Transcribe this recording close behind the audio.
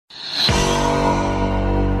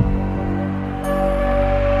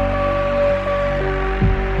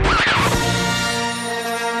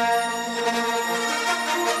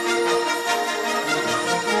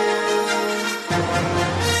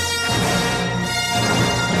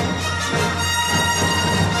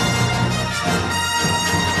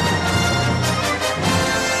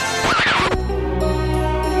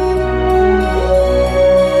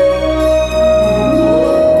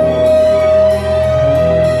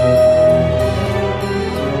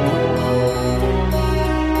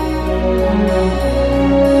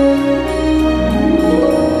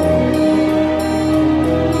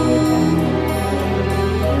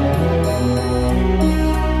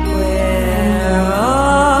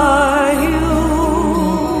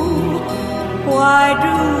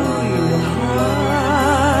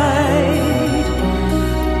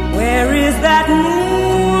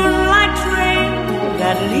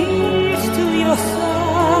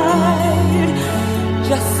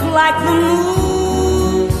like the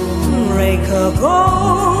Moonraker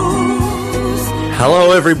goes.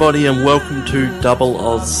 Hello everybody and welcome to Double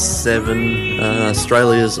Oz 7,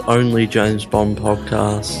 Australia's only James Bond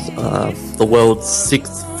podcast, the world's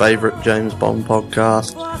 6th favourite James Bond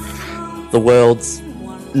podcast, the world's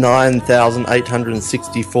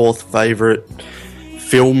 9,864th favourite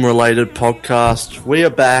film-related podcast. We are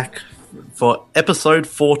back for episode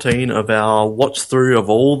 14 of our watch-through of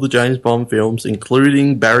all the James Bond films,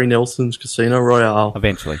 including Barry Nelson's Casino Royale.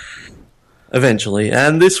 Eventually.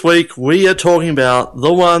 And this week we are talking about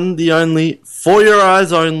the one, the only, For Your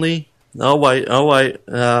Eyes Only. Oh wait.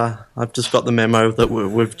 I've just got the memo that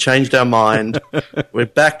we've changed our mind. We're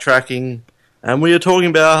backtracking. And we are talking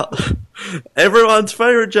about everyone's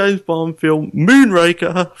favourite James Bond film,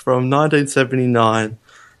 Moonraker, from 1979.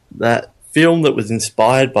 That film that was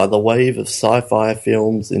inspired by the wave of sci-fi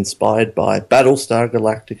films, inspired by Battlestar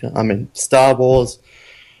Galactica, Star Wars.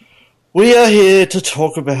 We are here to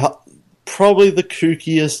talk about probably the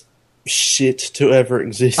kookiest shit to ever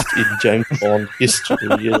exist in James Bond history.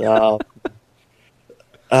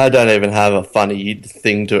 I don't even have a funny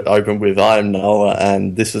thing to open with. I am Noah,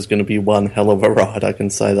 and this is going to be one hell of a ride, I can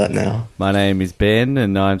say that now. My name is Ben,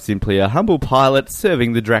 and I'm simply a humble pilot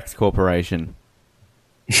serving the Drax Corporation.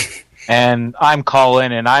 And I'm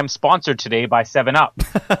Colin, and I'm sponsored today by 7-Up.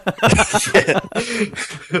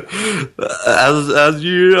 As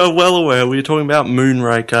you are well aware, we're talking about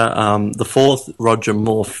Moonraker, the 4th Roger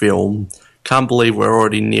Moore film. Can't believe we're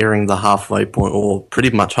already nearing the halfway point, or pretty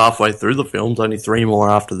much halfway through the films, only 3 more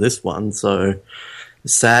after this one, so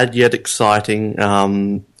sad yet exciting.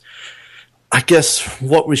 I guess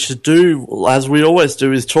what we should do, as we always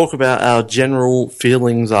do, is talk about our general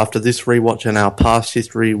feelings after this rewatch and our past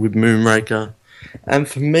history with Moonraker. And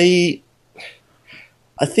for me,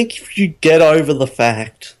 I think if you get over the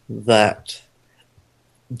fact that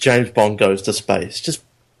James Bond goes to space, just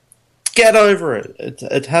get over it.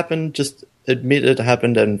 It happened, just admit it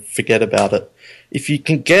happened and forget about it. If you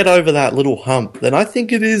can get over that little hump, then I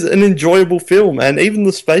think it is an enjoyable film, and even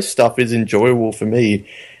the space stuff is enjoyable for me.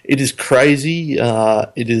 It is crazy.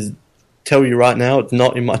 It is, tell you right now, it's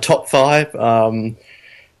not in my top 5.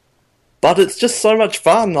 But it's just so much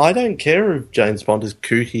fun. I don't care if James Bond is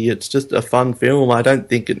kooky. It's just a fun film. I don't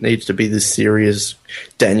think it needs to be this serious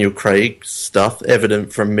Daniel Craig stuff,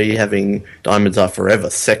 evident from me having Diamonds Are Forever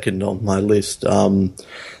second on my list.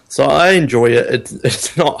 So I enjoy it.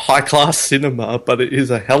 It's not high-class cinema, but it is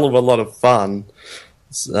a hell of a lot of fun.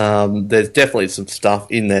 There's definitely some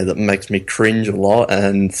stuff in there that makes me cringe a lot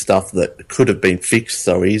and stuff that could have been fixed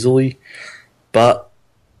so easily. But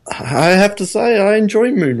I have to say, I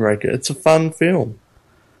enjoy Moonraker. It's a fun film.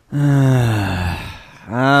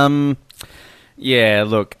 Yeah,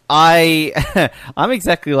 look, I'm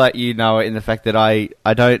exactly like you, Noah, in the fact that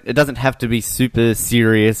it doesn't have to be super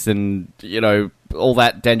serious and, all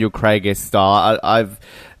that Daniel Craig-esque style. I've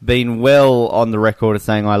been well on the record of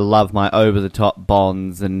saying I love my over-the-top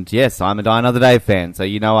Bonds, and yes, I'm a Die Another Day fan, so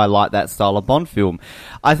I like that style of Bond film.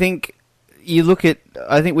 I think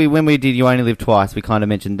when we did You Only Live Twice, we kind of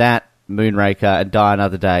mentioned that, Moonraker, and Die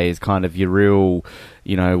Another Day is kind of your real,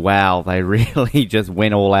 wow, they really just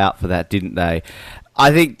went all out for that, didn't they?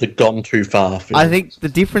 I think they've gone too far. I think the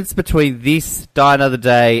difference between this, Die Another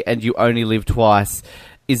Day, and You Only Live Twice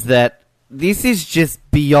is that this is just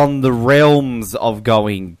beyond the realms of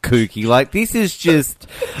going kooky. Like, this is just,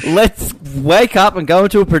 let's wake up and go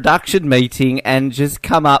into a production meeting and just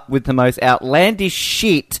come up with the most outlandish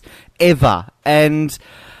shit ever. And,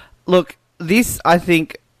 look, this, I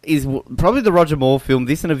think, is probably the Roger Moore film,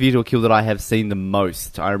 this and A View to a Kill, that I have seen the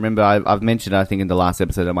most. I remember, I've mentioned, I think, in the last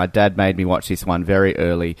episode, that my dad made me watch this one very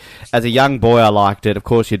early. As a young boy, I liked it. Of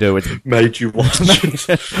course you do. It's made you watch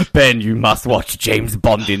it. Ben, you must watch James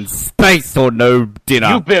Bond in space or no dinner.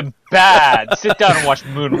 You've been bad. Sit down and watch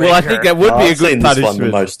Moonraker. Well, I think that would be a good punishment. This one the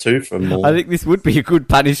most too for Moore. I think this would be a good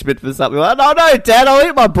punishment for something like, no, Dad, I'll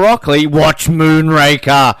eat my broccoli. Watch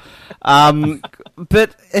Moonraker.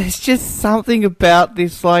 But it's just something about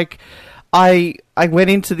this, like, I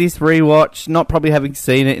went into this rewatch not probably having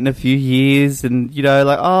seen it in a few years, and,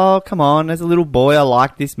 like, oh, come on, as a little boy, I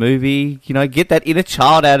like this movie, get that inner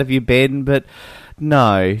child out of you, Ben, but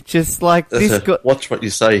no, just like this got... Watch what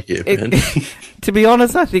you say here, Ben. To be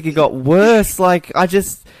honest, I think it got worse, like,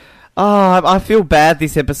 I feel bad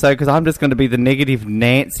this episode because I'm just going to be the negative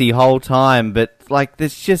Nancy whole time, but like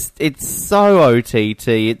it's so OTT,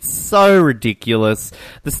 it's so ridiculous.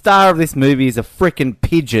 The star of this movie is a frickin'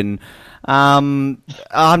 pigeon. I'm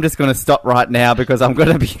just going to stop right now because I'm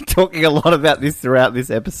going to be talking a lot about this throughout this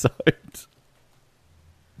episode.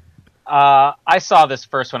 I saw this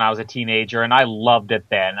first when I was a teenager, and I loved it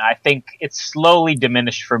then. I think it's slowly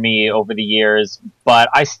diminished for me over the years, but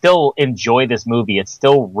I still enjoy this movie. It's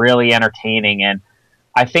still really entertaining, and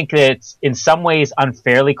I think that it's in some ways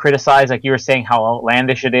unfairly criticized, like you were saying, how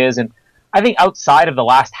outlandish it is. And I think outside of the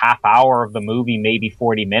last half hour of the movie, maybe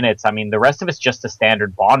 40 minutes, I mean, the rest of it's just a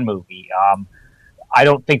standard Bond movie. I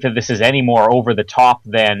don't think that this is any more over the top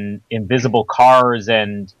than invisible cars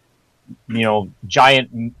and, you know,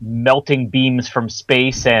 giant melting beams from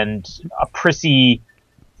space and a prissy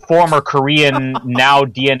former Korean, now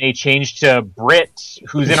DNA changed to Brit,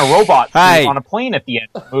 who's in a robot suit on a plane at the end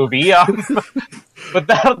of the movie. But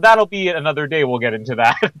that'll be another day. We'll get into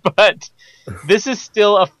that. But this is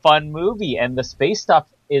still a fun movie, and the space stuff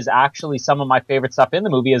is actually some of my favorite stuff in the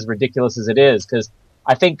movie, as ridiculous as it is, because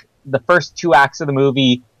I think the first two acts of the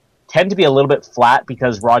movie tend to be a little bit flat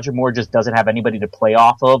because Roger Moore just doesn't have anybody to play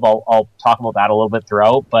off of. I'll talk about that a little bit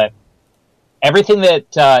throughout, but everything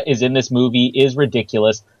that is in this movie is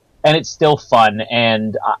ridiculous, and it's still fun.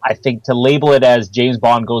 And I think to label it as James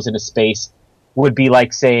Bond goes into space would be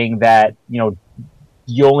like saying that, you know,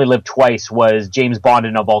 You Only Live Twice was James Bond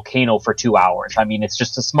in a volcano for 2 hours. I mean, it's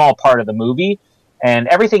just a small part of the movie, and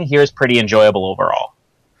everything here is pretty enjoyable overall.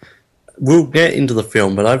 We'll get into the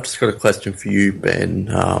film, but I've just got a question for you, Ben.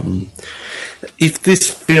 If this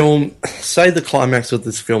film, say the climax of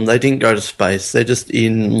this film, they didn't go to space, they're just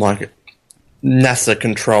in like NASA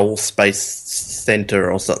control space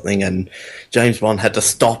center or something, and James Bond had to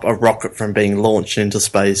stop a rocket from being launched into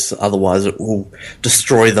space, otherwise it will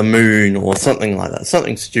destroy the moon or something like that.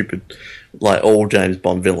 Something stupid like all James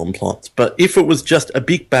Bond villain plots. But if it was just a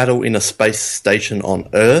big battle in a space station on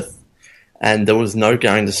Earth, and there was no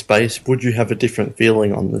going to space, would you have a different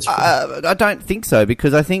feeling on this film? I don't think so,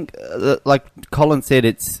 because I think, like Colin said,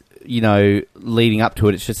 it's, you know, leading up to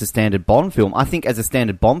it, it's just a standard Bond film. I think as a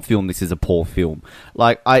standard Bond film, this is a poor film.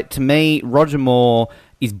 Like, to me, Roger Moore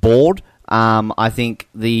is bored. I think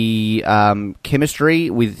the chemistry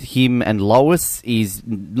with him and Lois is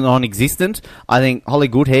non-existent. I think Holly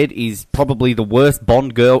Goodhead is probably the worst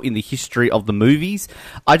Bond girl in the history of the movies.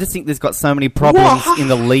 I just think there's got so many problems in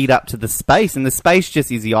the lead up to the space, and the space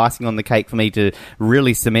just is the icing on the cake for me to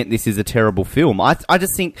really cement this is a terrible film. I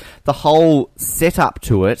just think the whole setup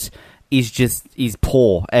to it is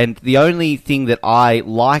poor. And the only thing that I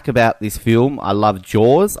like about this film, I love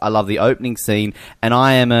Jaws, I love the opening scene, and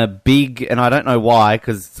I am a big, and I don't know why,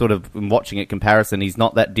 because sort of in watching it comparison, he's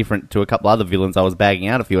not that different to a couple other villains I was bagging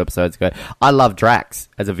out a few episodes ago. I love Drax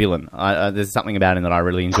as a villain. There's something about him that I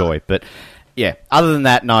really enjoy. But yeah, other than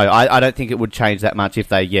that, no, I don't think it would change that much if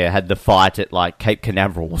they, had the fight at like Cape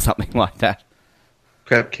Canaveral or something like that.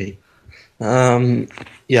 Crab Key.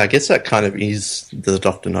 I guess that kind of is the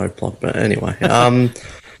Dr. No plot, but anyway.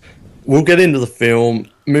 We'll get into the film.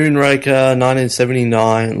 Moonraker,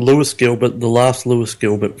 1979, Lewis Gilbert, the last Lewis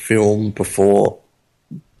Gilbert film before,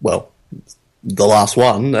 well, the last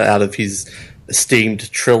one out of his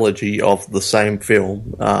esteemed trilogy of the same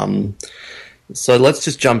film. So let's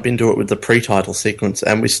just jump into it with the pre-title sequence,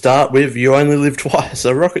 and we start with You Only Live Twice,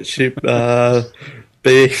 a rocket ship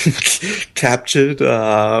being captured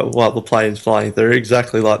while the plane's flying through,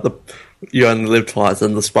 exactly like the You Only Live Twice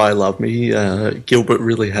and The Spy Love Me. Gilbert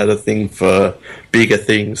really had a thing for bigger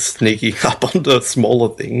things sneaking up onto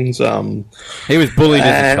smaller things. He was bullied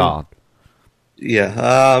as a child.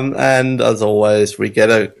 Yeah, and as always, we get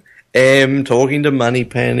a M talking to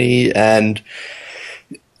Moneypenny, and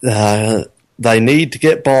they need to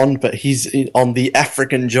get Bond, but he's on the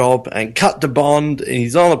African job, and cut to Bond, and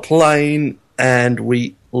he's on a plane. And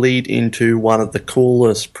we lead into one of the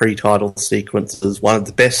coolest pre-title sequences, one of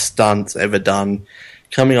the best stunts ever done,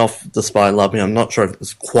 coming off The Spy Love Me. I'm not sure if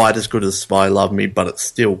it's quite as good as Spy Love Me, but it's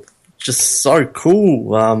still just so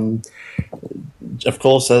cool. Of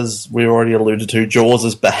course, as we already alluded to, Jaws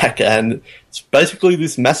is back, and it's basically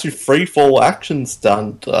this massive free-fall action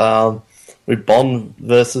stunt with Bond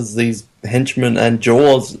versus these henchmen and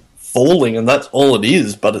Jaws falling, and that's all it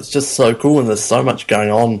is, but it's just so cool, and there's so much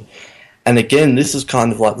going on. And again, this is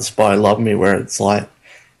kind of like The Spy Love Me, where it's like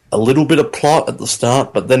a little bit of plot at the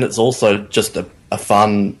start, but then it's also just a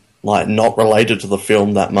fun, like, not related to the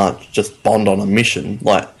film that much, just Bond on a mission.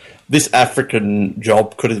 Like, this African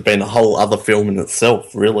job could have been a whole other film in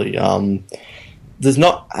itself, really. There's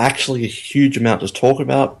not actually a huge amount to talk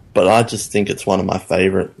about, but I just think it's one of my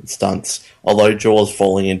favourite stunts. Although Jaws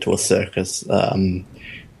falling into a circus,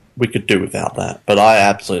 we could do without that. But I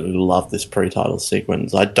absolutely love this pre-title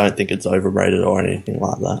sequence. I don't think it's overrated or anything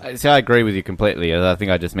like that. See, I agree with you completely. As I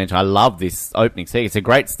think I just mentioned, I love this opening scene. It's a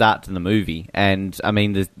great start to the movie. And, I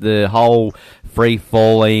mean, the whole free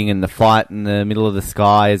falling and the fight in the middle of the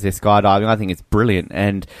sky as they're skydiving. I think it's brilliant.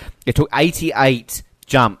 And it took 88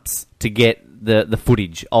 jumps to get the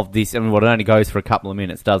footage of this. I mean, it only goes for a couple of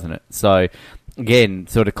minutes, doesn't it? So, again,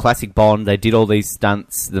 sort of classic Bond. They did all these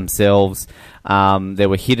stunts themselves. There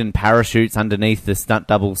were hidden parachutes underneath the stunt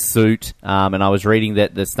double suit. And I was reading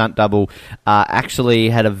that the stunt double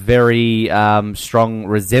actually had a very strong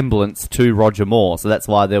resemblance to Roger Moore. So that's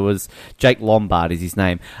why there was... Jake Lombard is his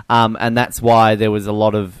name. And that's why there was a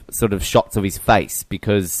lot of sort of shots of his face,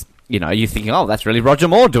 because... You know, you're thinking, oh, that's really Roger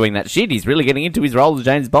Moore doing that shit. He's really getting into his role as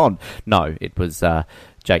James Bond. No, it was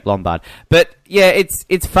Jake Lombard. But, yeah,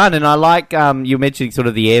 it's fun, and I like you mentioning sort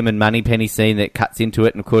of the M and Moneypenny scene that cuts into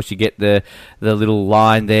it, and, of course, you get the little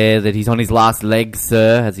line there that he's on his last legs,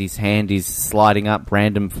 sir, as his hand is sliding up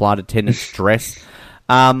random flight attendant's dress.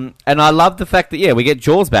 And I love the fact that, yeah, we get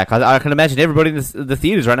Jaws back. I can imagine everybody in the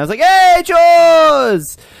theatres right now is like, hey,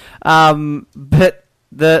 Jaws! But...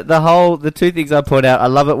 The two things I point out, I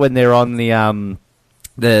love it when they're on the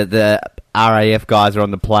RAF guys are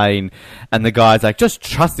on the plane, and the guy's like, just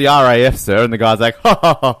trust the RAF, sir, and the guy's like, ha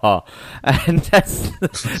ha ha ha, and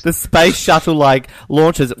that's the space shuttle like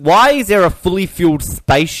launches. Why is there a fully fueled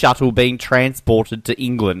space shuttle being transported to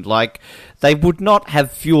England? Like, they would not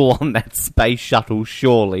have fuel on that space shuttle,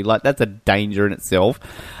 surely. Like, that's a danger in itself.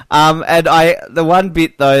 And the one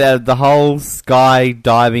bit though, the whole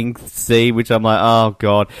skydiving scene, which I'm like, oh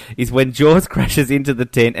god, is when Jaws crashes into the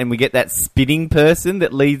tent and we get that spinning person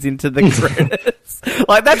that leads into the credits.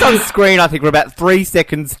 Like, that's on screen, I think, for about 3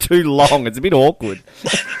 seconds too long. It's a bit awkward.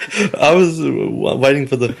 I was waiting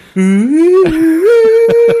for the...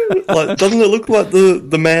 like, doesn't it look like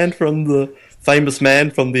the man from the... famous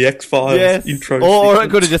man from the X-Files intro or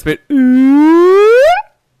it could have just been...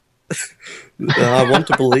 I want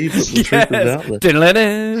to believe that the truth is I out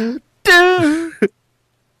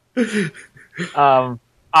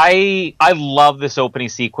there. love this opening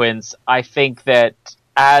sequence. I think that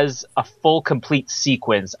as a full, complete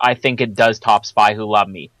sequence, I think it does top Spy Who Loved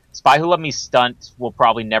Me. Spy Who Loved Me stunt will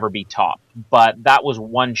probably never be topped, but that was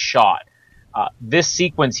one shot. This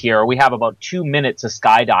sequence here, we have about 2 minutes of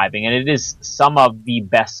skydiving, and it is some of the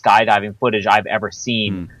best skydiving footage I've ever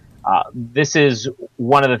seen. This is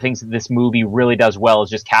one of the things that this movie really does well, is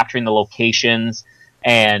just capturing the locations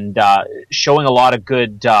and showing a lot of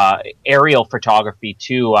good aerial photography,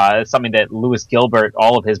 too. It's something that Lewis Gilbert,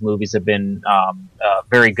 all of his movies have been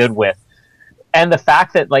very good with. And the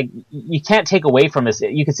fact that, like, you can't take away from this,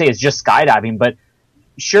 you could say it's just skydiving, but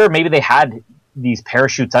sure, maybe they had these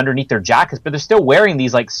parachutes underneath their jackets, but they're still wearing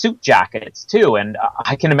these like suit jackets too. And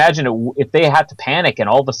I can imagine if they had to panic and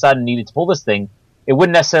all of a sudden needed to pull this thing, it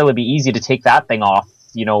wouldn't necessarily be easy to take that thing off,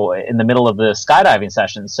 you know, in the middle of the skydiving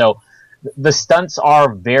session. So the stunts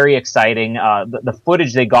are very exciting. The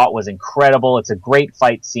footage they got was incredible. It's a great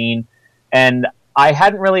fight scene. And I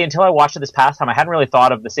hadn't really, until I watched it this past time, I hadn't really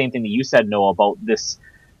thought of the same thing that you said, Noah, about this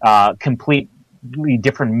completely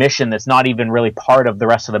different mission that's not even really part of the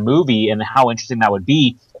rest of the movie, and how interesting that would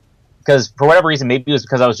be. Because for whatever reason, maybe it was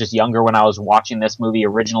because I was just younger when I was watching this movie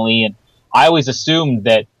originally, and I always assumed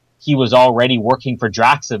that he was already working for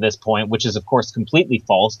Drax at this point, which is of course completely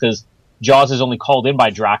false, because Jaws is only called in by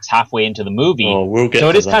Drax halfway into the movie. So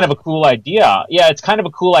it is kind of a cool idea. Yeah, it's kind of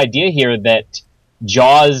a cool idea here that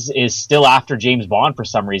Jaws is still after James Bond for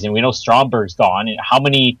some reason. We know Stromberg's gone. How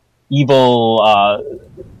many evil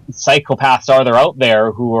psychopaths are there out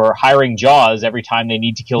there who are hiring Jaws every time they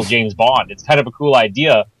need to kill James Bond? It's kind of a cool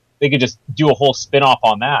idea. They could just do a whole spin-off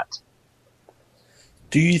on that.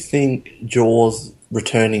 Do you think Jaws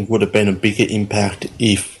returning would have been a bigger impact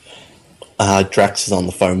if Drax is on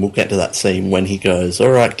the phone? We'll get to that scene when he goes,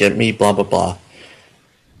 all right, get me, blah, blah, blah.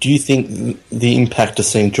 Do you think the impact of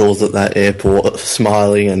seeing Jaws at that airport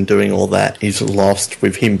smiling and doing all that is lost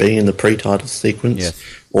with him being in the pre-title sequence? Yes.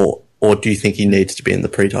 Or do you think he needs to be in the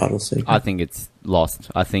pre-title sequence? I think it's lost.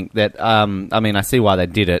 I think that, I mean, I see why they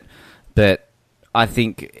did it, but I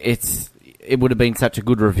think it would have been such a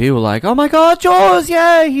good review, like, oh my god, Jaws,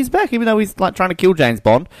 yeah, he's back, even though he's like trying to kill James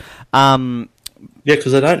Bond. Yeah,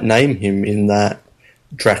 because they don't name him in that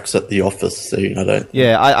Drax at the office scene, I don't think.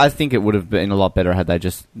 Yeah, I think it would have been a lot better had they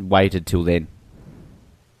just waited till then.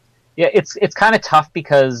 Yeah, it's kind of tough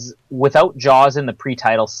because without Jaws in the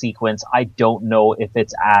pre-title sequence, I don't know if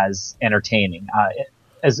it's as entertaining.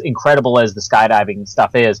 As incredible as the skydiving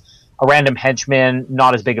stuff is, a random henchman,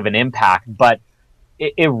 not as big of an impact, but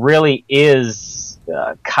it really is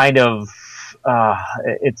kind of...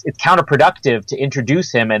 it's counterproductive to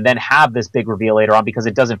introduce him and then have this big reveal later on, because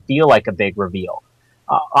it doesn't feel like a big reveal.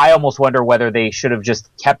 I almost wonder whether they should have just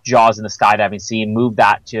kept Jaws in the skydiving scene, moved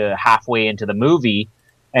that to halfway into the movie,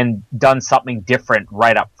 and done something different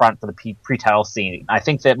right up front for the pre-title scene. I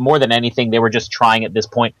think that more than anything, they were just trying at this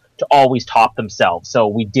point to always top themselves. So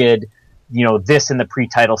we did, this in the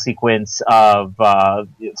pre-title sequence of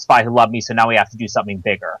Spy Who Loved Me, so now we have to do something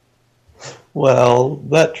bigger. Well,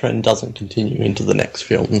 that trend doesn't continue into the next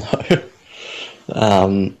film, though.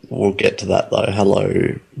 We'll get to that, though.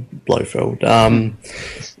 Hello, Blofeld.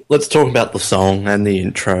 Let's talk about the song and the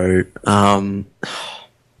intro.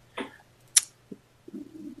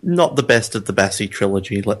 Not the best of the Bassie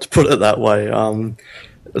trilogy, let's put it that way.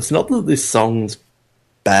 It's not that this song's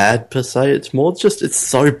bad, per se. It's more just, it's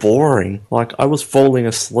so boring. Like, I was falling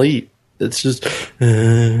asleep. It's just...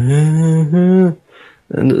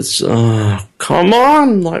 And it's, come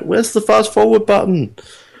on, like, where's the fast forward button?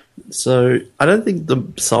 So, I don't think the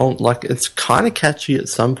song, like, it's kind of catchy at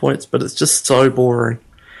some points, but it's just so boring.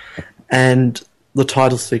 And the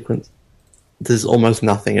title sequence, there's almost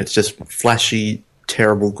nothing. It's just flashy,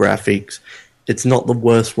 terrible graphics. It's not the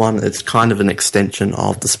worst one. It's kind of an extension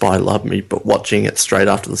of The Spy Loved Me, but watching it straight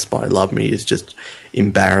after The Spy Loved Me is just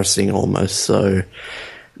embarrassing almost, so...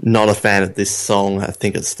 Not a fan of this song. I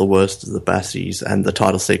think it's the worst of the Bassies, and the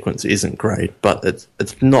title sequence isn't great, but it's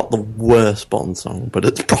not the worst Bond song, but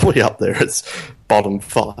it's probably up there. It's bottom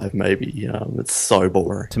 5, maybe. It's so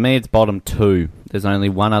boring. To me, it's bottom 2. There's only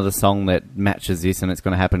one other song that matches this, and it's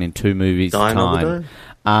going to happen in 2 movies' time.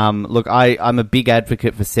 Look, I'm a big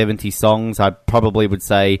advocate for 70 songs. I probably would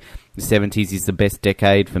say the 70s is the best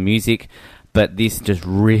decade for music. But this just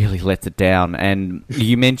really lets it down. And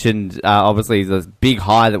you mentioned, obviously, the big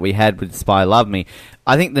high that we had with Spy Love Me.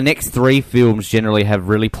 I think the next 3 films generally have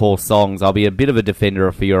really poor songs. I'll be a bit of a defender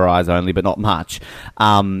of For Your Eyes Only, but not much.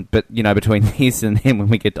 But, between this and then when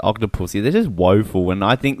we get to Octopussy, they're just woeful. And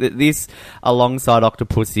I think that this, alongside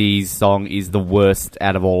Octopussy's song, is the worst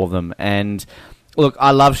out of all of them. And... Look,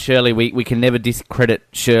 I love Shirley. We can never discredit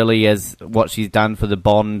Shirley as what she's done for the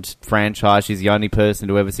Bond franchise. She's the only person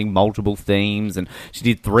to ever sing multiple themes, and she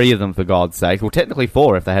did 3 of them, for God's sake. Well, technically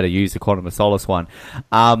 4 if they had to use the Quantum of Solace one.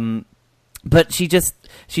 But she just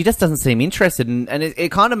doesn't seem interested, and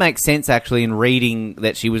it kind of makes sense, actually, in reading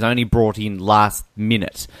that she was only brought in last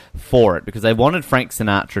minute for it, because they wanted Frank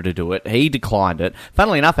Sinatra to do it. He declined it.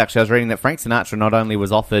 Funnily enough, actually, I was reading that Frank Sinatra not only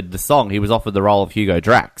was offered the song, he was offered the role of Hugo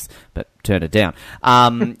Drax, but turned it down.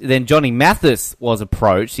 Then Johnny Mathis was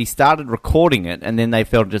approached. He started recording it, and then they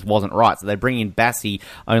felt it just wasn't right, so they bring in Bassie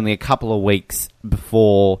only a couple of weeks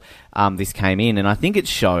before this came in, and I think it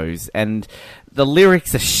shows, and... The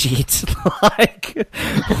lyrics are shit. Like,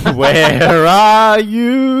 where are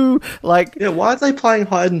you? Like, yeah, why are they playing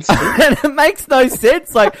hide and seek? And it makes no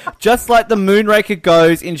sense. Like, just like the Moonraker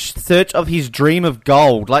goes in search of his dream of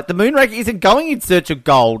gold. Like, the Moonraker isn't going in search of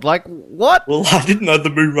gold. Like, what? Well, I didn't know the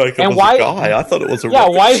Moonraker was a guy. I thought it was a yeah.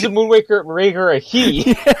 Why is the Moonraker a he?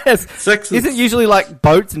 Yes, sexist. Isn't usually like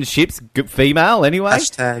boats and ships female anyway?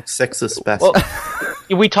 Hashtag sexist Bassie.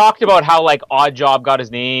 Well, we talked about how like Odd Job got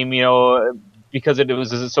his name, because it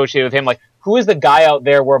was associated with him. Like, who is the guy out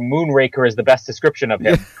there where Moonraker is the best description of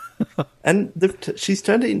him? And she's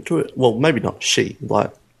turned it into a... Well, maybe not she.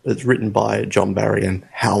 Like, it's written by John Barry and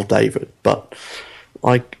Hal David. But,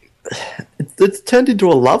 like, it's turned into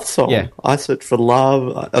a love song. Yeah. I search for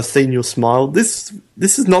love. I've seen your smile. This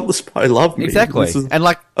is not The Spy Love Me. Exactly. This is and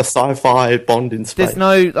like a sci-fi Bond in space.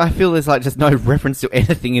 I feel there's like just no reference to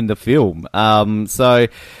anything in the film. So,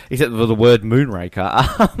 except for the word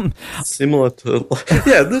Moonraker. Similar to...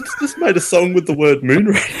 Yeah, they just made a song with the word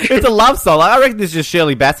Moonraker. It's a love song. Like, I reckon this is just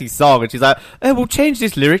Shirley Bassey's song, and she's like, "Oh, we'll change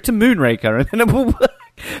this lyric to Moonraker," and then it will work.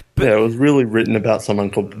 Yeah, it was really written about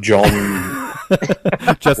someone called John...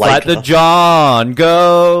 Just Laker. like the John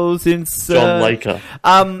goes in search. John Laker.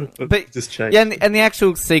 But just changed. yeah, and the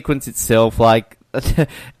actual sequence itself, like,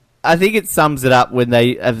 I think it sums it up when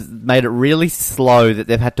they have made it really slow that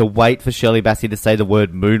they've had to wait for Shirley Bassey to say the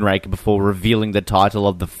word Moonraker before revealing the title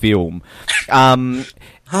of the film.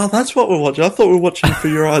 That's what we're watching. I thought we were watching For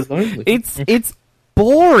Your Eyes Only. It's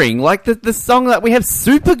boring. Like the song that we have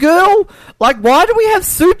Supergirl. Like, why do we have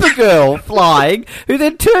Supergirl flying, who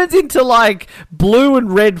then turns into like blue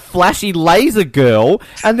and red flashy laser girl,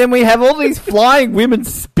 and then we have all these flying women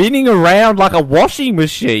spinning around like a washing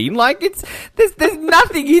machine? Like, there's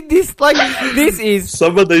nothing in this. Like, this is...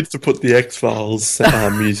 Someone needs to put the X-Files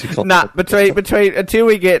music on. Nah, between until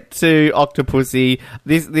we get to Octopussy,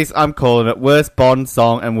 this I'm calling it worst Bond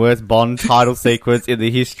song and worst Bond title sequence in the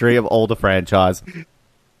history of all the franchise.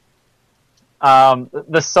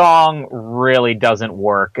 The song really doesn't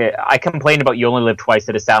work. I complained about You Only Live Twice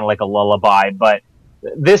that it sounded like a lullaby, but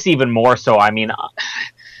this even more so. I mean,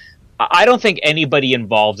 I don't think anybody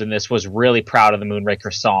involved in this was really proud of the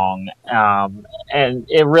Moonraker song, and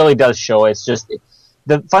it really does show. It's just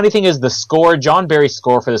the funny thing is the score. John Barry's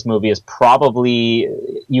score for this movie is probably,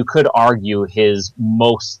 you could argue, his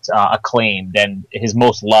most acclaimed and his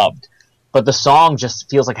most loved. But the song just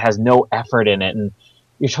feels like it has no effort in it, and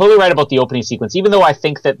you're totally right about the opening sequence. Even though I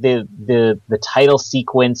think that the title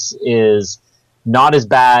sequence is not as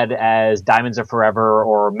bad as Diamonds Are Forever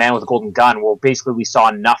or Man with a Golden Gun, where basically we saw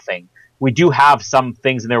nothing. We do have some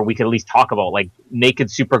things in there we could at least talk about, like naked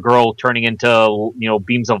Supergirl turning into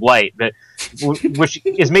beams of light, which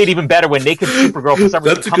is made even better when naked Supergirl for some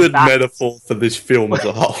reason That's a good metaphor for this film as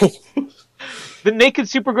a whole. The naked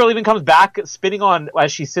Supergirl even comes back spinning on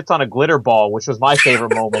as she sits on a glitter ball, which was my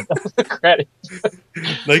favorite moment of the credits.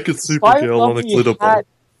 Naked Supergirl on a glitter ball.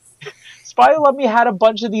 Spy Who Loved Me had a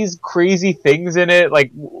bunch of these crazy things in it,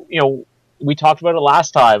 like we talked about it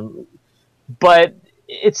last time, but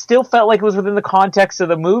it still felt like it was within the context of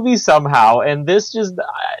the movie somehow. And this just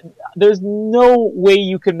there's no way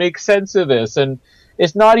you can make sense of this, and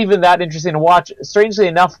it's not even that interesting to watch. Strangely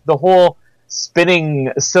enough, the whole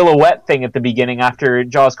spinning silhouette thing at the beginning after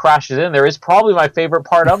Jaws crashes in there is probably my favorite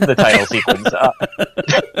part of the title sequence.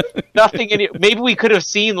 Nothing in it. Maybe we could have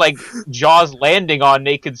seen like Jaws landing on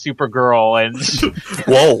naked Supergirl, and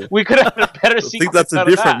whoa, we could have had a better sequence. I think that's a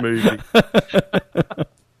different movie.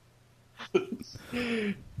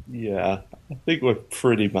 Yeah, I think we've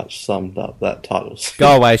pretty much summed up that title sequence.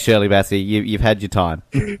 Go away, Shirley Bassey. You've had your time.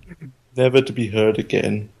 Never to be heard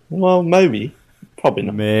again. Well, maybe. Probably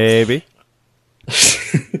not. Maybe.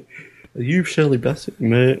 Are you Shirley Bassey?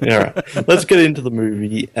 Alright, let's get into the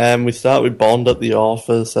movie. And we start with Bond at the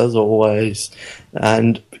office, as always.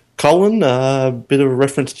 And Colin, a bit of a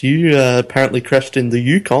reference to you, apparently crashed in the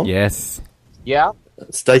Yukon. Yes. Yeah.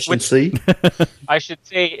 Station C. I should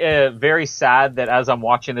say, very sad that as I'm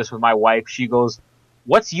watching this with my wife, she goes,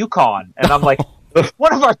 "What's Yukon?" And I'm like,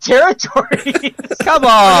 one of our territories. Come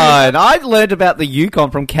on! I learned about the Yukon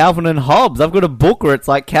from Calvin and Hobbes. I've got a book where it's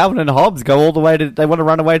like Calvin and Hobbes go all the way to. They want to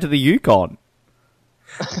run away to the Yukon.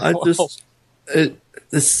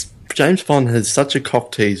 This James Bond has such a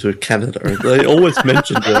cock tease with Canada. They always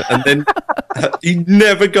mention it, and then he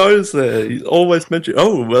never goes there. He always mentions,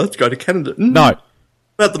 "Oh, well, let's go to Canada." No,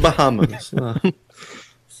 about the Bahamas.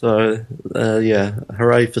 Yeah,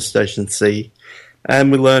 hooray for Station C.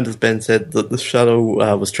 And we learned, as Ben said, that the shuttle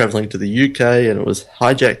was travelling to the UK and it was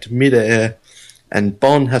hijacked mid-air, and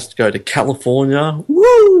Bond has to go to California.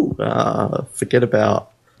 Woo! Forget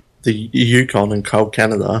about the Yukon and cold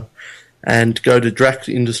Canada, and go to Drax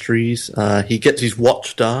Industries. He gets his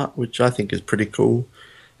watch dart, which I think is pretty cool,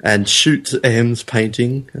 and shoots M's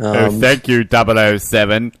painting. thank you,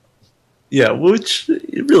 007. Yeah, which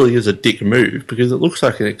it really is a dick move because it looks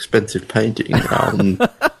like an expensive painting.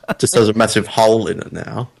 Just has a massive hole in it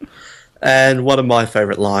now. And one of my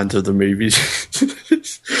favourite lines of the movie is,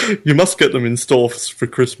 "You must get them in stores for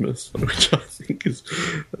Christmas," which I think is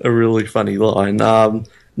a really funny line. Not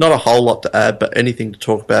a whole lot to add, but anything to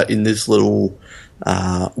talk about in this little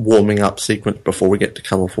warming up sequence before we get to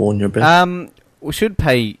California, Ben? We should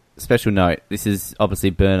pay special note. This is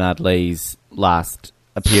obviously Bernard Lee's last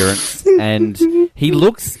appearance, and he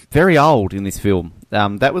looks very old in this film.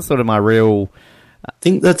 That was sort of my real... I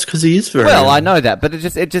think that's because he is very well, old. I know that, but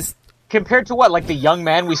it just... Compared to what? Like the young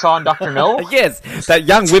man we saw in Dr. No? Yes, that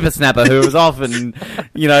young whippersnapper who was often,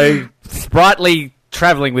 sprightly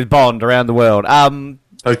travelling with Bond around the world.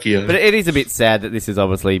 Tokyo. But it is a bit sad that this is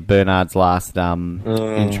obviously Bernard's last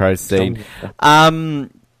intro scene.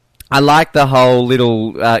 I like the whole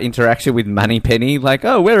little interaction with Moneypenny. Like,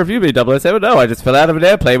 "Oh, where have you been, 007? Oh, I just fell out of an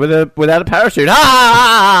airplane without a parachute.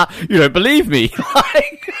 You don't believe me."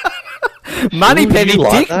 Moneypenny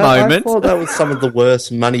dick moment. I thought that was some of the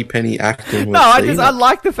worst Moneypenny acting. No, I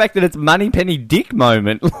like the fact that it's Moneypenny dick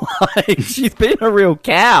moment. Like, she's been a real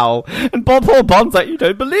cow, and poor Bond's like, "You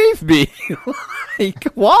don't believe me." Like,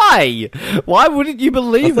 why? Why wouldn't you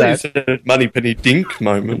believe that? You said Moneypenny dink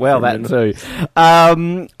moment. Well, that too.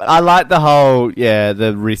 I like the whole,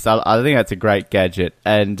 the wrist. I think that's a great gadget.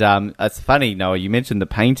 And it's funny, Noah, you mentioned the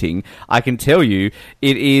painting. I can tell you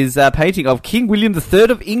it is a painting of King William III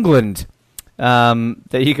of England.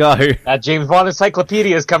 There you go. That James Bond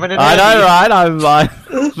encyclopedia is coming in. I know, right?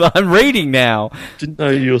 I'm reading now. Didn't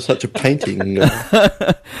know you were such a painting.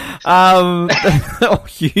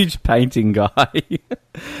 Huge painting guy.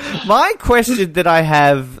 My question that I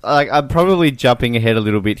have, like, I'm probably jumping ahead a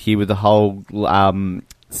little bit here with the whole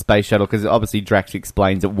space shuttle, because obviously Drax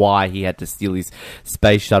explains why he had to steal his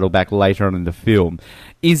space shuttle back later on in the film.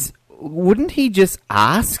 Wouldn't he just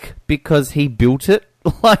ask because he built it?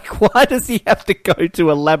 Like, why does he have to go to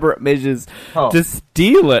elaborate measures Oh. to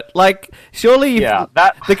steal it? Like, surely if Yeah,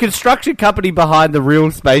 that- the construction company behind the real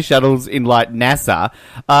space shuttles in, like, NASA,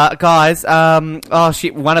 guys, oh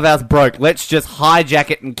shit, one of ours broke. Let's just hijack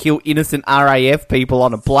it and kill innocent RAF people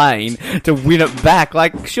on a plane to win it back.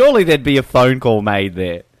 Like, surely there'd be a phone call made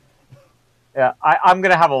there. Yeah, I'm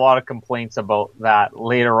going to have a lot of complaints about that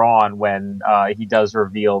later on when he does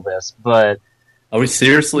reveal this, but... Are we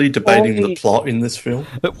seriously debating Only- the plot in this film?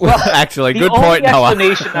 Well, actually, good point, Noah.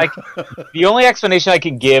 The only explanation I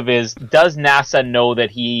can give is, does NASA know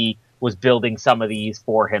that he was building some of these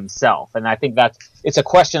for himself? And I think it's a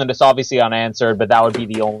question that is obviously unanswered, but that would be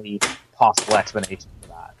the only possible explanation for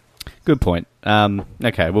that. Good point.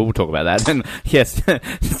 Okay, well, we'll talk about that. And yes,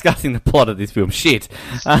 discussing the plot of this film. Shit.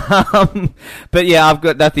 But yeah, I've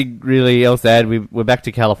got nothing really else to add. We're back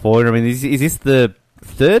to California. I mean, is this the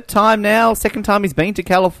third time now? Second time he's been to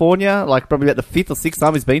California? Like, probably about the fifth or sixth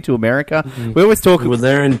time he's been to America? Mm-hmm. We always talk... We were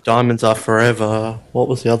there in Diamonds Are Forever. What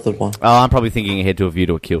was the other one? Oh, I'm probably thinking ahead to A View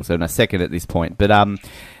to a Kill, so no, second at this point. But,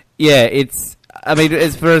 yeah, it's... I mean,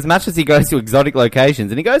 as much as he goes to exotic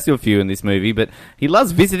locations, and he goes to a few in this movie, but he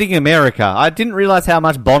loves visiting America. I didn't realise how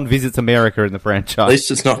much Bond visits America in the franchise. At least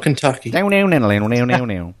it's not Kentucky.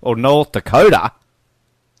 Or North Dakota.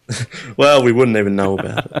 Well, we wouldn't even know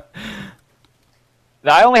about it.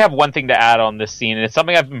 Now, I only have one thing to add on this scene, and it's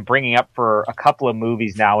something I've been bringing up for a couple of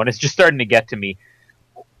movies now, and it's just starting to get to me.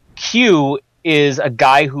 Q is a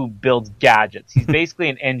guy who builds gadgets. He's basically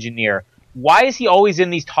an engineer. Why is he always in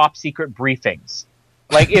these top secret briefings?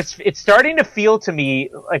 Like, it's starting to feel to me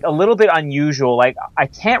like a little bit unusual. Like, I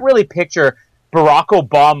can't really picture Barack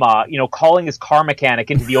Obama, calling his car mechanic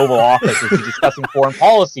into the Oval Office as he's discussing foreign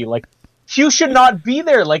policy. Like, Q should not be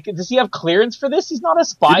there. Like, does he have clearance for this? He's not a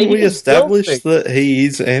spy. Didn't we establish that he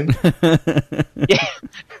is M?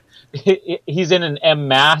 He's in an M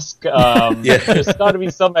mask. There's got to be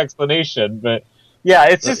some explanation, but yeah,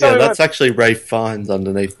 it's just that's actually Ray Fiennes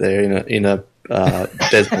underneath there in a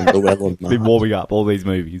Desmond Llewellyn mask. Been warming up all these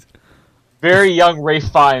movies. Very young Ray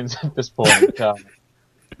Fiennes at this point.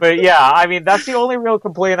 But yeah, I mean, that's the only real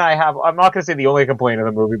complaint I have. I'm not going to say the only complaint of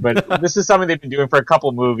the movie, but this is something they've been doing for a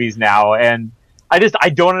couple movies now, and I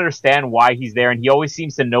don't understand why he's there, and he always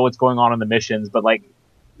seems to know what's going on in the missions, but like,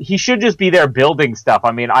 he should just be there building stuff.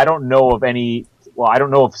 I mean, I don't know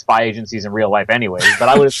of spy agencies in real life anyways, but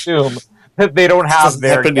I would assume that they don't have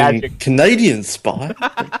their gadget. Canadian Spy.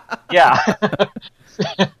 Yeah.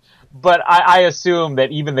 But I assume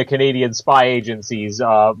that even the Canadian spy agencies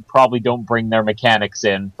probably don't bring their mechanics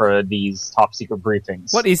in for these top secret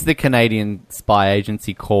briefings. What is the Canadian spy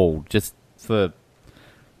agency called? Just for...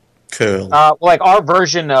 Curl. Like, our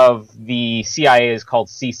version of the CIA is called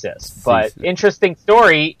CSIS. But interesting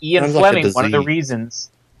story, Ian Sounds like a Fleming, one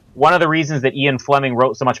of the reasons that Ian Fleming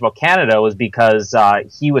wrote so much about Canada was because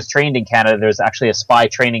he was trained in Canada. There's actually a spy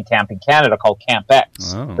training camp in Canada called Camp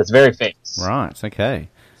X. Oh. That's very famous. Right, okay.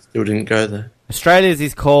 Still didn't go there. Australia's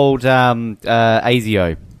is called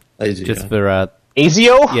ASIO. ASIO. Just for...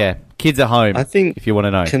 ASIO? Yeah, kids at home, I think if you want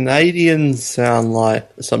to know. Canadians sound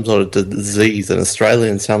like some sort of disease, and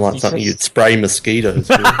Australians sound like something you'd spray mosquitoes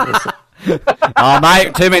with. Oh,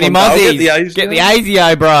 mate, too many Come on, mozzies. get the ASIO. Get the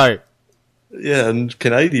ASIO, bro. Yeah, and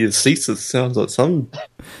Canadian CSIS sounds like some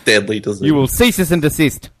deadly disease. You will cease us and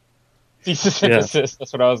desist. That's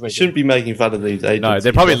what I was thinking. Shouldn't be making fun of these agents. No,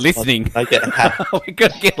 they're probably listening. They get hacked. We're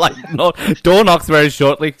going to get, like, door knocks very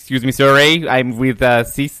shortly. Excuse me, sorry. I'm with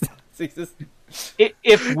cease.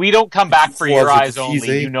 If we don't come back for your eyes only,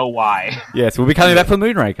 easy. you know why. Yes, we'll be coming back for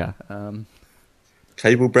Moonraker.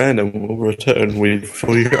 Cable Brandon will return with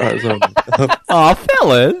For Your Eyes Only. Oh,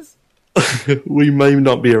 fellas. We may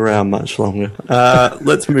not be around much longer.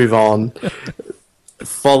 Let's move on.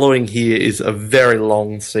 Following here is a very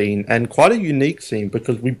long scene and quite a unique scene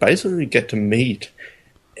because we basically get to meet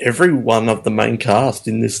every one of the main cast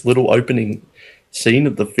in this little opening scene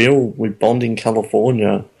of the film with Bond in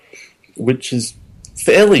California, which is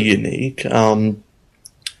fairly unique.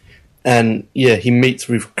 And yeah, he meets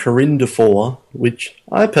with Corinne Dufour, which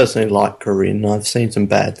I personally like Corinne. I've seen some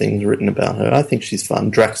bad things written about her. I think she's fun.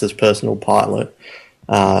 Drax's personal pilot.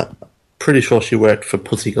 Pretty sure she worked for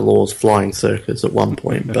Pussy Galore's Flying Circus at one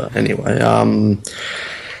point. But anyway, and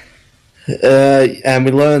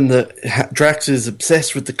we learn that Drax is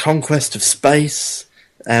obsessed with the conquest of space.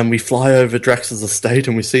 And we fly over Drax's estate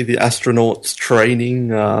and we see the astronauts training,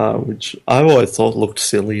 which I always thought looked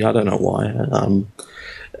silly. I don't know why.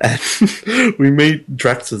 And we meet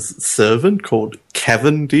Drax's servant called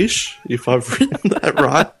Cavendish, if I've written that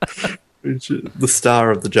right. The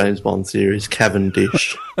star of the James Bond series,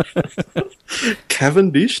 Cavendish.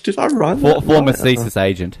 Cavendish? Did I write that? Former right? CSIS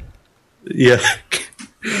agent. Yeah.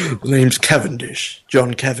 The name's Cavendish.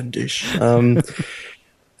 John Cavendish.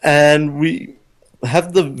 And we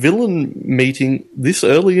have the villain meeting this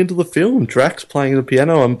early into the film. Drax playing the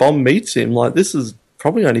piano and Bond meets him. Like, this is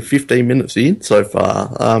probably only 15 minutes in so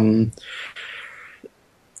far.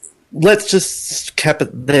 Let's just cap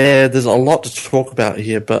it there. There's a lot to talk about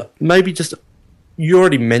here, but maybe just... You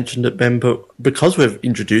already mentioned it, Ben, but because we've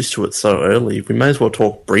introduced to it so early, we may as well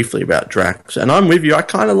talk briefly about Drax. And I'm with you. I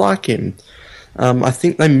kind of like him. I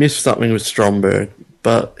think they missed something with Stromberg.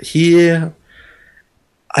 But here,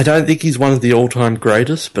 I don't think he's one of the all-time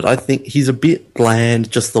greatest, but I think he's a bit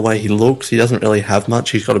bland just the way he looks. He doesn't really have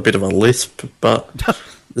much. He's got a bit of a lisp, but...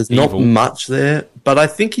 There's not much there, but I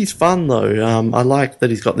think he's fun though. I like that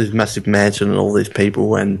he's got this massive mansion and all these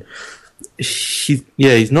people, and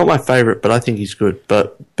he's not my favourite, but I think he's good.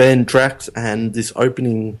 But Ben, Drax, and this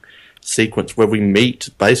opening sequence where we meet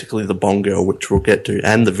basically the Bond girl, which we'll get to,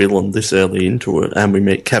 and the villain this early into it, and we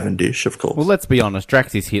meet Cavendish, of course. Well, let's be honest,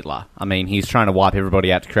 Drax is Hitler. I mean, he's trying to wipe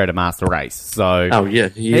everybody out to create a master race, so... Oh, yeah.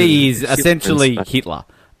 He is essentially Hitler.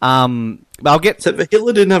 I'll get... Except that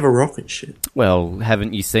Hitler didn't have a rocket ship. Well,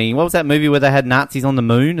 haven't you seen... What was that movie where they had Nazis on the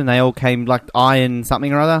moon and they all came like iron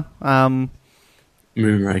something or other? Moonraker.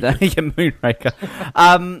 Yeah,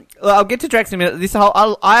 Moonraker. Well, I'll get to Drax in a minute.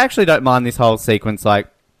 I actually don't mind this whole sequence, like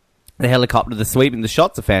the helicopter, the sweep, and the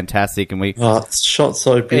shots are fantastic. And it's shot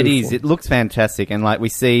so beautiful. It is. It looks fantastic. And like we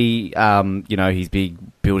see, he's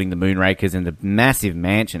building the Moonrakers and the massive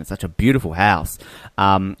mansion. It's such a beautiful house.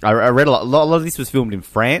 I read a lot of this was filmed in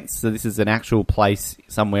France, so this is an actual place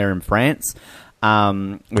somewhere in France,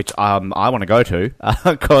 which I want to go to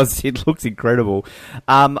because it looks incredible.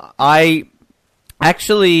 I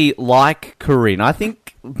actually like Corinne. I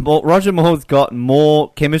think Roger Moore's got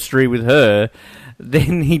more chemistry with her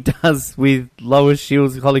than he does with Lois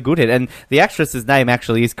Shields' Holly Goodhead. And the actress's name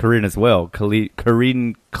actually is Corinne as well.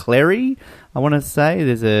 Corinne Clary, I want to say.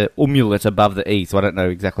 There's a umlaut above the E, so I don't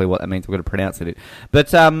know exactly what that means. I've got to pronounce it.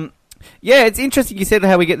 But, yeah, it's interesting you said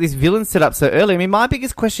how we get this villain set up so early. I mean, my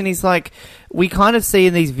biggest question is, like, we kind of see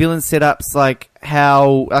in these villain setups, like,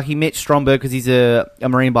 how he met Stromberg because he's a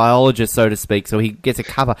marine biologist, so to speak, so he gets a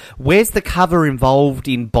cover. Where's the cover involved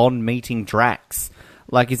in Bond meeting Drax?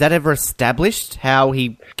 Like, is that ever established, how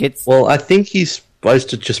he gets... Well, I think he's supposed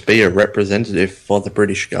to just be a representative for the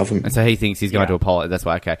British government. And so he thinks he's going to apologise. That's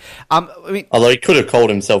why, okay. Although he could have called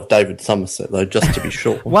himself David Somerset, though, just to be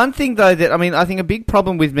sure. One thing, though, that, I think a big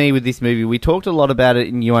problem with me with this movie, we talked a lot about it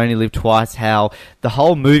in You Only Live Twice, how the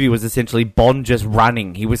whole movie was essentially Bond just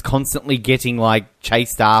running. He was constantly getting, like,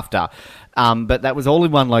 chased after. But that was all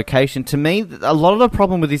in one location. To me, a lot of the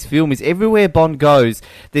problem with this film is everywhere Bond goes,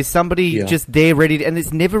 there's somebody just there ready to, and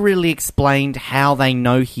it's never really explained how they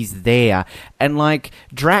know he's there. And, like,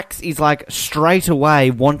 Drax is, like, straight away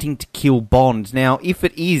wanting to kill Bond. Now, if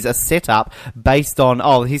it is a setup based on,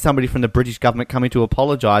 here's somebody from the British government coming to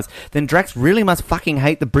apologise, then Drax really must fucking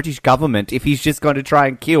hate the British government if he's just going to try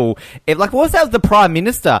and kill... what was that with the Prime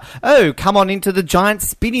Minister? Oh, come on into the giant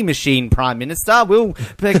spinning machine, Prime Minister. We'll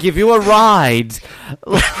give you a ride.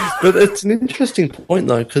 But it's an interesting point,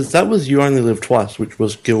 though, because that was You Only Live Twice, which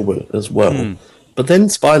was Gilbert as well. But then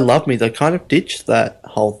Spy Love Me, they kind of ditched that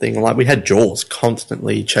whole thing. Like, we had Jaws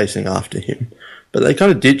constantly chasing after him. But they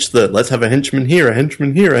kind of ditched the, let's have a henchman here, a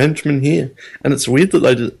henchman here, a henchman here. And it's weird that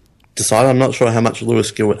they decided, I'm not sure how much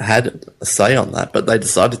Lewis Gilbert had a say on that, but they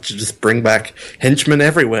decided to just bring back henchmen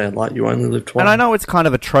everywhere, like You Only Live Twice. And I know it's kind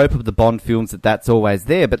of a trope of the Bond films that's always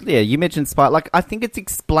there, but yeah, you mentioned Spy. Like, I think it's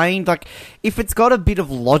explained, like, if it's got a bit of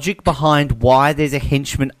logic behind why there's a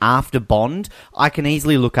henchman after Bond, I can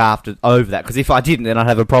easily look over that, because if I didn't, then I'd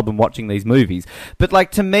have a problem watching these movies. But,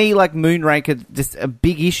 like, to me, like, Moonraker, just a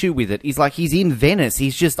big issue with it is, like, he's in Venice,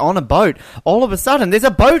 he's just on a boat. All of a sudden, there's a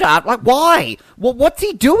boat out. Like, why? What's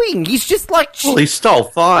he doing? He's just like... Well, he stole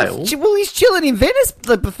files. Well, he's chilling in Venice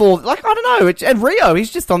before... Like, I don't know. And Rio,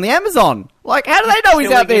 he's just on the Amazon. Like, how do they know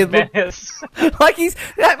he's out there? Venice. Like, he's...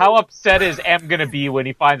 How upset is M going to be when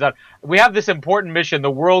he finds out, we have this important mission,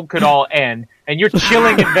 the world could all end, and you're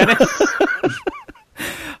chilling in Venice?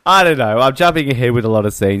 I don't know. I'm jumping ahead with a lot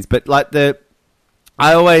of scenes, but, like,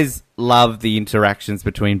 I always love the interactions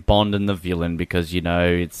between Bond and the villain because, you know,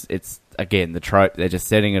 it's again, the trope. They're just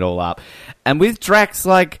setting it all up. And with Drax,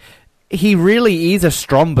 like, he really is a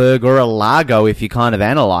Stromberg or a Largo if you kind of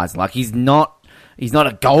analyse. Like, he's not a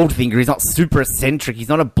Goldfinger. He's not super eccentric. He's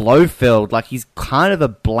not a Blofeld. Like, he's kind of a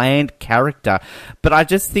bland character. But I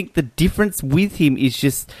just think the difference with him is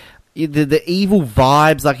just... the evil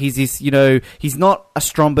vibes. Like he's this, he's not a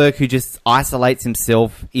Stromberg who just isolates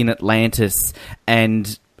himself in Atlantis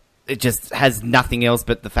and it just has nothing else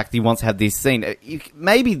but the fact that he wants to have this scene.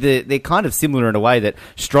 Maybe they're kind of similar in a way that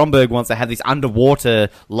Stromberg wants to have this underwater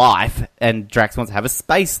life and Drax wants to have a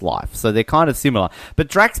space life. So they're kind of similar. But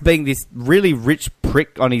Drax being this really rich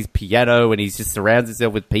prick on his piano and he's just surrounds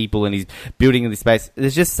himself with people and he's building in this space.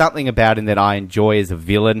 There's just something about him that I enjoy as a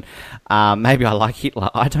villain. Maybe I like Hitler.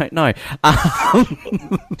 I don't know.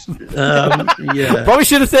 Yeah. Probably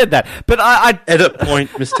should have said that. But I edit point,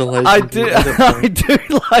 Mr. Lazy. I do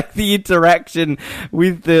like the interaction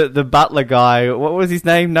with the butler guy. What was his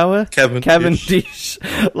name, Noah? Cavendish.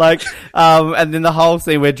 And then the whole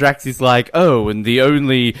scene where Drax is like, oh, and the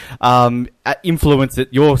only influence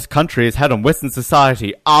that your country has had on Western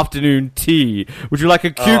society, afternoon tea. Would you like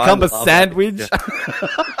a cucumber sandwich?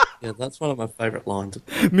 Yeah, that's one of my favourite lines.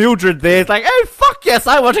 Mildred there's like, oh, fuck yes,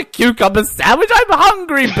 I want a cucumber sandwich. I'm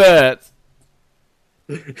hungry, Bert.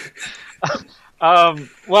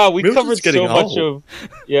 Well, we Mildred's covered so much old.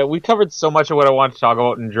 we covered so much of what I wanted to talk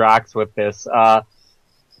about in Drax with this.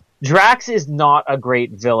 Drax is not a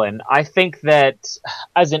great villain. I think that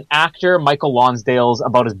as an actor, Michael Lonsdale's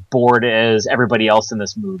about as bored as everybody else in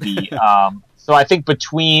this movie. So I think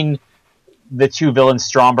between the two villains,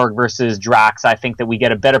 Stromberg versus Drax, I think that we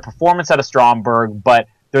get a better performance out of Stromberg, but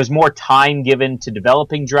there's more time given to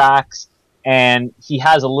developing Drax, and he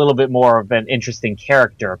has a little bit more of an interesting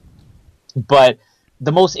character. But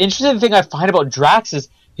the most interesting thing I find about Drax is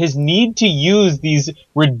his need to use these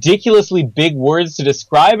ridiculously big words to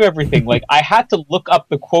describe everything. Like, I had to look up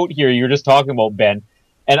the quote here you were just talking about, Ben,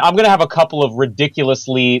 and I'm going to have a couple of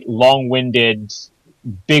ridiculously long-winded,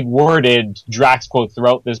 big-worded Drax quotes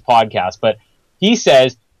throughout this podcast. But he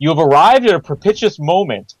says, "You have arrived at a propitious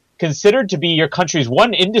moment, considered to be your country's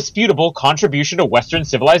one indisputable contribution to Western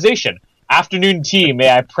civilization. Afternoon tea, may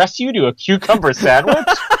I press you to a cucumber sandwich?"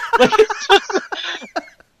 Like, it's just...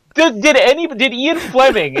 Did Ian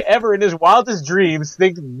Fleming ever in his wildest dreams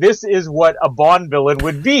think this is what a Bond villain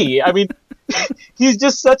would be? I mean, he's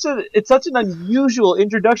just it's such an unusual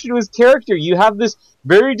introduction to his character. You have this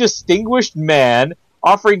very distinguished man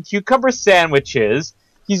offering cucumber sandwiches.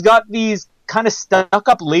 He's got these kind of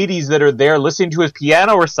stuck-up ladies that are there listening to his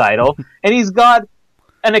piano recital, and he's got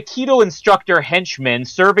an Aikido instructor henchman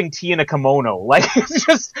serving tea in a kimono. Like, it's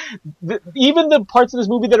just... even the parts of this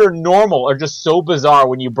movie that are normal are just so bizarre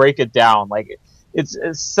when you break it down. Like, it's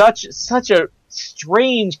such a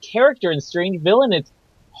strange character and strange villain. It's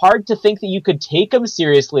hard to think that you could take him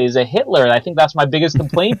seriously as a Hitler. And I think that's my biggest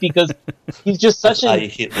complaint, because he's just such a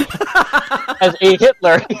Hitler. As a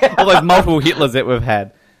Hitler. Yeah. All those multiple Hitlers that we've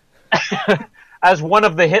had. As one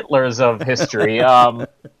of the Hitlers of history.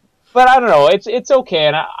 But I don't know, it's okay,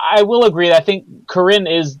 and I will agree that I think Corinne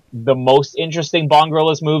is the most interesting Bond girl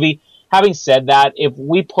in this movie. Having said that, if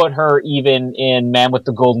we put her even in Man with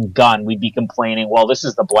the Golden Gun, we'd be complaining, well, this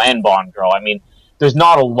is the bland Bond girl. I mean, there's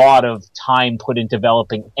not a lot of time put in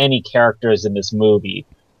developing any characters in this movie.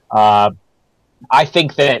 I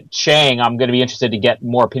think that Chang, I'm going to be interested to get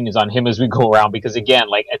more opinions on him as we go around, because again,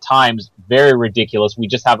 like, at times, very ridiculous. We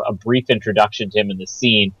just have a brief introduction to him in the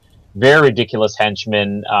scene. Very ridiculous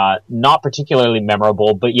henchman, not particularly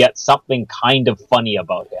memorable, but yet something kind of funny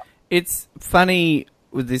about him. It's funny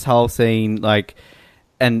with this whole scene, you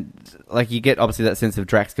get obviously that sense of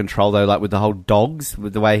Drax control, though, like with the whole dogs,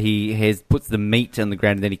 with the way he puts the meat on the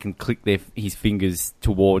ground and then he can click his fingers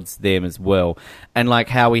towards them as well. And like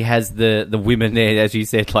how he has the women there, as you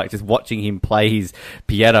said, like just watching him play his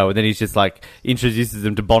piano, and then he's just like introduces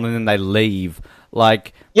them to Bond and then they leave.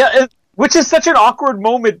 Like, yeah, which is such an awkward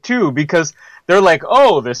moment, too, because they're like,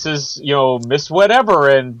 oh, this is, Miss whatever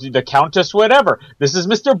and the Countess whatever. This is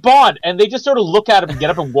Mr. Bond. And they just sort of look at him and get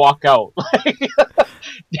up and walk out.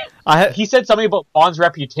 He said something about Bond's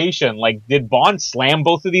reputation. Like, did Bond slam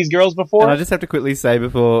both of these girls before? And I just have to quickly say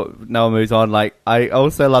before Noah moves on, like, I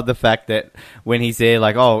also love the fact that when he's there,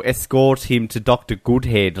 like, oh, escort him to Dr.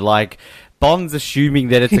 Goodhead, like... Bond's assuming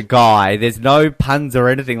that it's a guy. There's no puns or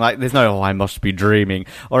anything like. There's no, oh, I must be dreaming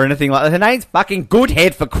or anything like that. Her name's fucking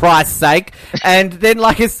Goodhead, for Christ's sake. And then,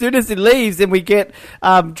 like, as soon as he leaves, then we get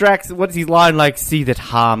Drax. What's his line? Like, see that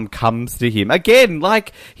harm comes to him again.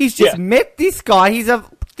 Like, he's just met this guy. He's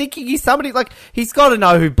thinking he's somebody. Like, he's got to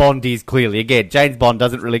know who Bond is. Clearly, again, James Bond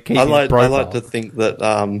doesn't really keep his profile. I like to think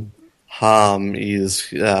that. Harm is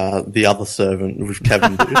the other servant with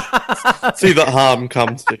Cavendish. See that harm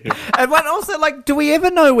comes to him. And also, like, do we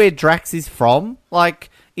ever know where Drax is from? Like,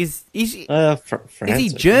 is he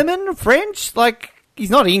France, German, French? Like, he's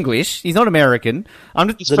not English. He's not American.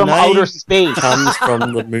 He's from outer space. Comes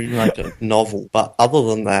from the Moonraker novel, but other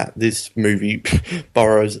than that, this movie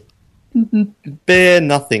borrows bare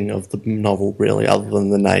nothing of the novel, really, other than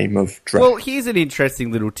the name of Drax. Well, here's an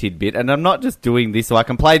interesting little tidbit, and I'm not just doing this so I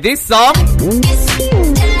can play this song.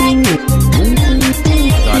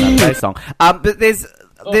 Song. But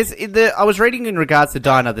I was reading in regards to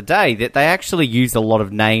Die Another Day that they actually used a lot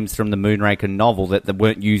of names from the Moonraker novel that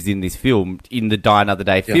weren't used in this film, in the Die Another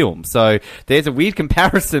Day film. So there's a weird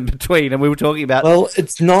comparison between, and we were talking about... Well,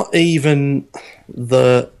 it's not even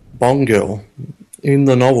the Bond girl. In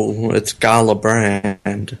the novel, it's Gala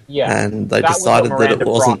Brand. Yeah. And they decided that it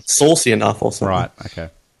wasn't saucy enough or something. Right, okay.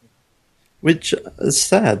 Which is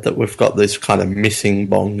sad that we've got this kind of missing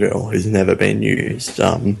Bond girl who's never been used.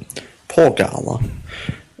 Poor Gala.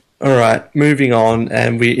 Alright, moving on,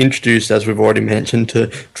 and we're introduced, as we've already mentioned,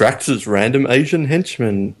 to Drax's random Asian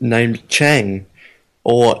henchman named Chang.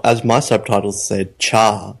 Or, as my subtitles said,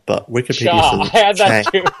 Cha, but Wikipedia says I had Chang.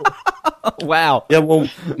 that too. Wow. Yeah, well,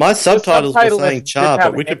 my subtitles were saying Cha, but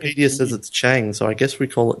have Wikipedia says it's Chang, so I guess we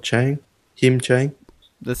call it Chang. Him Chang.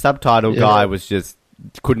 The subtitle guy was just...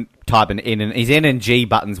 couldn't type an N, and his N and G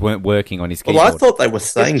buttons weren't working on his keyboard. Well, I thought they were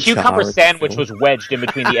saying his cucumber sandwich was wedged in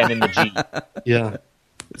between the N and the G. Yeah.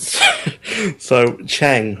 So,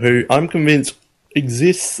 Chang, who I'm convinced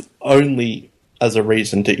exists only as a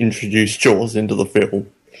reason to introduce Jaws into the film.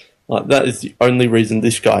 Like, that is the only reason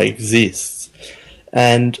this guy exists.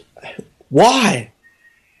 And why?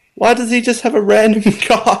 Why does he just have a random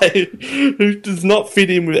guy who does not fit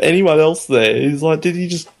in with anyone else there? He's like, did he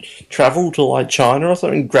just travel to like China or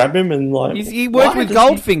something, grab him and like... He worked with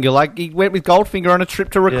Goldfinger, like he went with Goldfinger on a trip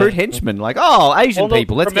to recruit henchmen. Like, oh, Asian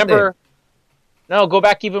people, let's get there. No, go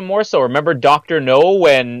back even more so. Remember Dr. No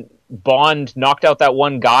when Bond knocked out that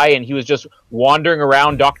one guy and he was just wandering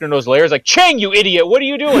around Dr. No's lair? Like, Chang, you idiot, what are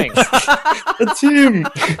you doing? That's him.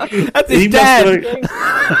 That's his dad.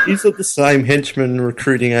 He's at the same henchman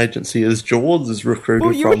recruiting agency as Jaws is recruited.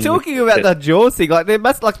 Well, you were talking about that Jaws thing. Like, they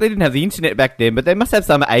didn't have the internet back then, but they must have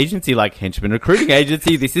some agency like henchman recruiting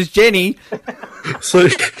agency. This is Jenny. So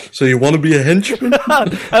you want to be a henchman?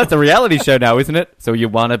 That's a reality show now, isn't it? So you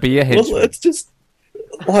want to be a henchman? Well, it's just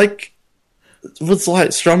like... Was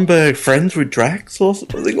like Stromberg friends with Drax or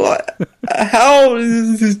something? Like, how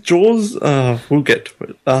is this Jaws? We'll get to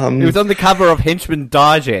it. It was on the cover of Henchman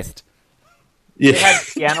Digest. Yeah. They had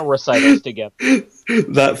piano recitals together.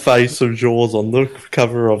 That face of Jaws on the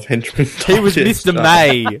cover of Henchman Digest. He was Mr.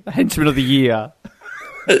 May, Henchman of the Year.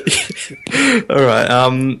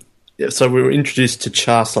 Alright, so we were introduced to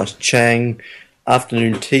Cha/Chang,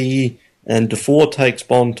 afternoon tea, and Dufour takes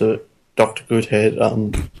Bond to Dr. Goodhead,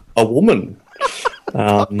 a woman.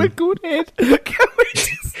 Dr. Goodhead. Can we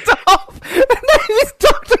just stop? The name is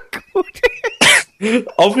Dr. Goodhead.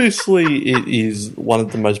 Obviously, it is one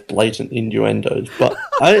of the most blatant innuendos, but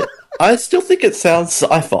I still think it sounds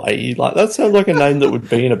sci-fi. Like, that sounds like a name that would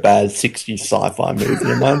be in a bad 60s sci-fi movie.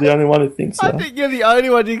 Am I the only one who thinks that? I think you're the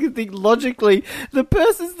only one who can think logically. The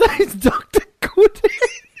person's name is Dr. Goodhead.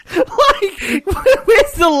 Like,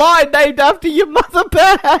 where's the line named after your mother,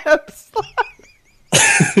 perhaps?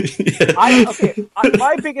 Yeah.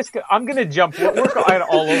 My biggest... I'm going to jump... We're going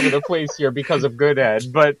all over the place here because of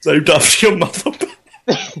Goodhead, but... Named after your mother.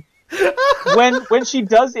 when she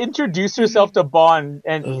does introduce herself to Bond,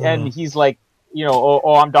 and he's like, you know,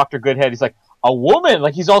 oh, I'm Dr. Goodhead. He's like, a woman?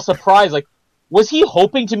 Like, he's all surprised. Like, was he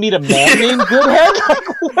hoping to meet a man named Goodhead?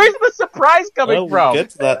 Like, where's the surprise coming from? We'll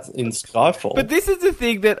get to that in Skyfall. But this is the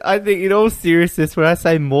thing that I think, in all seriousness, when I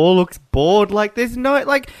say Moore looks bored, like, there's no,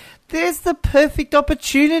 like... There's the perfect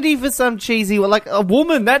opportunity for some cheesy, like a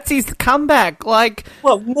woman. That's his comeback. Like,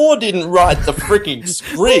 well, Moore didn't write the freaking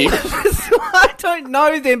script. I don't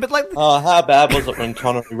know then, but like, how bad was it when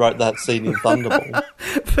Connery wrote that scene in Thunderball?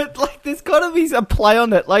 But like, there's got to be a play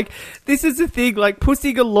on it. Like, this is the thing. Like,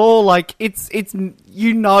 Pussy Galore. Like, it's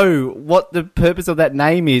you know what the purpose of that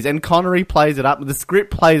name is, and Connery plays it up. The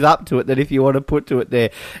script plays up to it. That if you want to put to it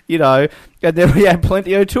there, you know. And then we had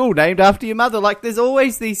Plenty O'Toole, named after your mother. Like, there's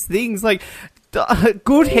always these things. Like,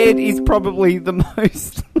 Goodhead is probably the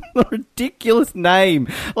most ridiculous name.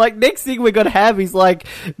 Like, next thing we're going to have is, like,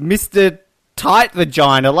 Mr. Tight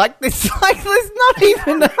Vagina. Like, there's not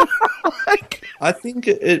even... like... I think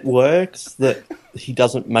it works that he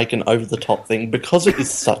doesn't make an over-the-top thing because it is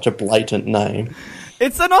such a blatant name.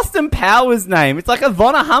 It's an Austin Powers name. It's like a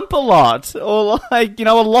Vonna Hump-a-Lot. Or, like, you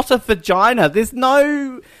know, a lot of vagina. There's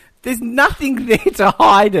nothing there to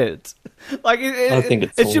hide it. Like I think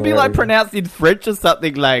it's it should be like hilarious. pronounced in French or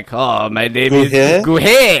something like, "Oh, my name is Gouhet?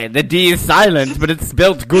 Gouhet." The D is silent, but it's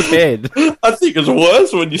spelled Gouhet. I think it's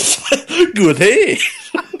worse when you say good hair.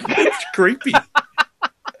 It's creepy.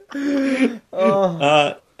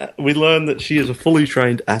 We learned that she is a fully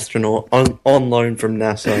trained astronaut on loan from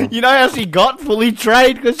NASA. You know how she got fully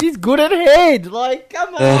trained because she's good at head. Like,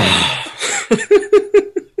 come on.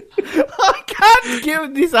 I can't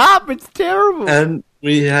give this up. It's terrible. And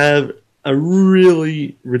we have a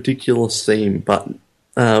really ridiculous scene, but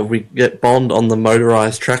we get Bond on the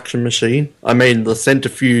motorized traction machine. I mean, the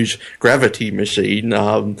centrifuge gravity machine.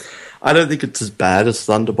 I don't think it's as bad as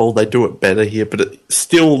Thunderball. They do it better here, but it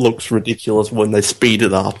still looks ridiculous when they speed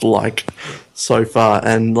it up, like, so far.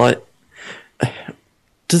 And, like,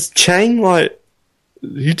 does Chang, like,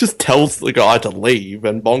 he just tells the guy to leave,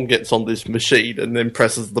 and Bond gets on this machine and then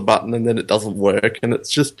presses the button, and then it doesn't work, and it's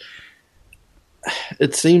just...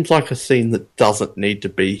 It seems like a scene that doesn't need to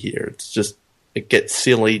be here. It's just, it gets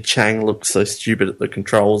silly. Chang looks so stupid at the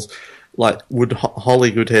controls. Like, would Holly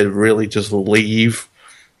Goodhead really just leave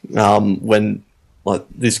when, like,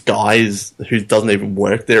 this guy who doesn't even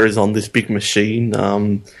work there is on this big machine?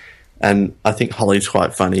 And I think Holly's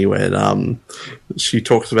quite funny when she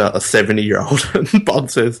talks about a 70-year-old and Bond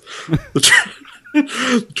says,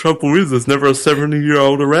 the trouble is, there's never a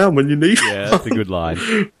 70-year-old around when you need one. Yeah, that's a good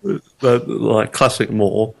line. But, like, classic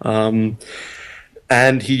Moore.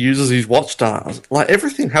 And he uses his watch dials. Like,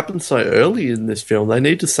 everything happens so early in this film, they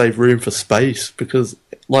need to save room for space because,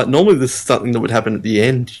 like, normally this is something that would happen at the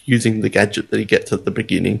end using the gadget that he gets at the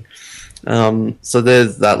beginning. So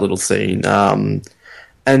there's that little scene.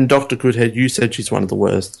 And Dr. Goodhead, you said she's one of the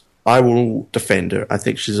worst. I will defend her. I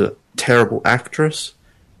think she's a terrible actress.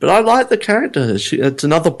 But I like the character. It's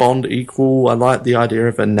another Bond equal. I like the idea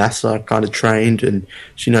of a NASA kind of trained, and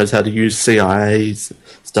she knows how to use CIA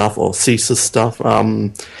stuff or CSIS stuff.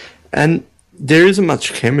 And there isn't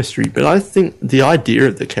much chemistry, but I think the idea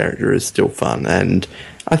of the character is still fun, and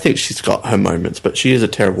I think she's got her moments, but she is a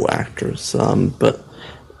terrible actress. But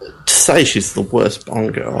to say she's the worst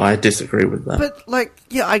Bond girl, I disagree with that. But, like,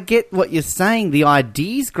 yeah, I get what you're saying. The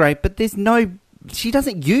ID's great, but there's no... She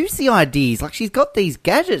doesn't use the IDs. Like, she's got these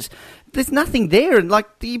gadgets. There's nothing there. And, like,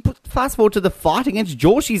 fast forward to the fight against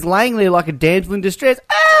Jaws, she's laying there like a damsel in distress.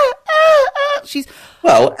 She's...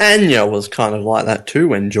 Well, Anya was kind of like that too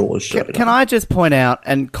when Jaws showed up. Can I just point out,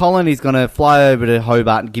 and Colin is going to fly over to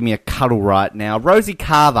Hobart and give me a cuddle right now, Rosie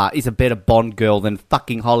Carver is a better Bond girl than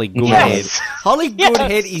fucking Holly Goodhead. Yes. Holly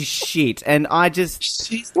Goodhead is shit, and I just...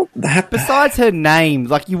 She's not that bad. Besides her name,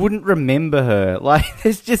 like, you wouldn't remember her. Like,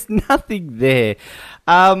 there's just nothing there.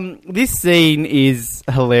 This scene is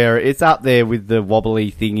hilarious. It's up there with the wobbly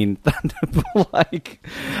thing in Thunderball. Like,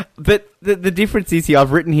 but the difference is here,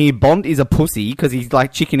 I've written here, Bond is a pussy because he's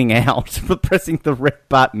like chickening out for pressing the red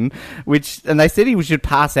button, and they said he should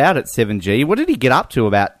pass out at 7G. What did he get up to?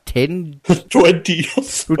 About 10? 20.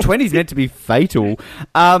 Well, 20 is meant to be fatal.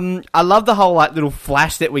 I love the whole like little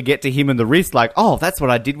flash that we get to him and the wrist. Like, oh, that's what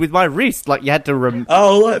I did with my wrist. Like, you had to like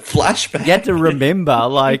flashback. You had to remember.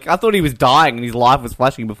 Like, I thought he was dying and his life was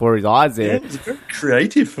flashing before his eyes there. Yeah, it was very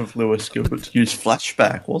creative of Lewis Gilbert to use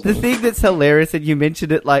flashback, wasn't it? The thing that's hilarious, and you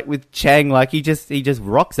mentioned it, like with Chang, like he just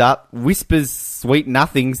rocks up, whispers sweet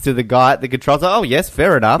nothings to the guy at the controls. Like, oh yes,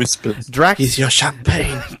 fair enough. Whispers. Drax. Here's your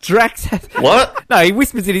champagne. Drax. What? No, he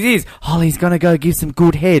whispers in his ears. Holly's gonna go give some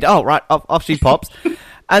good head. Oh right, off she pops.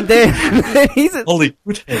 And then he's at, Holly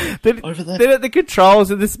Goodhead over there. Then at the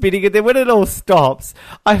controls and the spinning, and then when it all stops,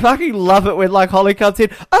 I fucking love it when like Holly comes in.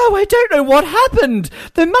 Oh, I don't know what happened.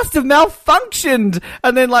 They must have malfunctioned.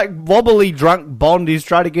 And then like wobbly drunk Bond is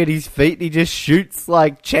trying to get his feet, and he just shoots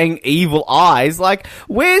like Chang evil eyes. Like,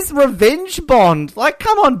 where's revenge Bond? Like,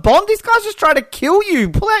 come on, Bond. This guy's just trying to kill you.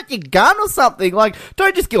 Pull out your gun or something. Like,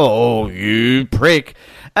 don't just go, oh, you prick.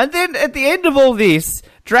 And then at the end of all this,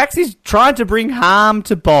 Drax is trying to bring harm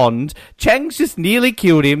to Bond. Chang's just nearly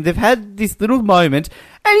killed him. They've had this little moment,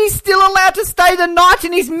 and he's still allowed to stay the night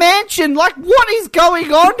in his mansion. Like, what is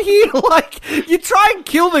going on here? Like, you try and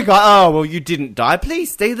kill the guy. Oh, well, you didn't die.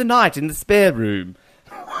 Please stay the night in the spare room.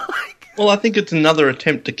 Well, I think it's another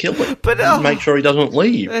attempt to kill him. But make sure he doesn't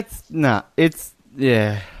leave. It's nah.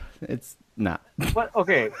 But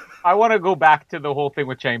okay, I want to go back to the whole thing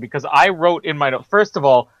with Chang because I wrote in my note. First of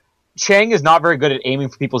all, Chang is not very good at aiming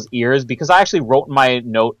for people's ears because I actually wrote in my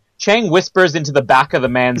note, Chang whispers into the back of the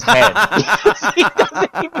man's head. He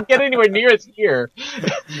doesn't even get anywhere near his ear.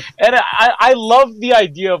 And I love the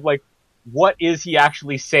idea of like, what is he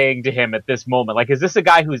actually saying to him at this moment? Like, is this a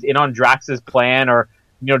guy who's in on Drax's plan, or,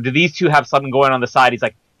 you know, do these two have something going on the side? He's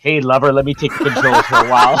like, hey, lover, let me take control for a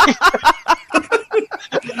while.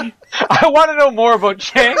 I want to know more about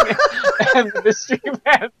Chang and the Mystery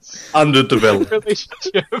Man's Underdeveloped.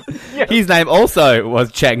 relationship. Yeah. His name also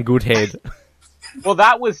was Chang Goodhead. Well,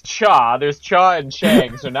 that was Cha. There's Cha and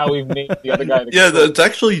Chang, so now we've named the other guy. Yeah, it's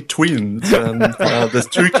actually twins, and there's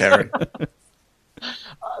two characters.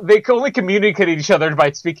 They can only communicate with each other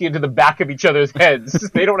by speaking into the back of each other's heads.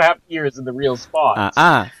 They don't have ears in the real spot.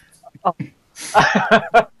 I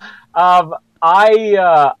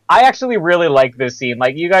actually really like this scene.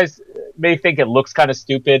 Like, you guys may think it looks kind of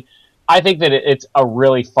stupid. I think that it's a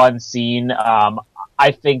really fun scene.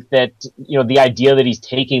 I think that, the idea that he's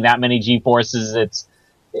taking that many G-forces,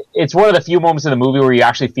 it's one of the few moments in the movie where you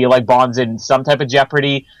actually feel like Bond's in some type of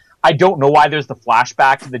jeopardy. I don't know why there's the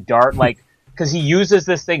flashback to the dart, because he uses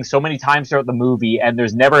this thing so many times throughout the movie, and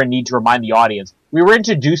there's never a need to remind the audience. We were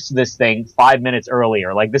introduced to this thing 5 minutes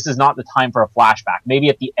earlier. Like, this is not the time for a flashback. Maybe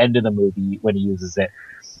at the end of the movie when he uses it.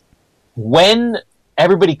 When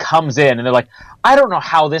everybody comes in and they're like, I don't know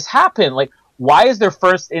how this happened. Like, why is their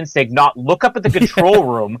first instinct not look up at the control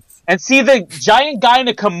room and see the giant guy in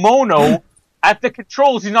a kimono at the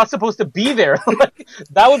controls who's not supposed to be there? Like,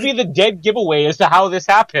 that would be the dead giveaway as to how this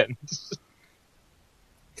happened.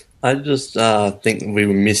 I just think we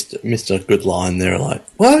missed a good line there, like,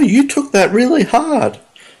 well, you took that really hard.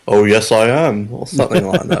 Oh, yes, I am, or something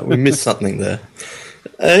like that. We missed something there.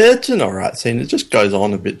 It's an alright scene. It just goes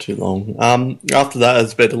on a bit too long. After that,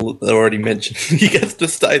 as Ben already mentioned, he gets to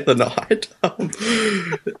stay the night.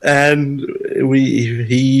 And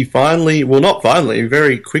he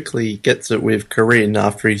very quickly gets it with Corinne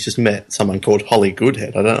after he's just met someone called Holly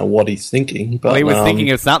Goodhead. I don't know what he's thinking. But, he was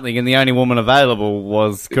thinking of something, and the only woman available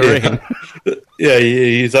was Corinne. Yeah,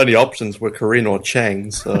 his only options were Corinne or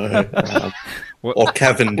Chang, so... or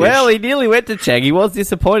Cavendish. Well, he nearly went to Chang. He was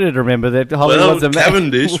disappointed, remember, that Holly was a man.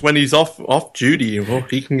 Cavendish, when he's off duty, well,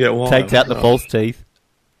 he can get wild. Takes out the false teeth.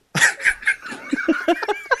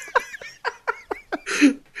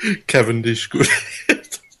 Cavendish good.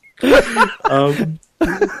 Sorry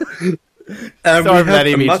for that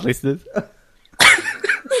image, listeners.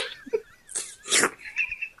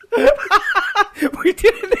 We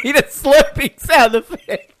didn't need a slurping sound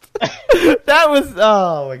effect. That was,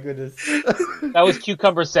 oh my goodness. That was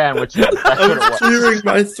cucumber sandwich. I'm clearing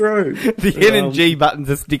my throat. The N and G buttons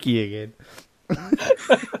are sticky again.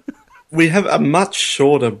 We have a much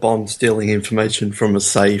shorter Bond stealing information from a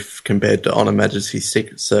safe compared to On Her Majesty's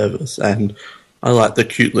Secret Service, and I like the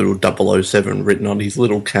cute little 007 written on his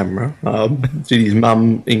little camera. Did his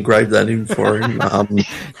mum engrave that in for him?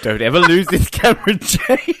 Don't ever lose this camera,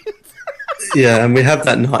 James. Yeah, and we have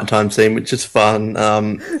that nighttime scene, which is fun.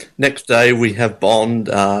 Next day, we have Bond,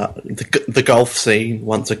 the golf scene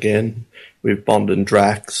once again, with Bond and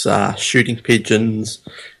Drax shooting pigeons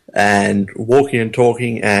and walking and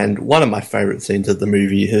talking. And one of my favourite scenes of the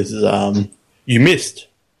movie is "You missed,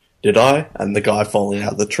 did I?" and the guy falling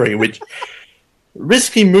out of the tree, which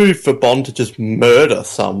risky move for Bond to just murder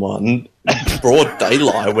someone in broad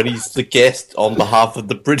daylight when he's the guest on behalf of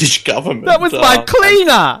the British government. That was my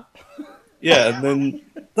cleaner. Yeah, and then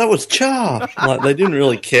that was Char. Like, they didn't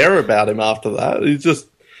really care about him after that. He's just,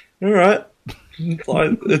 all right.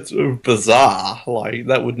 Like, it's bizarre. Like,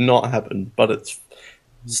 that would not happen, but it's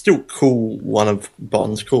still cool. One of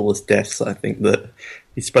Bond's coolest deaths, I think, that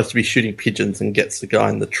he's supposed to be shooting pigeons and gets the guy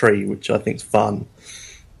in the tree, which I think is fun.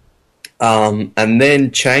 And then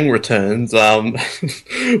Chang returns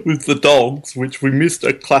with the dogs, which we missed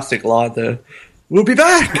a classic line there. We'll be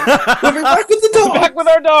back! We'll be back with the dogs! Back with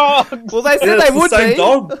our dogs! Well, they said they would be.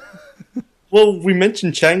 Dog. Well, we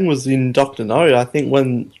mentioned Chang was in Dr. No. I think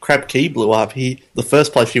when Crab Key blew up, the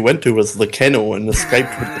first place he went to was the kennel and escaped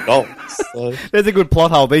with the dogs. So. There's a good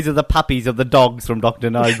plot hole. These are the puppies of the dogs from Dr.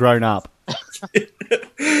 No grown up.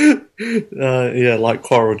 Yeah, like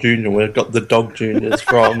Coral Jr. We've got the Dog Juniors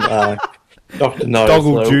from Dr. No.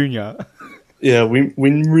 Doggle Jr. Yeah, we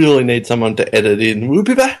really need someone to edit in. We'll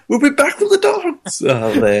be back with the dogs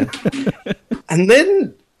there. And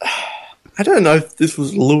then, I don't know if this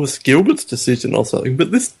was Lewis Gilbert's decision or something,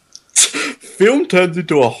 but this film turns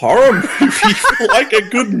into a horror movie for like a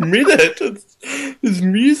good minute. There's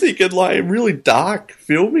music and like really dark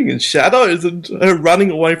filming and shadows and her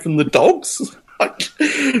running away from the dogs.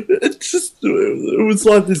 It was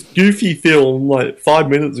like this goofy film like 5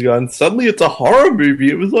 minutes ago, and suddenly it's a horror movie.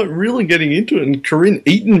 It was like really getting into it, and Corinne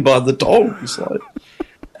eaten by the dogs.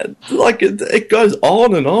 Like it goes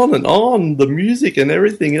on and on and on. The music and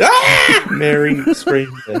everything. Mary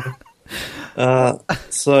screaming there.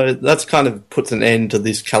 So that's kind of puts an end to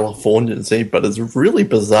this Californian scene, but it's really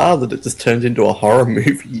bizarre that it just turns into a horror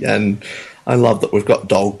movie. And I love that we've got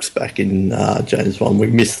dogs back in James Bond. We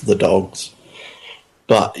miss the dogs.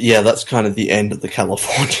 But yeah, that's kind of the end of the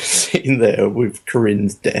California scene there with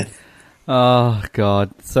Corinne's death. Oh,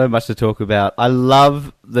 God. So much to talk about. I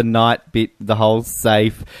love the night bit, the whole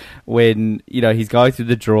safe, when, he's going through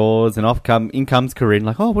the drawers and in comes Corinne,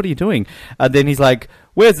 like, oh, what are you doing? And then he's like,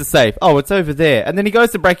 where's the safe? Oh, it's over there. And then he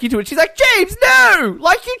goes to break into it. She's like, James, no!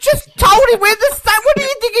 Like, you just told him where the safe... What do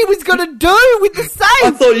you think he was going to do with the safe?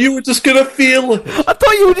 I thought you were just going to feel it. I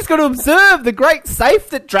thought you were just going to observe the great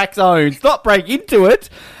safe that Drax owns, not break into it.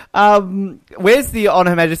 Where's the On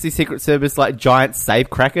Her Majesty's Secret Service giant safe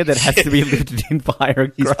cracker that has to be lifted in via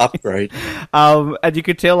a upgrade? And you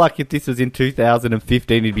could tell if this was in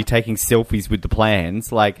 2015, he'd be taking selfies with the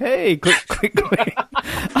plans. Like, hey, quick.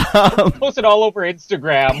 Post it all over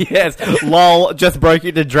Instagram. Yes, lol, just broke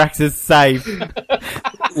into Drax's safe.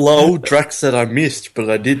 Lol, Drax said I missed, but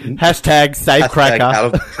I didn't. Hashtag safe cracker. Out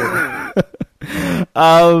of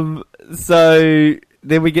the so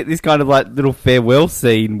then we get this kind of little farewell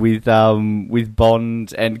scene with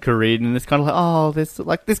Bond and Corinne, and it's kind of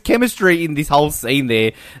there's chemistry in this whole scene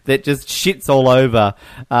there that just shits all over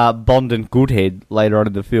Bond and Goodhead later on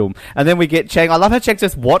in the film. And then we get Chang. I love how Chang's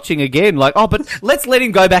just watching again, but let's let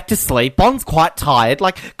him go back to sleep. Bond's quite tired.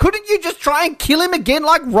 Couldn't you just try and kill him again,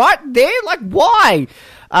 right there? Why?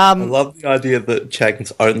 I love the idea that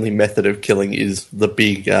Chang's only method of killing is the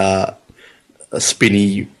big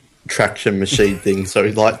spinny traction machine thing, so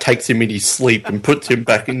he takes him in his sleep and puts him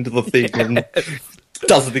back into the thing and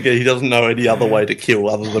does it again. He doesn't know any other way to kill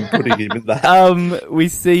other than putting him in that. We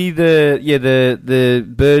see the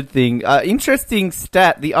bird thing. Interesting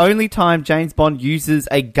stat, the only time James Bond uses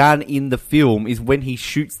a gun in the film is when he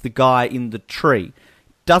shoots the guy in the tree.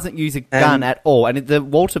 Doesn't use a gun at all, and the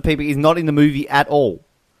Walter Peeper is not in the movie at all.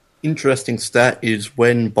 Interesting stat is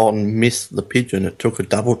when Bond missed the pigeon, it took a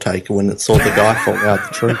double take when it saw the guy fall out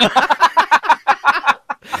the tree.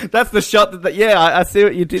 That's the shot I see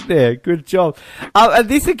what you did there. Good job. And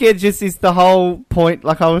this again just is the whole point,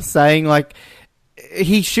 like I was saying,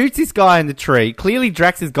 he shoots this guy in the tree. Clearly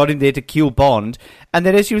Drax has got him there to kill Bond. And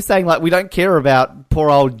then as she was saying, we don't care about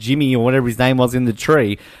poor old Jimmy or whatever his name was in the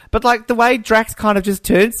tree. But the way Drax kind of just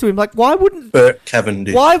turns to him, why wouldn't... Burt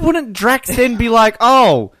Cavendish. Why wouldn't Drax then be like,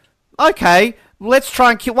 oh... okay, let's try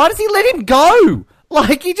and kill... Why does he let him go?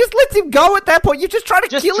 He just lets him go at that point. You're just trying to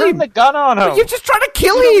kill him. Just turn the gun on him. You're just trying to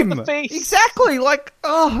kill him. Exactly.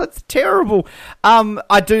 It's terrible.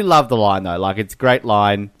 I do love the line, though. It's a great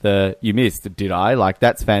line. You missed, did I?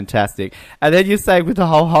 That's fantastic. And then you say with the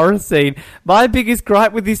whole horror scene, my biggest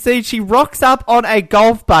gripe with this scene, she rocks up on a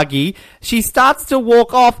golf buggy. She starts to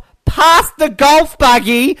walk off past the golf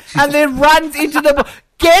buggy and then runs into the...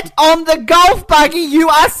 Get on the golf buggy, you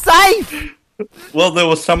are safe! Well, there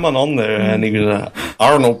was someone on there, and he was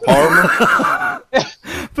Arnold Palmer.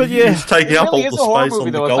 But yeah, he's taking up all the space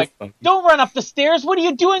on the golf buggy. Don't run up the stairs. What are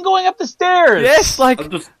you doing going up the stairs? Yes, I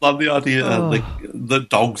just love the idea the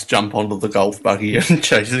dogs jump onto the golf buggy and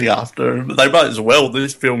chasing after him. They might as well.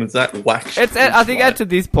 This film is that whack. I think to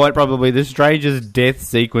this point, probably the strangest death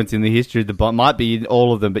sequence in the history of the Bond. Might be in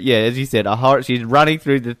all of them, but yeah, as you said, she's running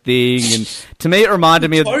through the thing, and to me, it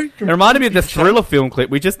reminded me of the Thriller film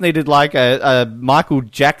clip. We just needed a Michael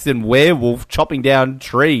Jackson werewolf chopping down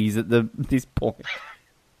trees at this point.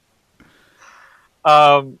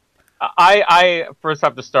 I first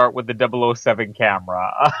have to start with the 007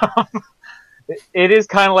 camera. It is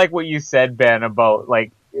kind of like what you said, Ben, about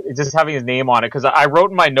just having his name on it, because I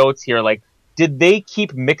wrote in my notes here, did they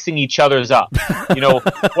keep mixing each other's up?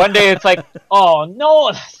 One day it's oh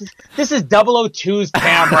no, this is 002's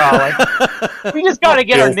camera. We just got to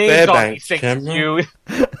get our names on these things, Q.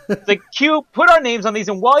 It's Q, put our names on these,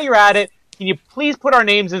 and while you're at it, can you please put our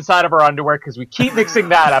names inside of our underwear, because we keep mixing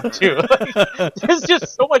that up too. There's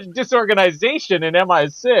just so much disorganization in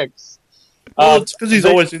MI6. Well, it's because he's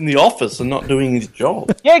always in the office and not doing his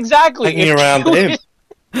job. Yeah, exactly. Hanging around him.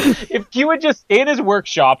 If Q would just stay in his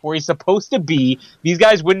workshop where he's supposed to be, these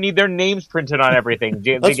guys wouldn't need their names printed on everything.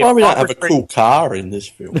 That's why we don't have a cool car in this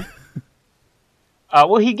film.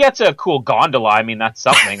 Well, he gets a cool gondola. I mean, that's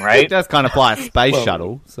something, right? It does kind of fly a space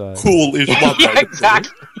shuttle. So cool is one way. Yeah,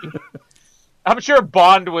 exactly. I'm sure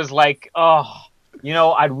Bond was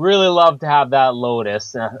I'd really love to have that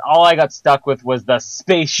Lotus. All I got stuck with was the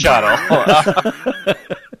space shuttle.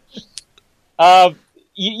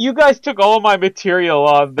 You guys took all of my material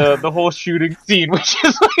on the whole shooting scene, which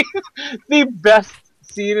is the best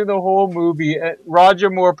scene in the whole movie.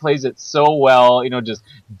 Roger Moore plays it so well. Just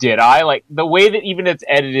did I the way that even it's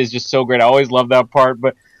edited is just so great. I always love that part,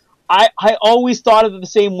 but I always thought of it the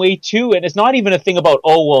same way too. And it's not even a thing about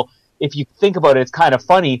if you think about it, it's kind of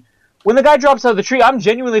funny. When the guy drops out of the tree, I'm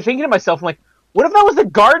genuinely thinking to myself, What if that was the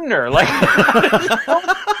gardener? Like,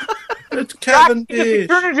 It's Cavendish.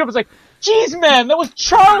 It was like, geez, man, that was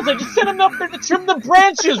Charles. I just sent him up there to trim the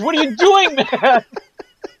branches. What are you doing, man?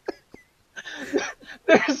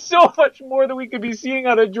 There's so much more that we could be seeing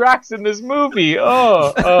out of Drax in this movie.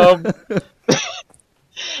 The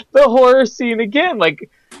horror scene again, like,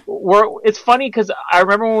 it's funny because I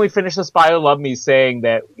remember when we finished The Spy Who Loved Me saying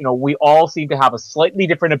that, you know, we all seem to have a slightly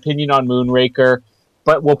different opinion on Moonraker,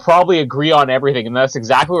 but we'll probably agree on everything, and that's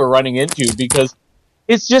exactly what we're running into, because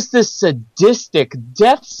it's just this sadistic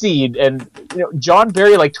death scene, and, you know, John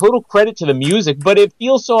Barry, like, total credit to the music, but it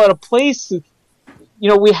feels so out of place. You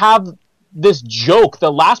know, we have this joke.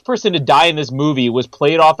 The last person to die in this movie was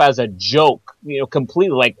played off as a joke, you know,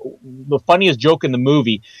 completely, like, the funniest joke in the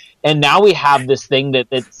movie. And now we have this thing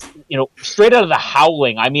that's, you know, straight out of The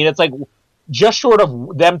Howling. I mean, it's like just short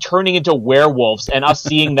of them turning into werewolves and us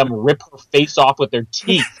seeing them rip her face off with their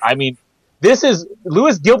teeth. I mean,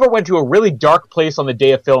 Lewis Gilbert went to a really dark place on the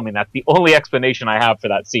day of filming. That's the only explanation I have for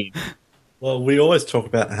that scene. Well, we always talk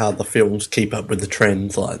about how the films keep up with the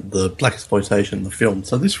trends, like the blaxploitation, the film.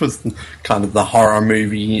 So this was kind of the horror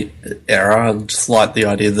movie era, just like the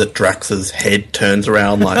idea that Drax's head turns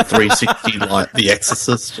around like 360, like The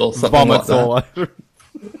Exorcist or something like that. All over.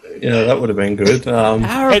 Yeah, that would have been good.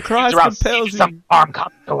 Power of Christ compels you. Some harm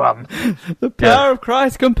comes to him. The power of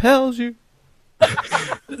Christ compels you.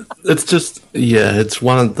 It's just, yeah, it's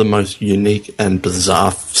one of the most unique and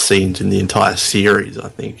bizarre scenes in the entire series, I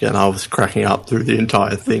think, and I was cracking up through the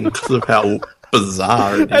entire thing because of how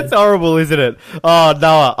bizarre it is. That's horrible, isn't it? Oh,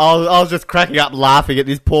 Noah, I was just cracking up laughing at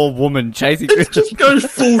this poor woman chasing... It just goes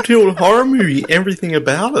full tilt horror movie, everything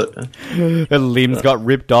about it. Her limbs got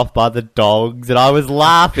ripped off by the dogs, and I was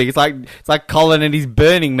laughing. It's like Colin and his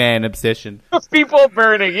Burning Man obsession. People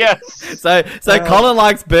burning, yes. So Colin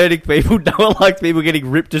likes burning people, Noah likes people getting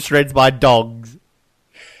ripped to shreds by dogs.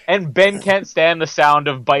 And Ben can't stand the sound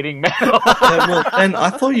of biting metal. And I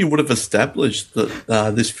thought you would have established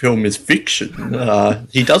that this film is fiction.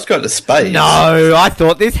 He does go to space. No, I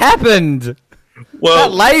thought this happened. Well,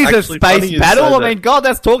 that laser space battle, I mean, God,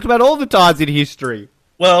 that's talked about all the times in history.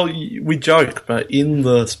 Well, we joke, but in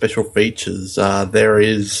the special features, there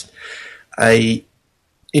is a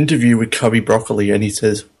interview with Cubby Broccoli, and he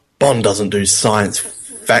says, Bond doesn't do science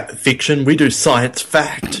fiction, we do science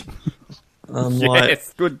fact.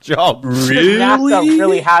 Yes, good job. Really? NASA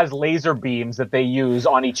really has laser beams that they use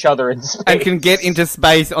on each other in space. And can get into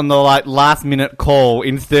space on the last minute call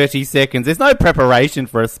in 30 seconds. There's no preparation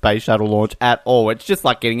for a space shuttle launch at all. It's just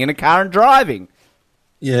like getting in a car and driving.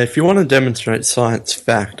 Yeah, if you want to demonstrate science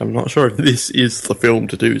fact, I'm not sure if this is the film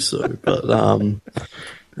to do so, but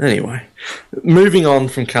anyway. Moving on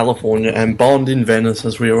from California, and Bond in Venice,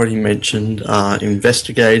 as we already mentioned,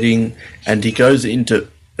 investigating, and he goes into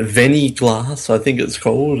Veni Glass, I think it's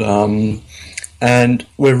called, and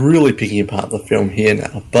we're really picking apart the film here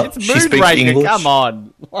now. But it's she speaks Moonraker, English. come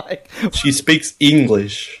on. She speaks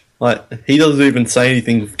English. Like, he doesn't even say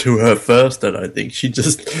anything to her first, I don't think. She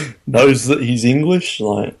just knows that he's English.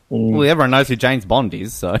 Well, everyone knows who James Bond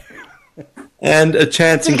is, so... And a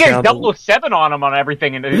chance He's encounter... getting 007 on him on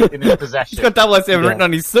everything in his possession. He's got 007 written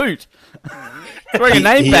on his suit. He's wearing a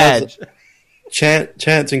name badge.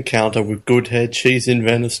 Chance encounter with Goodhead. She's in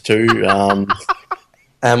Venice too.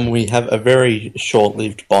 And we have a very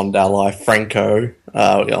short-lived Bond ally, Franco,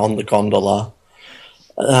 on the gondola.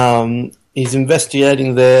 He's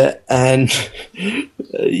investigating there, and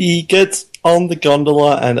he gets on the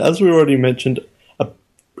gondola, and as we already mentioned, a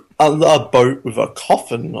boat with a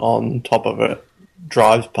coffin on top of it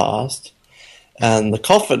drives past. And the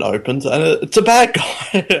coffin opens, and it's a bad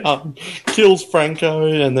guy. Kills Franco,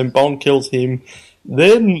 and then Bond kills him.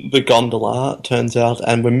 Then the gondola turns out,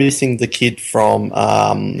 and we're missing the kid from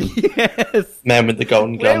Yes. Man with the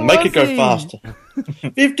Golden Gun. Make it go faster.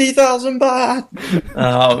 50,000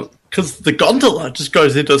 baht! Because the gondola just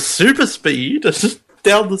goes into super speed. It's just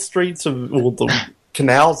down the streets of all the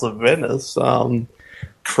canals of Venice.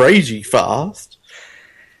 Crazy fast.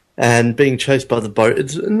 And being chased by the boat.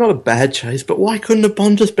 It's not a bad chase, but why couldn't a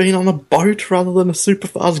Bond just been on a boat rather than a super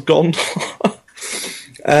fast gondola?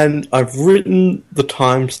 And I've written the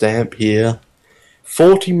timestamp here.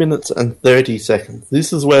 40 minutes and 30 seconds.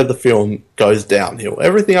 This is where the film goes downhill.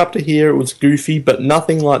 Everything up to here, it was goofy, but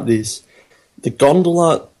nothing like this. The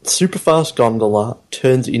gondola, super fast gondola,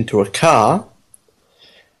 turns into a car,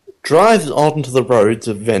 drives onto the roads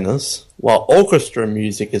of Venice while orchestra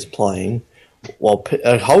music is playing, while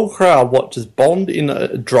a whole crowd watches Bond in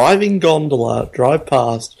a driving gondola drive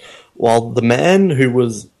past, while the man who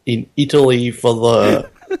was in Italy for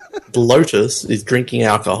the Lotus is drinking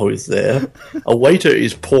alcohol is there. A waiter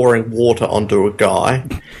is pouring water onto a guy.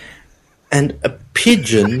 And a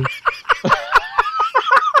pigeon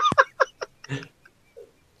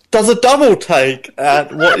does a double take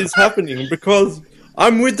at what is happening because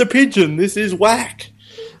I'm with the pigeon. This is whack.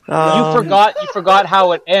 You forgot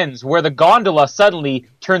how it ends, where the gondola suddenly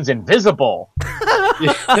turns invisible.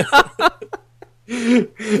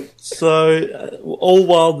 So, all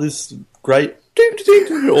while this great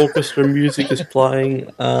orchestra music is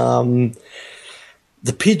playing,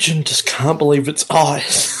 the pigeon just can't believe its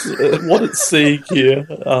eyes, what it's seeing here.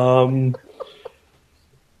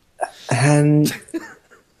 And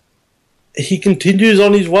he continues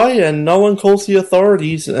on his way, and no one calls the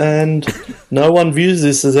authorities, and no one views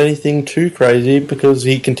this as anything too crazy because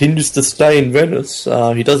he continues to stay in Venice.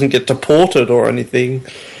 He doesn't get deported or anything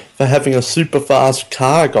for having a super fast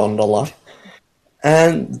car gondola.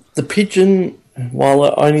 And the pigeon, while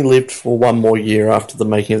it only lived for one more year after the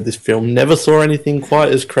making of this film, never saw anything quite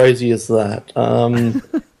as crazy as that. I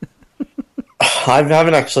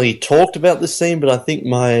haven't actually talked about this scene, but I think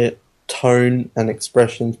my tone and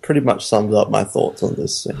expressions pretty much sums up my thoughts on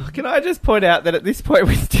this scene. Can I just point out that at this point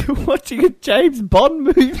we're still watching a James Bond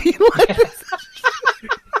movie like this?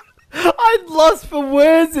 I'm lost for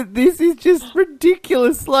words at this. Is just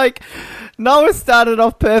ridiculous. Like, Noah started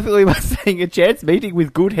off perfectly by saying a chance meeting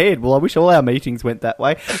with good head. Well, I wish all our meetings went that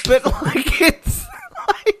way. But, like, it's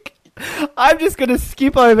like, I'm just going to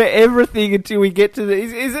skip over everything until we get to the...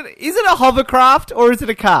 Is it a hovercraft or is it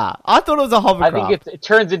a car? I thought it was a hovercraft. I think it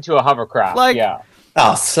turns into a hovercraft, like, yeah.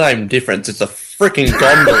 Oh, same difference. It's a freaking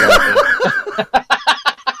gondola.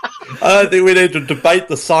 I don't think we need to debate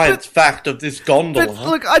the science fact of this gondola. But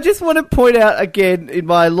look, I just want to point out again, in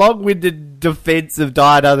my long-winded defense of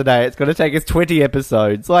Die Another Day, it's going to take us 20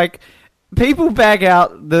 episodes. Like, people bag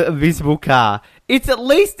out the invisible car. It's at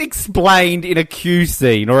least explained in a Q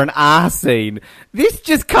scene or an R scene. This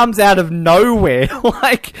just comes out of nowhere.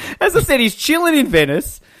 Like, as I said, he's chilling in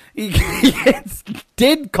Venice. He gets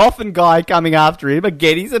dead coffin guy coming after him.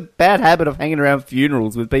 Again, he's a bad habit of hanging around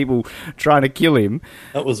funerals with people trying to kill him.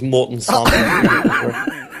 That was Morton Simon.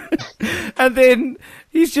 And then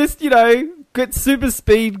he's just, got super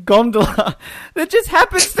speed gondola that just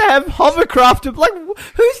happens to have hovercraft. Like,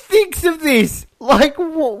 who thinks of this? Like,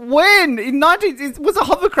 when? Was a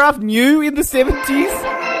hovercraft new in the 70s?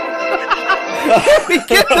 We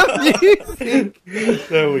get the music.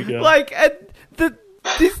 There we go. Like, and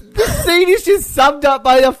this scene is just summed up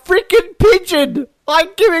by a freaking pigeon.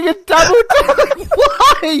 Like, giving a double take.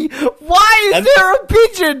 Why? Why is there a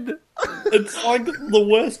pigeon? It's like the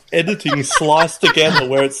worst editing sliced together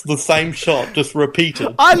where it's the same shot, just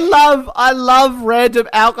repeated. I love random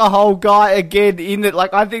alcohol guy again in it.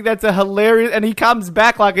 Like, I think that's a hilarious... And he comes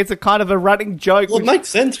back like it's a kind of a running joke. Well, it makes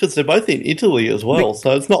sense because they're both in Italy as well,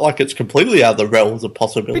 so it's not like it's completely out of the realms of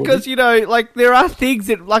possibility. Because, like, there are things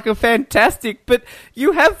that, like, are fantastic, but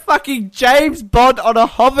you have fucking James Bond on a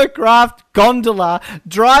hovercraft gondola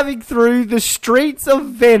driving through the streets of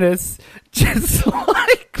Venice, just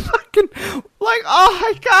like fucking, like,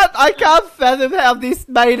 oh, I can't fathom how this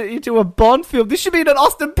made it into a Bond film. This should be an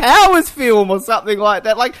Austin Powers film or something like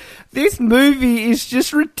that. Like, this movie is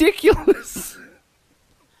just ridiculous.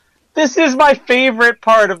 This is my favorite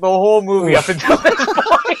part of the whole movie up until this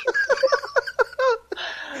point.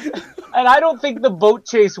 And I don't think the boat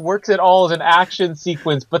chase works at all as an action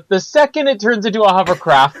sequence, but the second it turns into a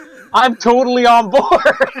hovercraft, I'm totally on board.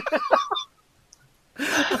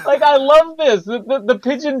 Like, I love this. The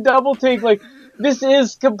pigeon double take, like, this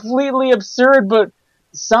is completely absurd, but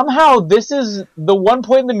somehow this is the one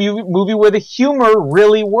point in the movie where the humor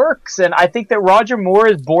really works. And I think that Roger Moore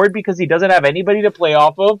is bored because he doesn't have anybody to play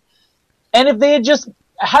off of. And if they had just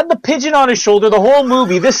had the pigeon on his shoulder the whole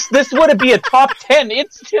movie, this would be a top 10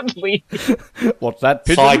 instantly. What's that,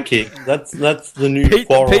 pigeon? Sidekick. That's the new Pete,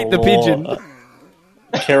 quarrel. Pete the pigeon.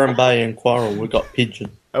 Karen Bay and Quarrel, we got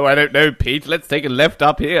pigeon. Oh, I don't know, Pete. Let's take a left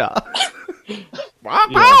up here.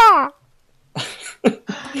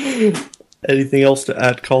 Anything else to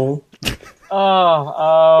add, Colin?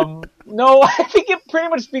 No, I think it pretty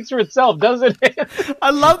much speaks for itself, doesn't it? I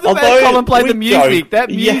love the fact Colin played the music. That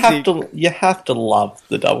music. You have to love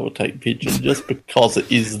the double take pigeon just because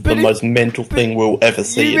it is the most mental thing we'll ever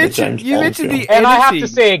see in a James Bond film. And I have to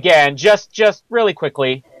say again, just really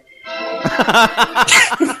quickly.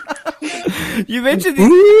 You mentioned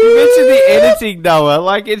the editing, Noah.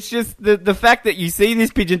 Like, it's just the fact that you see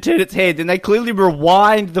this pigeon turn its head and they clearly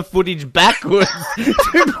rewind the footage backwards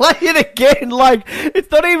to play it again. Like,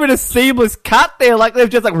 it's not even a seamless cut there. Like, they've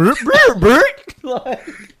just like... Well,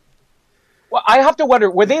 I have to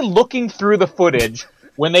wonder, were they looking through the footage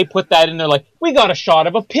when they put that in, they're like, we got a shot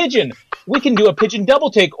of a pigeon. We can do a pigeon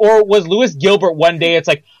double take. Or was Lewis Gilbert one day, it's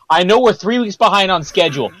like, I know we're 3 weeks behind on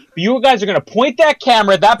schedule, but you guys are going to point that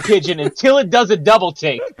camera at that pigeon until it does a double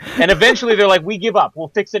take. And eventually they're like, we give up. We'll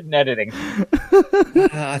fix it in editing.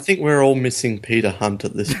 I think we're all missing Peter Hunt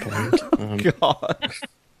at this point. God.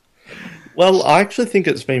 Well, I actually think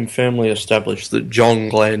it's been firmly established that John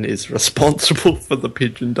Glenn is responsible for the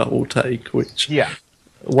pigeon double take, which... Yeah.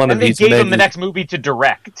 One and of they his gave men... him the next movie to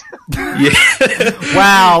direct. Yeah.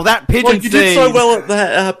 Wow, that pigeon Well, you did so scene. well at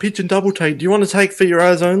that pigeon double take. Do you want to take for your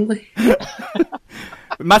eyes only? It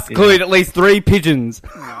must include at least 3 pigeons.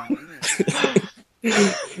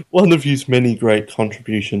 One of his many great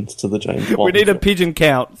contributions to the James Bond. We need a pigeon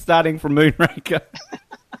count, starting from Moonraker.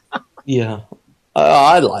 Yeah.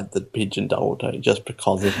 I like the pigeon double take just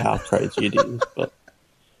because of how crazy it is. But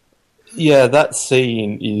yeah, that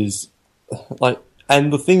scene is like...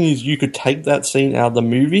 And the thing is, you could take that scene out of the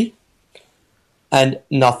movie and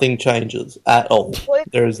nothing changes at all. Well,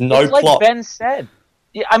 there is no it's like plot. Ben said.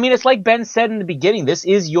 Yeah, I mean, it's like Ben said in the beginning. This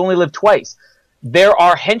is You Only Live Twice. There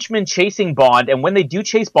are henchmen chasing Bond, and when they do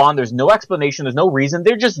chase Bond, there's no explanation, there's no reason.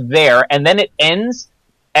 They're just there, and then it ends,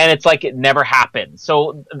 and it's like it never happened.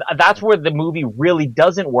 So that's where the movie really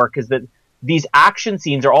doesn't work, is that these action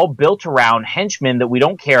scenes are all built around henchmen that we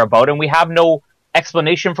don't care about, and we have no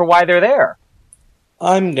explanation for why they're there.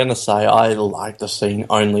 I'm going to say I like the scene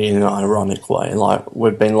only in an ironic way. Like,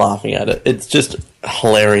 we've been laughing at it. It's just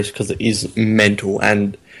hilarious because it is mental.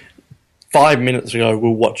 And 5 minutes ago, we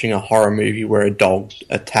were watching a horror movie where a dog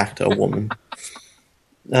attacked a woman.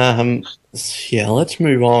 Yeah, let's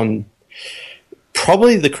move on.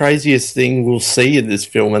 Probably the craziest thing we'll see in this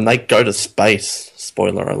film, and they go to space.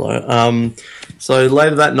 Spoiler alert. So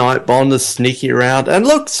later that night, Bond is sneaking around, and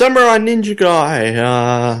look, Samurai Ninja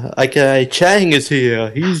Guy, aka Chang, is here.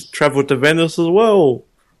 He's travelled to Venice as well.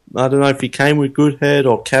 I don't know if he came with Goodhead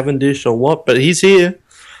or Cavendish or what, but he's here.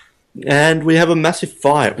 And we have a massive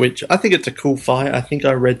fight, which I think it's a cool fight. I think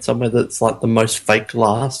I read somewhere that's like the most fake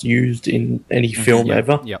glass used in any film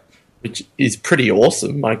ever. Yep. Which is pretty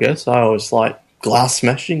awesome, I guess. I always like glass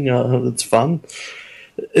smashing. It's fun.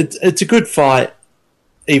 It's a good fight,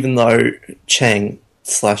 even though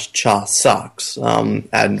Chang/Cha sucks.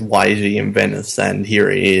 And why is he in Venice? And here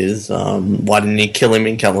he is. Why didn't he kill him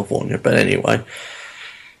in California? But anyway.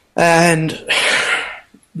 And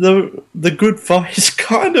the good fight is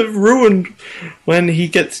kind of ruined when he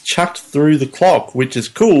gets chucked through the clock, which is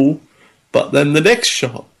cool. But then the next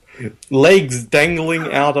shot, legs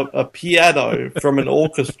dangling out of a piano from an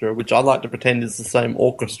orchestra, which I like to pretend is the same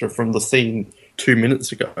orchestra from the scene 2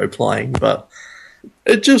 minutes ago playing, but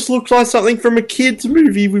it just looks like something from a kid's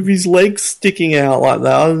movie with his legs sticking out like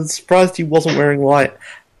that. I was surprised he wasn't wearing like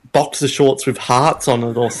boxer shorts with hearts on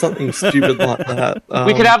it or something stupid like that.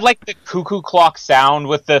 We could have like the cuckoo clock sound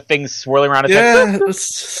with the things swirling around its head.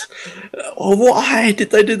 Why did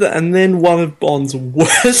they do that? And then one of Bond's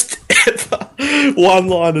worst ever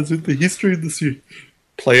one-liners in the history of the series.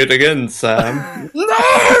 Play it again, Sam. No!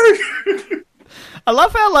 I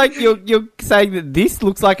love how, like, you're saying that this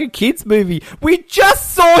looks like a kid's movie. We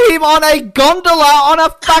just saw him on a gondola on a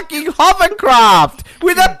fucking hovercraft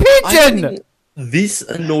with a pigeon! This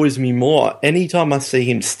annoys me more. Anytime I see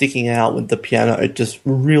him sticking out with the piano, it just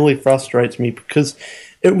really frustrates me because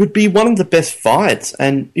it would be one of the best fights.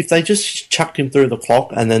 And if they just chucked him through the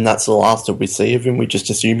clock and then that's the last that we see of him, we just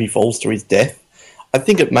assume he falls to his death, I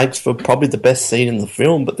think it makes for probably the best scene in the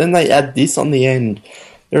film. But then they add this on the end.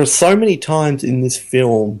 There are so many times in this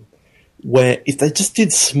film where if they just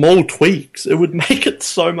did small tweaks, it would make it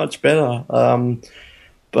so much better.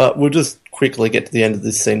 But we'll just quickly get to the end of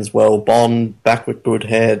this scene as well. Bond, back with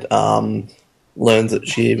Goodhead, learns that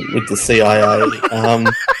she with the CIA.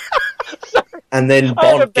 And then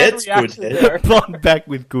Bond gets Goodhead. Bond back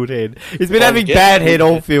with Goodhead. He's been having bad head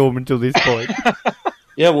all film until this point.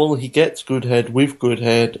 Yeah, well, he gets Goodhead with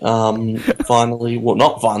Goodhead, finally, well,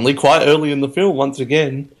 not finally, quite early in the film once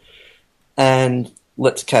again. And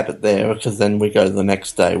let's cap it there, because then we go the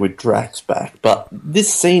next day with Drax back. But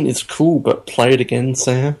this scene is cool, but play it again,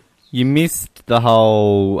 Sam. You missed the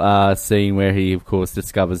whole scene where he, of course,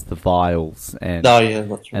 discovers the vials and that's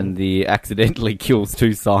right. and the accidentally kills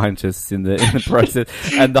 2 scientists in the process,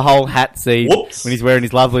 and the whole hat scene when he's wearing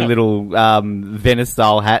his lovely little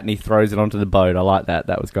Venice-style hat and he throws it onto the boat. I like that.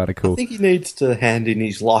 That was kind of cool. I think he needs to hand in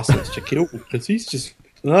his license to kill because he's just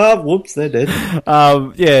whoops, they're dead.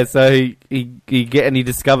 Yeah, so he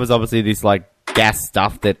discovers obviously this like gas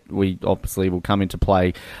stuff that we obviously will come into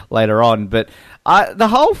play later on, but the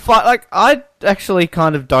whole fight, like, I actually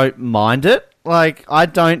kind of don't mind it. like, I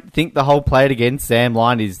don't think the whole play it again Sam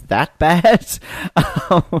line is that bad. It's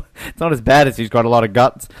not as bad as he's got a lot of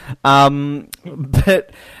guts.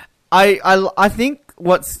 But I think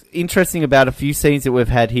what's interesting about a few scenes that we've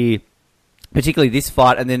had here, particularly this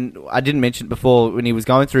fight, and then I didn't mention it before, when he was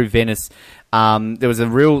going through Venice, there was a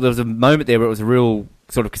moment there where it was a real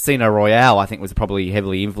sort of Casino Royale. I think was probably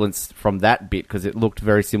heavily influenced from that bit because it looked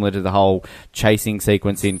very similar to the whole chasing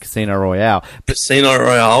sequence in Casino Royale. Casino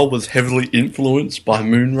Royale was heavily influenced by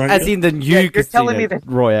Moonraker? As in the new You're Casino telling me that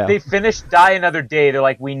Royale. they finished Die Another Day. They're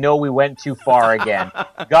like, we know we went too far again.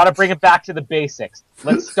 Got to bring it back to the basics.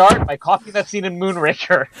 Let's start by copying that scene in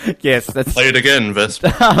Moonraker. Yes, that's... Play it again,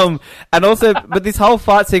 Vespa. And also, but this whole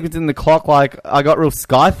fight sequence in the clock, like, I got real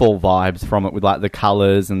Skyfall vibes from it with, like, the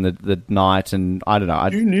colours and the night and, I don't know.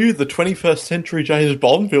 You knew the 21st century James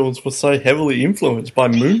Bond films were so heavily influenced by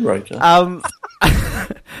Moonraker.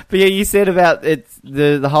 But yeah, you said about it's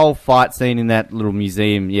the whole fight scene in that little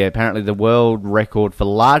museum. Yeah, apparently the world record for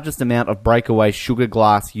largest amount of breakaway sugar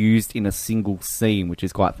glass used in a single scene, which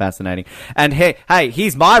is quite fascinating. And hey,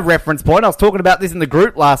 here's my reference point. I was talking about this in the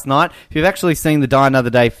group last night. If you've actually seen the Die Another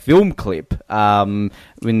Day film clip, in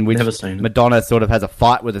which Never seen it. Madonna sort of has a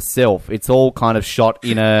fight with herself, it's all kind of shot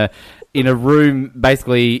in a room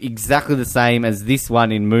basically exactly the same as this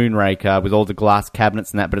one in Moonraker with all the glass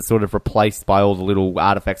cabinets and that, but it's sort of replaced by all the little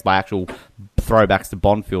artifacts by actual throwbacks to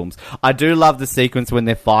Bond films. I do love the sequence when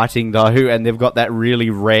they're fighting though, and they've got that really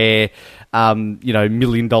rare, $1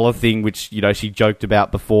 million thing, which, she joked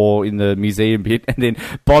about before in the museum bit, and then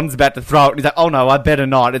Bond's about to throw it, and he's like, oh no, I better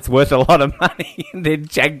not, it's worth a lot of money, and then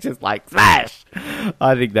Jack just like, smash!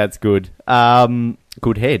 I think that's good.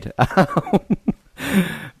 Good head.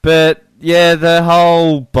 But yeah, the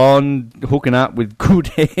whole Bond hooking up with good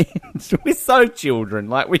hands. We're so children.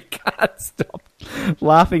 Like, we can't stop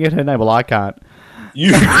laughing at her name. Well, I can't.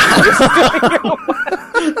 You...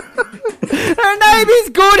 Her name is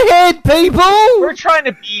Goodhead, people! We're trying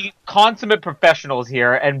to be consummate professionals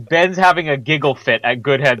here, and Ben's having a giggle fit at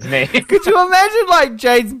Goodhead's name. Could you imagine, like,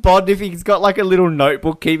 James Bond if he's got, like, a little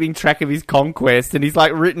notebook keeping track of his conquest, and he's,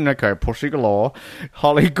 like, written, okay, Pussy Galore,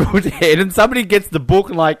 Holly Goodhead, and somebody gets the book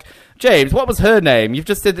and, like, James, what was her name? You've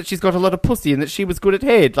just said that she's got a lot of pussy and that she was good at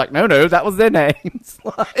head. Like, no, that was their names.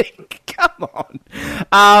 Like, come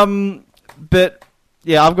on. But,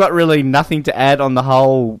 yeah, I've got really nothing to add on the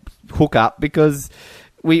whole hookup because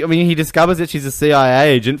he discovers that she's a CIA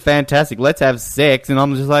agent. Fantastic. Let's have sex. And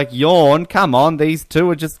I'm just like, yawn. Come on. These two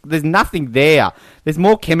are just, there's nothing there. There's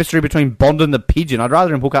more chemistry between Bond and the pigeon. I'd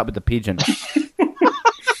rather him hook up with the pigeon.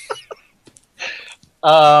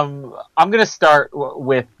 I'm going to start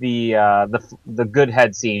with the good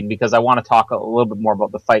head scene because I want to talk a little bit more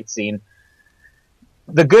about the fight scene.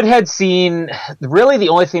 The good head scene, really the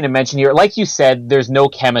only thing to mention here, like you said, there's no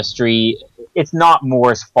chemistry. It's not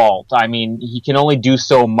Moore's fault. I mean, he can only do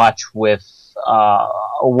so much with a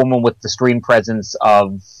woman with the screen presence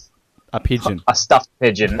of a pigeon, a stuffed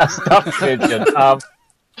pigeon.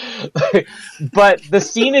 But the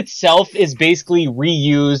scene itself is basically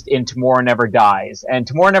reused in Tomorrow Never Dies. And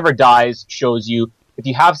Tomorrow Never Dies shows you if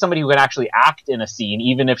you have somebody who can actually act in a scene,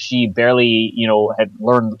 even if she barely, had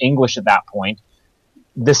learned English at that point,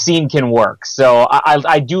 the scene can work. So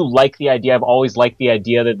I do like the idea. I've always liked the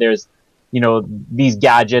idea that there's, these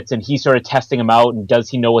gadgets and he's sort of testing them out and does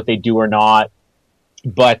he know what they do or not.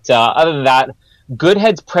 But other than that,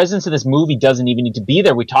 Goodhead's presence in this movie doesn't even need to be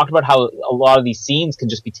there. We talked about how a lot of these scenes can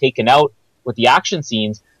just be taken out with the action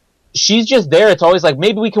scenes. She's just there. It's always like,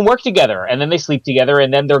 maybe we can work together. And then they sleep together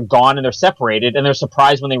and then they're gone and they're separated and they're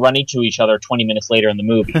surprised when they run into each other 20 minutes later in the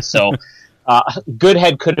movie. So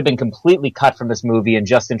Goodhead could have been completely cut from this movie and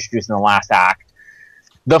just introduced in the last act.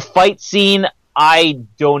 The fight scene, I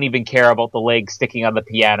don't even care about the leg sticking on the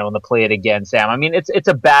piano and the play it again, Sam. I mean, it's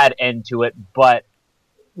a bad end to it, but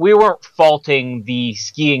we weren't faulting the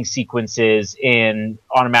skiing sequences in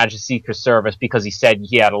On Her Majesty's Secret Service because he said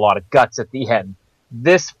he had a lot of guts at the end.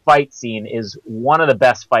 This fight scene is one of the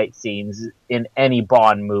best fight scenes in any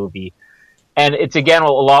Bond movie. And it's, again, a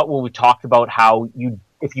lot what we talked about how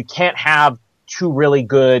if you can't have two really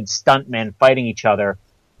good stuntmen fighting each other,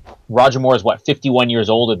 Roger Moore is, 51 years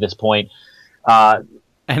old at this point. And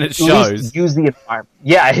it shows. Use the environment.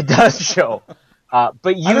 Yeah, it does show.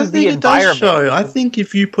 But use the environment. It does show. I think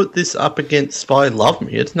if you put this up against Spy Love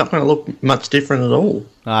Me, it's not going to look much different at all.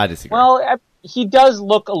 I disagree. Well, he does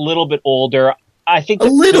look a little bit older. I think a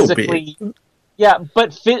little bit. Yeah,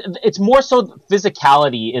 but it's more so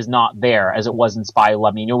physicality is not there as it was in Spy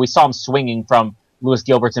Love Me. We saw him swinging from Louis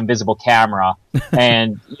Gilbert's invisible camera,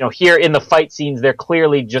 and here in the fight scenes, they're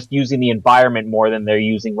clearly just using the environment more than they're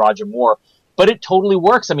using Roger Moore. But it totally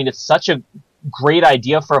works. I mean, it's such a great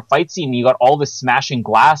idea for a fight scene. You got all this smashing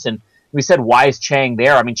glass, and we said, why is Chang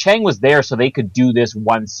there? I mean, Chang was there so they could do this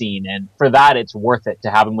one scene, and for that, it's worth it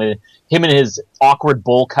to have him with him in his awkward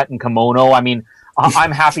bowl cut and kimono. I mean,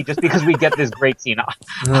 I'm happy just because we get this great scene.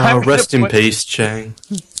 Rest in peace, Chang.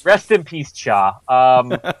 Rest in peace, Cha. I'm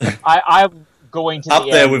going to up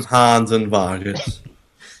the there end. with Hans and Vargas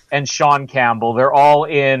and Sean Campbell. They're all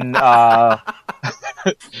in. They're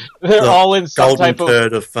all in some golden type of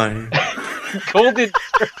turd of fame.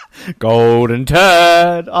 golden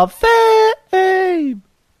turd of fame.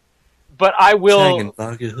 But I will. Chang and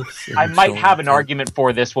Vargas and I might Sean have an Campbell. argument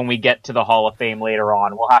for this when we get to the Hall of Fame later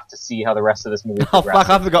on. We'll have to see how the rest of this movie Oh progresses.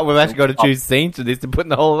 fuck! I forgot we've actually got to choose scenes for this to put in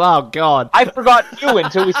the whole. Oh god! I forgot you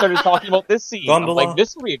until we started talking about this scene. I'm Gondola. like,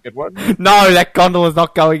 this will be a good one. No, that gondola's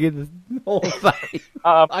not going in the Hall of Fame.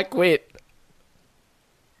 I quit.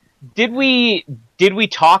 Did we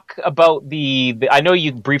talk about the I know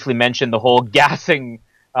you briefly mentioned the whole gassing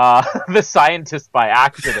the scientist by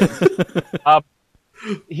accident.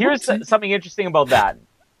 Here's something interesting about that.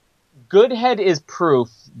 Goodhead is proof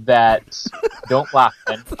that don't laugh,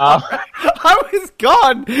 Ben. I was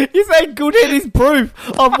gone. You say Goodhead is proof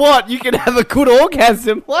of what? You can have a good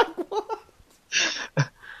orgasm. Like what?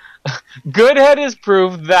 Goodhead is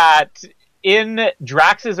proof that in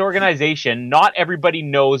Drax's organization, not everybody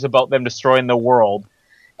knows about them destroying the world.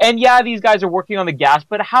 And yeah, these guys are working on the gas,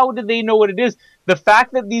 but how do they know what it is? The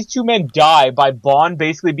fact that these two men die by Bond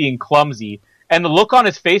basically being clumsy, and the look on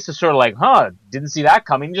his face is sort of like, didn't see that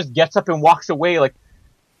coming. He just gets up and walks away. Like,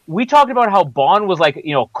 we talked about how Bond was like,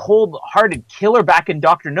 cold-hearted killer back in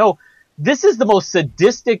Dr. No. This is the most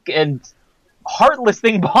sadistic and heartless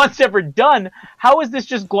thing Bond's ever done. How is this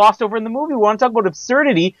just glossed over in the movie? We want to talk about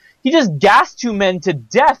absurdity. He just gassed two men to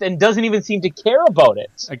death and doesn't even seem to care about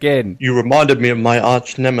it. Again. You reminded me of my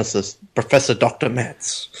arch nemesis, Professor Dr.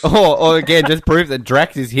 Metz. Or again, just proof that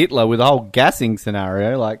Drax is Hitler with the whole gassing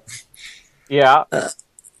scenario. Like, yeah.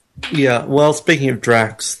 Yeah, well, speaking of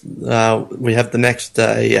Drax, we have the next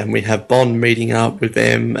day, and we have Bond meeting up with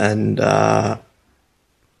them and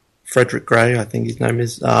Frederick Gray, I think his name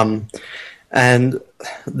is. And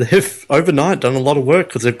they've overnight done a lot of work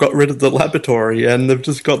because they've got rid of the laboratory and they've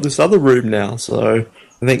just got this other room now. So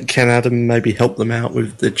I think Ken Adam maybe helped them out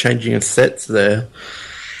with the changing of sets there.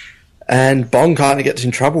 And Bond kind of gets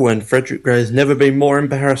in trouble, and Frederick Gray's never been more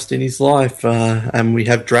embarrassed in his life. And we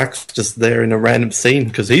have Drax just there in a random scene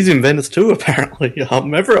because he's in Venice too, apparently.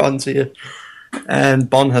 Everyone's here. And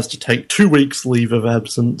Bond has to take 2 weeks leave of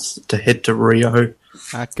absence to head to Rio.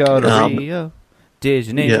 I go to Rio de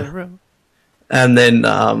Janeiro. Yeah. And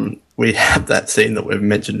then we have that scene that we've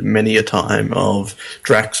mentioned many a time of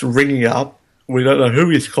Drax ringing up. We don't know who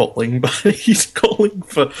he's calling, but he's calling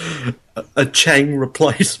for a Chang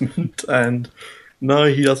replacement. And no,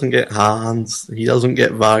 he doesn't get Hans. He doesn't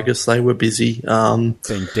get Vargas. They were busy. Being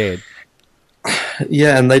dead.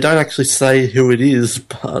 Yeah, and they don't actually say who it is,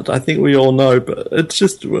 but I think we all know. But it's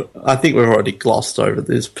just, I think we've already glossed over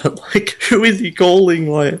this. But like, who is he calling?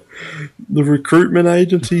 Like the recruitment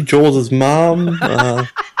agency, Jaws' mum,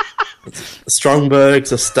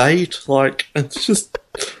 Stromberg's estate. Like, it's just,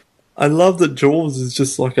 I love that Jaws is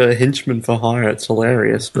just like a henchman for hire. It's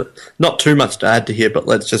hilarious, but not too much to add to here. But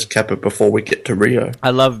let's just cap it before we get to Rio. I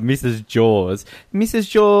love Mrs. Jaws. Mrs.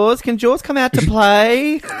 Jaws, can Jaws come out to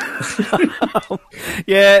play?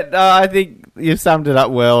 Yeah, no, I think you've summed it up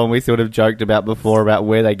well, and we sort of joked about before about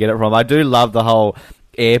where they get it from. I do love the whole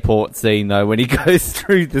airport scene though, when he goes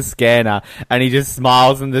through the scanner and he just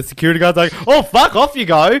smiles and the security guard's like, oh fuck, off you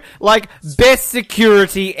go. Like, best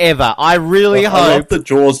security ever. I really hope. I love that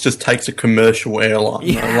Jaws just takes a commercial airline.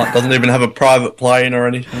 Yeah. Like, doesn't even have a private plane or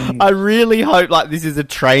anything. I really hope like this is a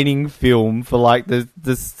training film for like the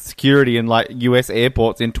security in like US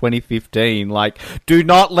airports in 2015. Like, do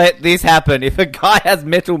not let this happen. If a guy has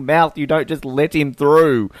metal mouth, you don't just let him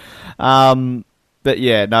through. But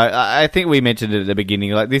yeah, no, I think we mentioned it at the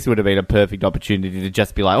beginning. Like, this would have been a perfect opportunity to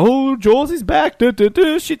just be like, "Oh, Jaws is back!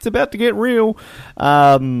 Shit's about to get real."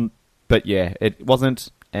 But yeah, it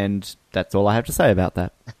wasn't, and that's all I have to say about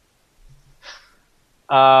that.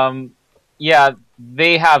 Yeah,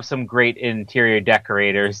 they have some great interior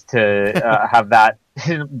decorators to have that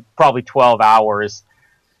probably 12 hours.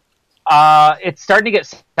 It's starting to get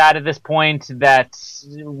sad at this point that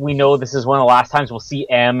we know this is one of the last times we'll see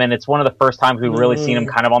M, and it's one of the first times we've really seen him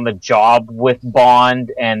kind of on the job with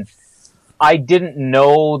Bond. And I didn't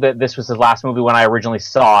know that this was his last movie when I originally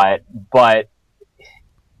saw it, but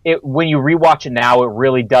when you rewatch it now, it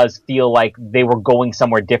really does feel like they were going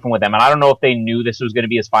somewhere different with him. And I don't know if they knew this was going to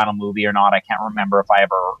be his final movie or not. I can't remember if I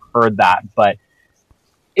ever heard that, but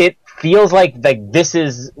it feels like this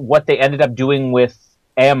is what they ended up doing with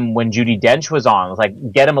M when Judi Dench was on. It was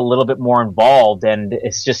like, get him a little bit more involved, and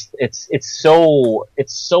it's so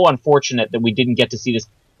unfortunate that we didn't get to see this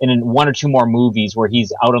in one or two more movies where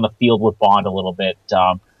he's out on the field with Bond a little bit.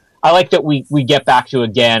 I like that we get back to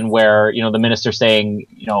again where, the minister's saying,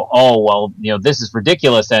 oh, well, this is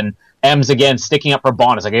ridiculous, and M's again sticking up for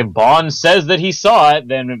Bond. It's like, if Bond says that he saw it,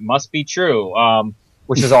 then it must be true.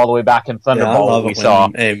 Which is all the way back in Thunderball we saw.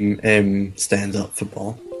 M stands up for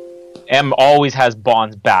Bond. M always has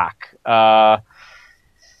Bond's back. The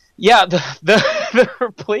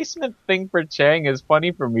replacement thing for Chang is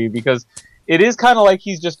funny for me because it is kind of like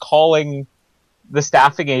he's just calling the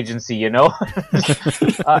staffing agency, now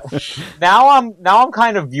I'm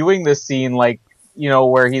kind of viewing this scene like,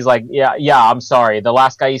 where he's like, yeah, I'm sorry. The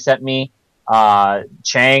last guy you sent me,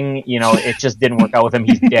 Chang, it just didn't work out with him.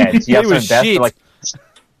 He's dead. So you have to invest. Like,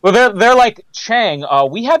 well, they're like, Chang,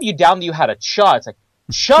 we have you down that you had a cha. It's like,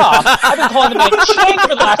 cha? I've been calling the man Chang for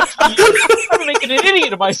the last 2 years. I've been making an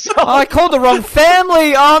idiot of myself. Oh, I called the wrong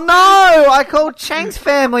family. Oh no, I called Chang's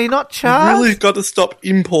family, not Cha. You really got to stop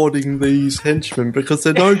importing these henchmen because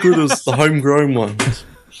they're no good as the homegrown ones.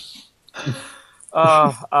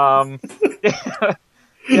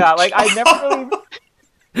 Yeah, like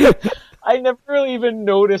I never really even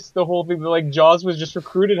noticed the whole thing that like Jaws was just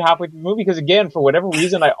recruited halfway through the movie because again, for whatever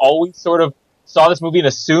reason, I always sort of saw this movie and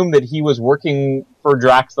assumed that he was working for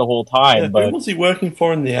Drax the whole time. Yeah, but who was he working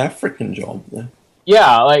for in the African job there?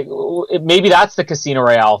 Yeah, like maybe that's the Casino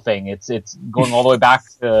Royale thing. It's going all the way back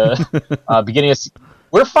to beginning of.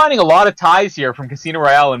 We're finding a lot of ties here from Casino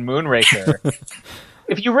Royale and Moonraker.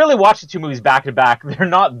 If you really watch the two movies back to back, they're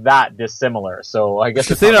not that dissimilar. So I guess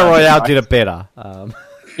Casino Royale did it better.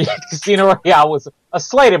 Casino Royale was a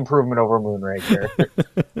slight improvement over Moonraker.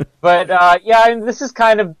 But and this is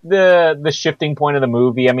kind of the shifting point of the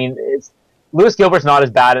movie. I mean, Lewis Gilbert's not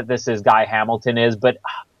as bad at this as Guy Hamilton is, but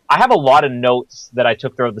I have a lot of notes that I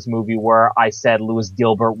took throughout this movie where I said Lewis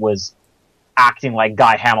Gilbert was acting like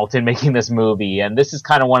Guy Hamilton making this movie, and this is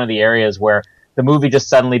kind of one of the areas where the movie just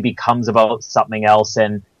suddenly becomes about something else,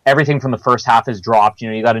 and everything from the first half is dropped.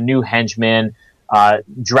 You got a new henchman.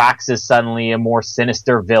 Drax is suddenly a more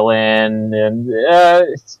sinister villain, and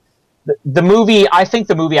the movie. I think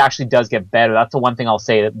the movie actually does get better. That's the one thing I'll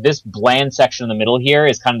say. That this bland section in the middle here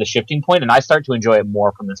is kind of the shifting point, and I start to enjoy it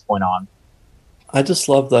more from this point on. I just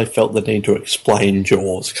love they felt the need to explain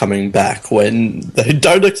Jaws coming back when they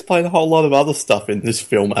don't explain a whole lot of other stuff in this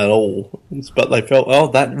film at all. But they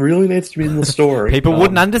felt, that really needs to be in the story. People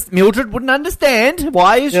Mildred wouldn't understand.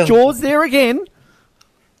 Why is Jaws there again?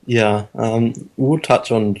 Yeah, we'll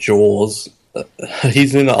touch on Jaws.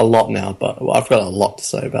 He's in it a lot now, but I've got a lot to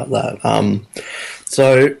say about that.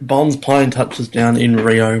 So Bond's plane touches down in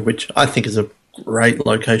Rio, which I think is a great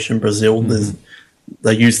location, Brazil.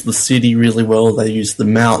 They use the city really well. They use the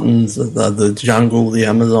mountains, the jungle, the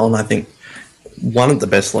Amazon. I think one of the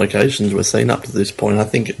best locations we've seen up to this point. I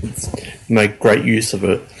think it's made great use of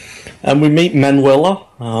it. And we meet Manuela.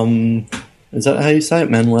 Is that how you say it?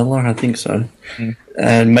 Manuela? I think so. Mm.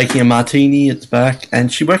 And making a martini, it's back.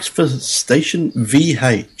 And she works for Station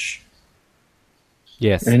VH.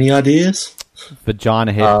 Yes. Any ideas?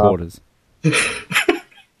 Vagina headquarters.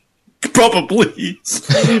 Probably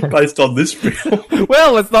based on this film.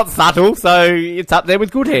 Well, it's not subtle, so it's up there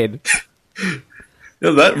with Good Head.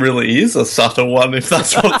 Yeah, that really is a subtle one, if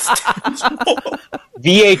that's what it stands for.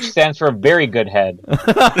 VH stands for Very Good Head.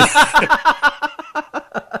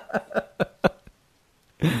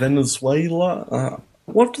 Venezuela?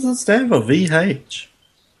 What does it stand for? VH?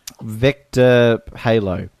 Vector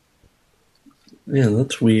Halo. Yeah,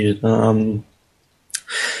 that's weird.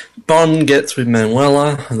 Bond gets with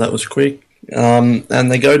Manuela, and that was quick. And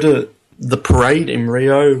they go to the parade in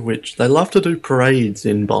Rio, which they love to do parades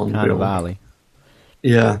in Bond. Carnivale.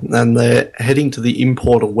 Yeah, and they're heading to the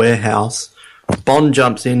importer warehouse. Bond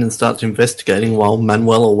jumps in and starts investigating while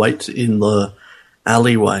Manuela waits in the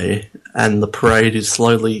alleyway, and the parade is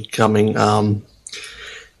slowly coming.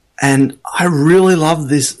 And I really love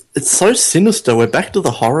this. It's so sinister. We're back to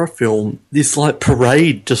the horror film. This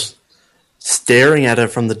parade just staring at her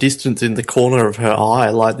from the distance in the corner of her eye,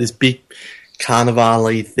 like this big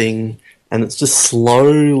carnival-y thing, and it's just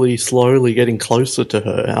slowly getting closer to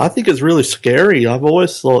her. I think it's really scary. I've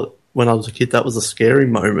always thought when I was a kid that was a scary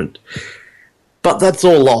moment. But that's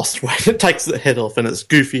all lost when it takes the head off and it's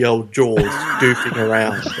goofy old Jaws goofing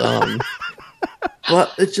around.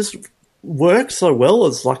 But it just works so well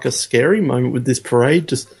as like a scary moment with this parade,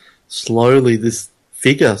 just slowly, this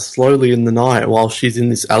figure slowly in the night while she's in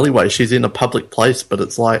this alleyway. She's in a public place, but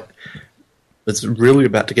it's like it's really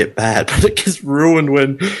about to get bad, but it gets ruined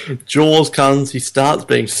when Jaws comes, he starts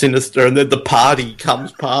being sinister, and then the party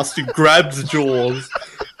comes past and grabs Jaws.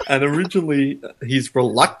 And originally he's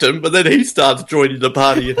reluctant, but then he starts joining the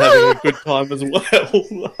party and having a good time as well.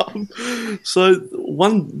 So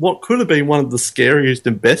what could have been one of the scariest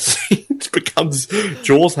and best scenes becomes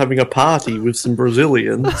Jaws having a party with some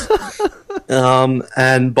Brazilians.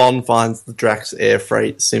 And Bond finds the Drax air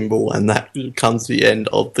freight symbol, and that comes the end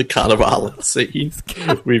of the Carnival scene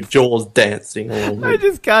with Jaws dancing along. I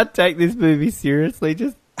just can't take this movie seriously.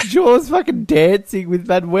 Just Jaws fucking dancing with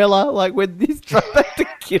Manuela, like when he's trying to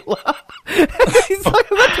kill her. And he's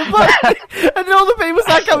like about to fight, and then all the people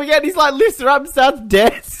start coming out, and he's like lifts her up and starts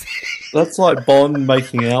dancing. That's like Bond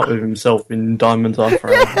making out with himself in Diamond's Eye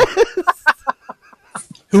Frame. Yes.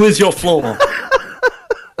 Who is your flaw?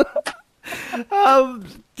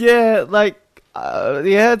 Yeah,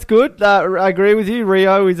 it's good. I agree with you.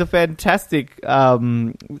 Rio is a fantastic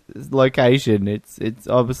location. It's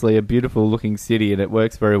obviously a beautiful looking city, and it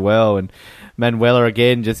works very well. And Manuela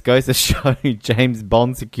again just goes to show James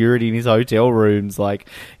Bond security in his hotel rooms. Like,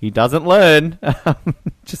 he doesn't learn.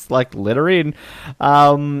 Just like let her in.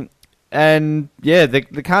 And yeah,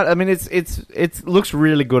 it looks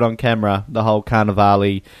really good on camera. The whole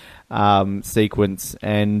Carnivale sequence,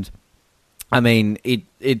 and I mean,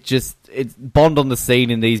 it's Bond on the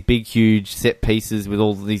scene in these big, huge set pieces with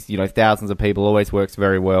all these, thousands of people always works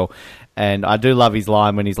very well. And I do love his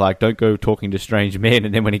line when he's like, "Don't go talking to strange men,"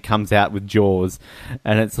 and then when he comes out with Jaws,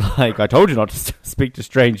 and it's like, "I told you not to speak to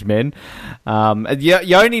strange men."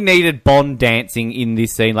 You only needed Bond dancing in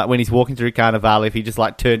this scene, like when he's walking through Carnival. If he just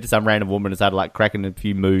like turned to some random woman and started like cracking a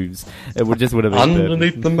few moves, it would have been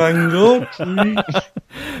underneath perfect. the mango tree.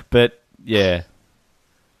 But yeah.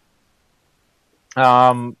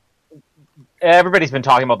 Everybody's been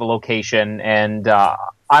talking about the location, and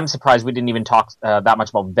I'm surprised we didn't even talk that much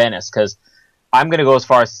about Venice, because I'm going to go as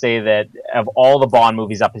far as to say that of all the Bond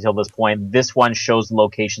movies up until this point, this one shows the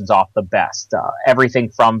locations off the best. Everything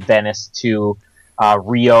from Venice to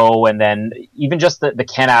Rio, and then even just the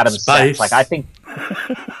Ken Adams sets. Like, I think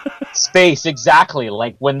space, exactly.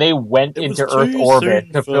 Like when they went into Earth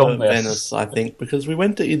orbit to film this. Venice, I think, because we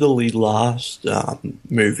went to Italy last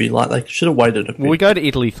movie. Like, they should have waited a bit. Well, we go to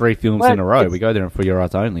Italy 3 films in a row. We go there for Your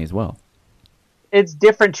Eyes Only as well. It's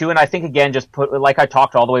different too, and I think again, like I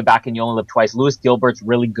talked all the way back in You Only Live Twice, Louis Gilbert's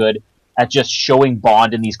really good at just showing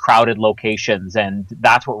Bond in these crowded locations, and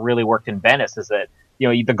that's what really worked in Venice. Is that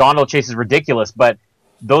the gondola chase is ridiculous, but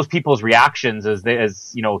those people's reactions as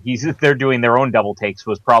they're doing their own double takes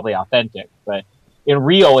was probably authentic. But in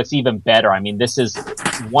Rio, it's even better. I mean, this is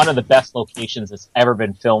one of the best locations that's ever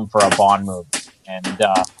been filmed for a Bond movie, and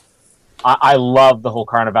I love the whole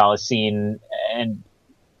Carnival scene. And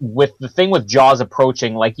with the thing with Jaws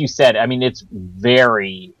approaching, like you said, I mean, it's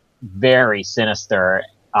very, very sinister.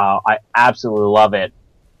 I absolutely love it.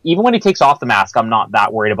 Even when he takes off the mask, I'm not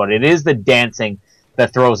that worried about it. It is the dancing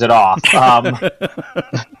that throws it off.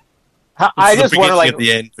 I just wonder, like, at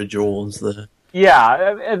the end for Jaws there.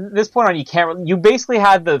 Yeah, at this point on, you basically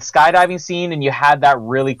had the skydiving scene, and you had that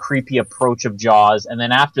really creepy approach of Jaws, and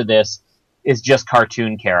then after this is just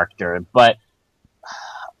cartoon character. But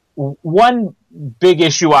one big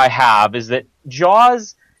issue I have is that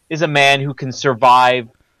Jaws is a man who can survive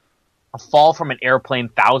a fall from an airplane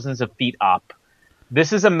thousands of feet up.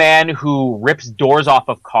 This is a man who rips doors off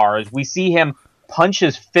of cars. We see him punch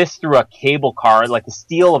his fist through a cable car, like the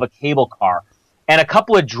steel of a cable car. And a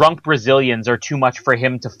couple of drunk Brazilians are too much for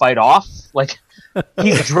him to fight off. Like,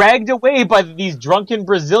 he's dragged away by these drunken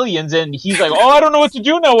Brazilians, and he's like, "Oh, I don't know what to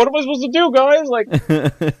do now. What am I supposed to do, guys?" Like,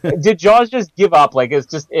 did Jaws just give up? Like, it's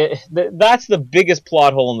just that's the biggest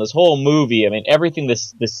plot hole in this whole movie. I mean, everything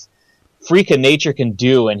this freak of nature can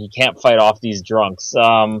do, and he can't fight off these drunks.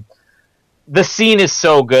 The scene is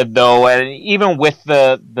so good, though, and even with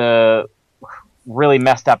the really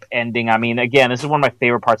messed up ending. I mean, again, this is one of my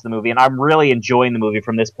favorite parts of the movie, and I'm really enjoying the movie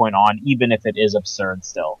from this point on, even if it is absurd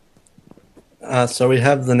still. So we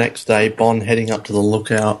have the next day, Bond heading up to the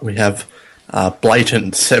lookout. We have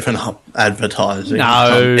blatant 7-Up advertising.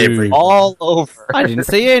 No. All over. I didn't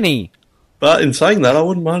see any. But in saying that, I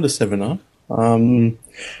wouldn't mind a 7-Up.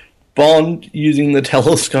 Bond using the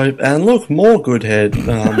telescope, and look, more Goodhead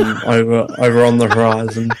over on the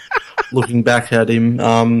horizon, looking back at him.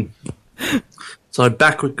 So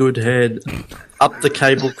back with Goodhead, up the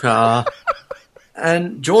cable car,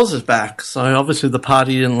 and Jaws is back. So obviously the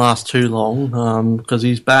party didn't last too long because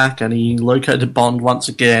he's back and he located Bond once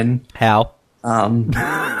again. How?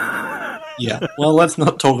 Yeah. Well, let's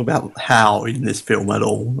not talk about how in this film at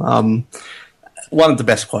all. One of the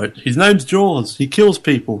best quotes. His name's Jaws. He kills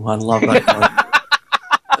people. I love that quote.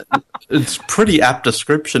 it's pretty apt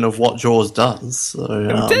description of what Jaws does.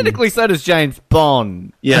 So, Technically, so does James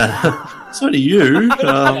Bond. Yeah, so do you.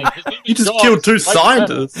 You just killed two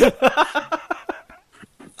scientists.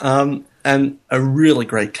 And a really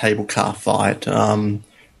great cable car fight.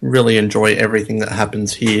 Really enjoy everything that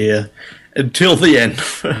happens here until the end,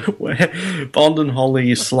 where Bond and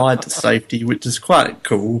Holly slide to safety, which is quite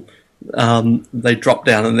cool. They drop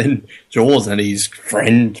down, and then Jaws and his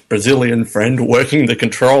Brazilian friend, working the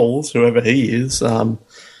controls, whoever he is, Tito.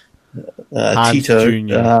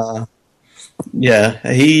 Jr. Yeah,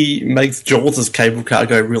 he makes Jaws' cable car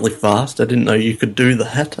go really fast. I didn't know you could do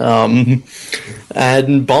that.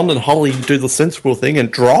 And Bond and Holly do the sensible thing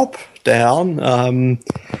and drop down.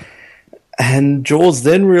 And Jaws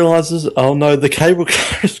then realizes, oh no, the cable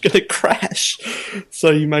car is going to crash.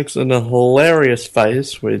 So he makes an hilarious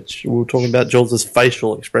face, which we're talking about Jaws'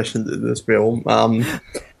 facial expressions in this film.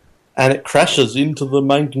 And it crashes into the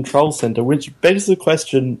main control center, which begs the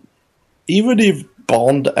question, even if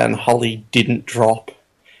Bond and Holly didn't drop,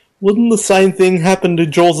 wouldn't the same thing happen to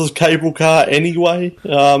Jaws' cable car anyway?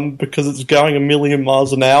 Because it's going 1,000,000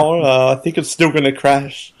 miles an hour. I think it's still going to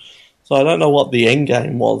crash. So I don't know what the end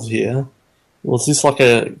game was here. Was this like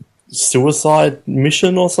a suicide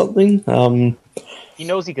mission or something? He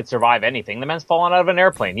knows he could survive anything. The man's fallen out of an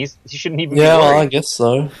airplane. He shouldn't even be Yeah, worried. well, I guess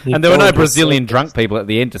so. And there were no Brazilian drunk people at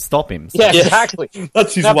the end to stop him. So. Yeah, exactly.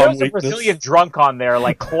 That's his Now, if there one was a weakness. Brazilian drunk on there,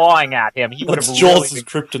 like, clawing at him, he would have That's really Jaws'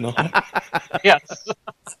 kryptonite. been... Yes.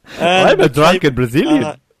 I'm a drunken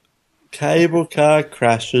Brazilian. Cable car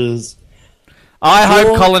crashes. I hope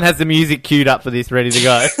Jaws- Colin has the music queued up for this, ready to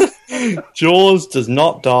go. Jaws does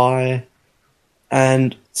not die,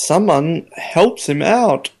 and someone helps him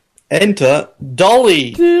out. Enter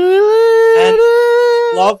Dolly. And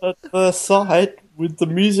love at first sight with the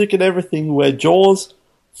music and everything, where Jaws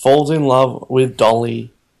falls in love with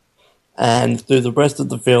Dolly, and through the rest of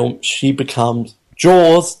the film she becomes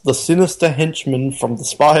Jaws, the sinister henchman from The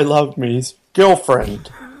Spy Who Loved Me's girlfriend.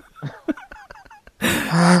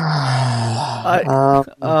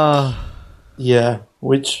 Yeah,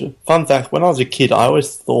 which, fun fact, when I was a kid I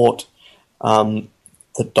always thought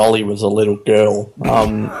that Dolly was a little girl.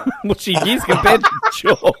 Well, she is compared to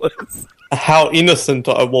Jaws. How innocent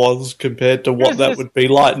I was compared to what that would be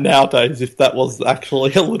like nowadays if that was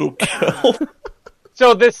actually a little girl.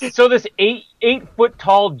 So this 8-foot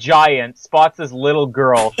tall giant spots this little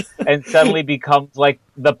girl and suddenly becomes like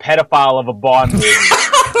the pedophile of a Bond movie.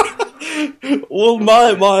 Well,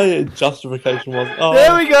 my justification was,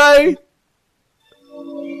 There we go.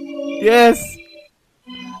 Yes.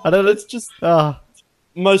 I don't know. it's just Oh.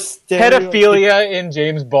 most Pedophilia in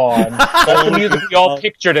James Bond. That's the music we all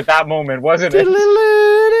pictured at that moment, wasn't it?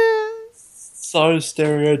 so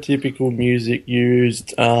stereotypical music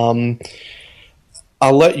used. I'll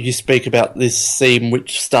let you speak about this scene,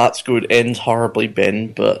 which starts good, ends horribly,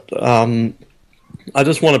 Ben, but I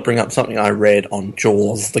just want to bring up something I read on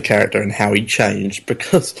Jaws, the character, and how he changed,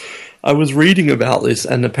 because I was reading about this,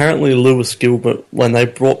 and apparently Lewis Gilbert, when they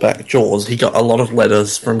brought back Jaws, he got a lot of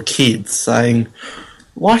letters from kids saying,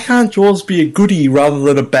 why can't Jaws be a goodie rather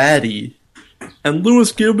than a baddie? And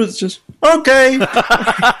Lewis Gilbert's just, okay.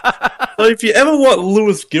 So if you ever want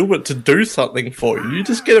Lewis Gilbert to do something for you, you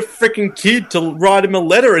just get a freaking kid to write him a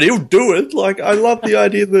letter and he'll do it. Like, I love the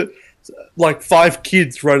idea that, like, 5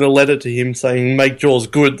 kids wrote a letter to him saying, make Jaws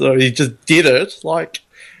good, so he just did it. Like,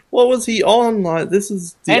 what was he on? Like, this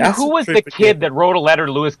is the And acid who was trip the again. kid that wrote a letter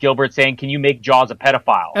to Lewis Gilbert saying, can you make Jaws a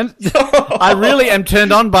pedophile? And I really am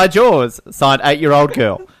turned on by Jaws. Signed 8-year-old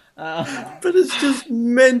girl. But it's just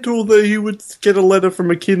mental that he would get a letter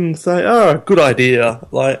from a kid and say, oh, good idea.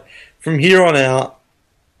 Like, from here on out,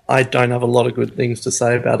 I don't have a lot of good things to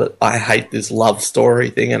say about it. I hate this love story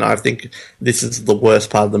thing, and I think this is the worst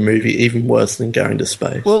part of the movie, even worse than going to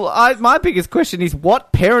space. Well, my biggest question is,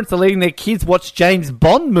 what parents are letting their kids watch James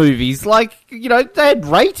Bond movies? Like, you know, they had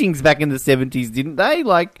ratings back in the 70s, didn't they?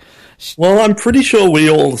 Like, Well, I'm pretty sure we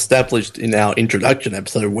all established in our introduction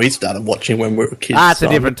episode we started watching when we were kids. it's so a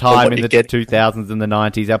I'm different not sure time what in you the get. 2000s and the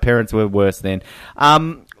 90s. Our parents were worse then.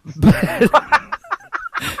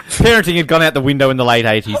 Parenting had gone out the window in the late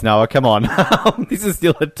 80s, Noah. Come on. This is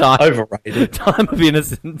still a time. Overrated. Time of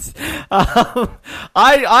innocence.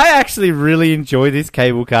 I actually really enjoy this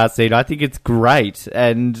cable car scene. I think it's great.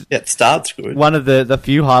 And Yeah, it starts good. one of the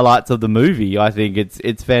few highlights of the movie. I think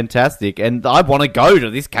it's fantastic. And I want to go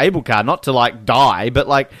to this cable car, not to, like, die, but,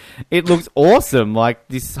 like, it looks awesome. Like,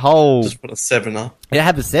 this whole... Just put a 7-up. Yeah,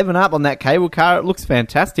 have a 7-up on that cable car. It looks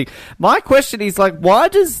fantastic. My question is, like, why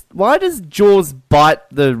does Jaws bite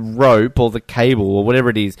the rope or the cable or whatever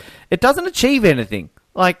it is? It doesn't achieve anything.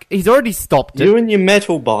 Like, he's already stopped it. You and your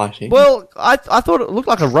metal biting. Well, I thought it looked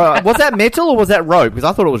like a rope. Was that metal or was that rope? Because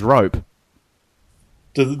I thought it was rope.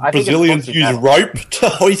 Do the I think it's Brazilians supposed to be use metal. rope to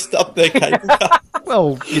hoist up their cable car?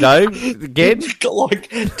 Well, again. You've got like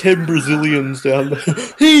 10 Brazilians down there.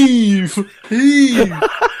 Heave! Heave!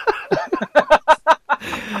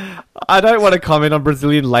 I don't want to comment on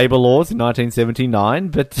Brazilian labour laws in 1979,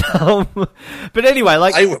 but anyway,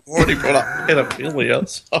 like They were already brought up pedophilia,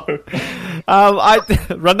 so...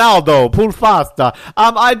 Ronaldo, pull faster.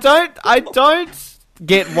 I don't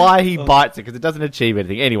get why he bites it because it doesn't achieve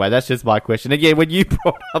anything. Anyway, that's just my question. Again, when you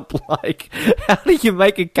brought up like, how do you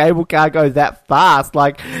make a cable car go that fast?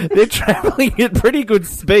 Like they're travelling at pretty good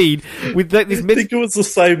speed with this. I think it was the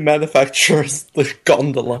same manufacturer as the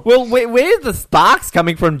gondola. Well, where's the sparks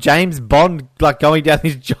coming from? James Bond like going down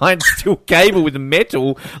this giant steel cable with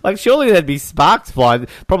metal. Like surely there'd be sparks flying.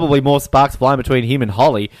 Probably more sparks flying between him and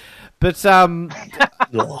Holly. But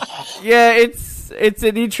yeah, it's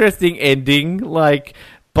an interesting ending, like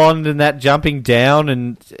Bond and that jumping down,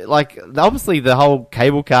 and like obviously the whole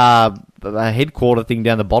cable car headquarter thing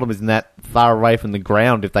down the bottom isn't that far away from the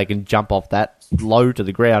ground if they can jump off that low to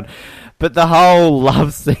the ground. But the whole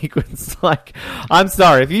love sequence, like, I'm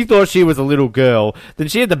sorry, if you thought she was a little girl, then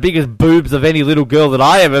she had the biggest boobs of any little girl that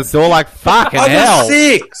I ever saw. Like, fucking hell. I'm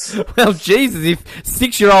 6! Well, Jesus, if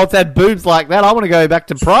 6-year-olds had boobs like that, I want to go back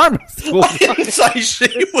to primary school. I didn't say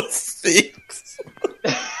she was 6!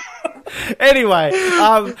 Anyway,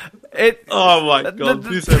 Oh my god,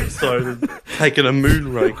 this episode is taking a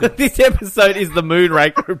Moonraker. this episode is the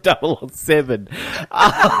Moonraker of 007.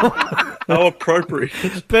 How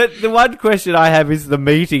appropriate. But the one question I have is the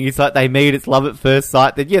meeting. It's like they meet, it's love at first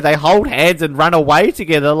sight. Then, yeah, they hold hands and run away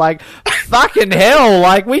together. Like, fucking hell.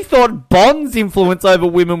 Like, we thought Bond's influence over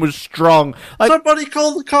women was strong. Like, Somebody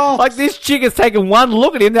call the cops! like this chick has taken one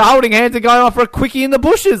look at him, they're holding hands and going off for a quickie in the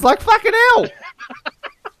bushes. Like, fucking hell.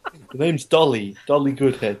 Her name's Dolly. Dolly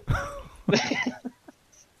Goodhead.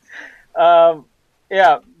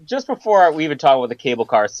 Yeah, just before we even talk about the cable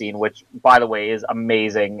car scene, which, by the way, is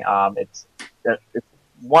amazing. It's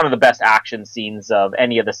one of the best action scenes of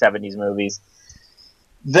any of the 70s movies.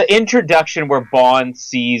 The introduction where Bond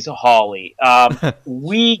sees Holly.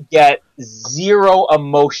 We get zero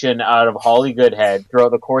emotion out of Holly Goodhead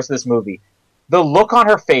throughout the course of this movie. The look on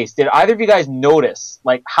her face, did either of you guys notice,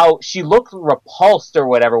 like, how she looked repulsed or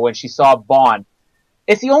whatever when she saw Bond?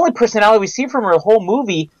 It's the only personality we see from her whole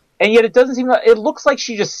movie, and yet it doesn't seem like, it looks like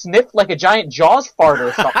she just sniffed like a giant Jaws fart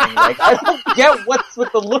or something. Like, I don't get what's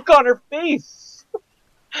with the look on her face.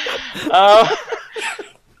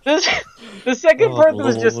 The second part that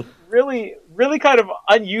was just really, really kind of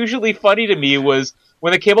unusually funny to me was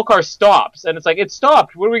when the cable car stops, and it's like, it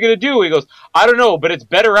stopped, what are we going to do? He goes, I don't know, but it's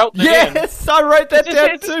better out than in. Yes, I wrote that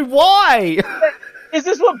down too. Why? Is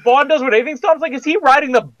this what Bond does when anything stops? Like, is he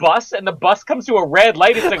riding the bus, and the bus comes to a red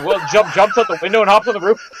light? It's like, well, jumps out the window and hops on the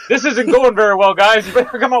roof. This isn't going very well, guys. You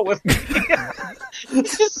better come out with me.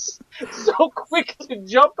 Just so quick to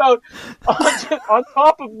jump out on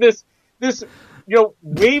top of this,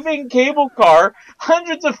 waving cable car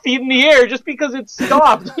hundreds of feet in the air just because it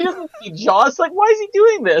stopped. He doesn't see Jaws. Like, why is he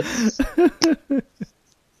doing this?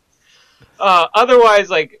 Otherwise,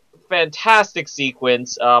 like, fantastic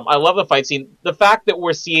sequence. I love the fight scene. The fact that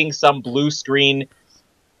we're seeing some blue screen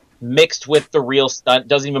mixed with the real stunt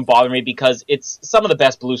doesn't even bother me because it's some of the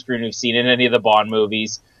best blue screen we've seen in any of the Bond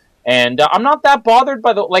movies. And I'm not that bothered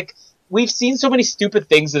by we've seen so many stupid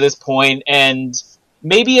things at this point, and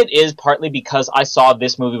maybe it is partly because I saw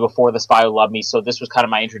this movie before The Spy Who Loved Me, so this was kind of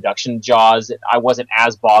my introduction to Jaws. I wasn't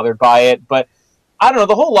as bothered by it, but I don't know,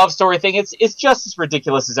 the whole love story thing, it's just as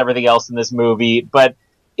ridiculous as everything else in this movie, but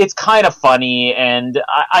it's kind of funny, and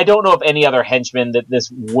I don't know if any other henchman that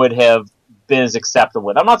this would have been as acceptable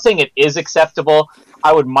with. I'm not saying it is acceptable.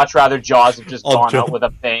 I would much rather Jaws have just gone out with a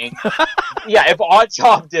bang. Yeah, if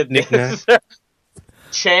Oddjob did this.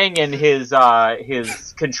 Chang and his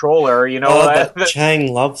controller, that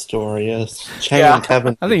Chang love story, yes. Chang and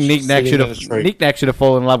Cavendish. I think Nick Nack should have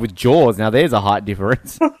fallen in love with Jaws. Now there's a height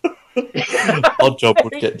difference. Oddjob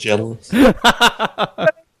would get jealous.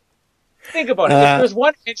 Think about it. If there's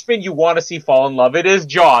one henchman you want to see fall in love, it is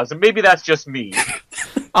Jaws, and maybe that's just me.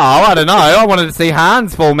 Oh, I don't know. I wanted to see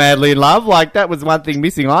Hans fall madly in love. Like, that was one thing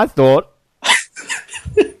missing, I thought.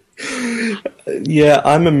 Yeah,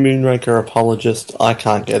 I'm a Moonraker apologist. I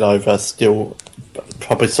can't get over, still,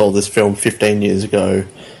 probably saw this film 15 years ago,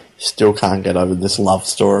 still can't get over this love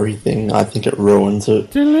story thing. I think it ruins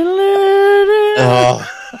it.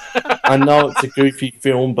 I know it's a goofy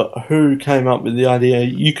film, but who came up with the idea?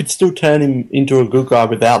 You could still turn him into a good guy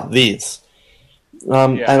without this.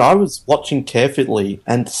 And I was watching carefully,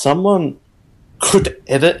 and someone could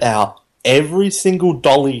edit out every single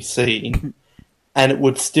dolly scene, and it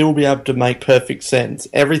would still be able to make perfect sense.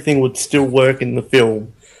 Everything would still work in the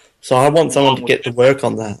film. So I want someone to get to work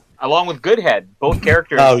on that. Along with Goodhead, both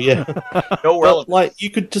characters. Oh, yeah. No relevance. Like,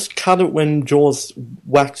 you could just cut it when Jaws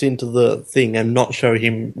whacks into the thing and not show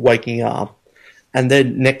him waking up. And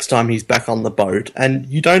then next time he's back on the boat. And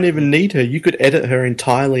you don't even need her. You could edit her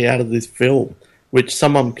entirely out of this film. Which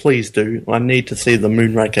someone please do. I need to see the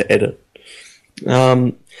Moonraker edit.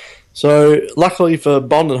 So, luckily for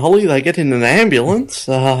Bond and Holly, they get in an ambulance.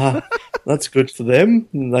 That's good for them.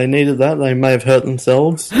 They needed that. They may have hurt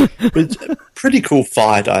themselves. But it's a pretty cool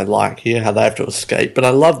fight, I like here, how they have to escape. But I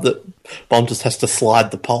love that Bond just has to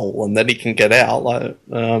slide the pole and then he can get out. Like,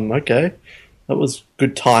 okay. That was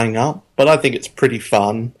good tying up. But I think it's pretty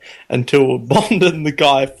fun until Bond and the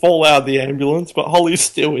guy fall out of the ambulance, but Holly's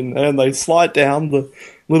still in there and they slide down the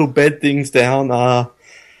little bed things down.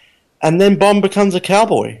 And then Bond becomes a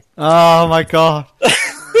cowboy. Oh my god.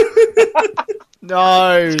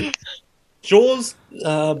 No. Jaws,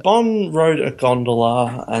 Bond rode a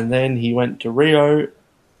gondola and then he went to Rio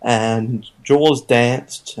and Jaws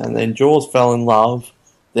danced and then Jaws fell in love.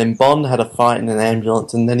 Then Bond had a fight in an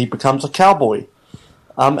ambulance and then he becomes a cowboy.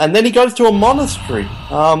 And then he goes to a monastery.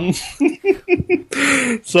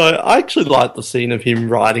 So I actually like the scene of him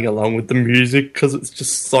riding along with the music because it's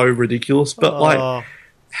just so ridiculous. But like,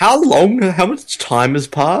 how much time has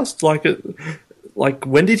passed? Like,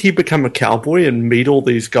 when did he become a cowboy and meet all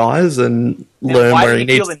these guys and learn where he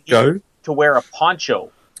needs to go? To wear a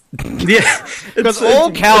poncho. Yeah, because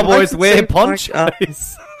all cowboys wear ponchos.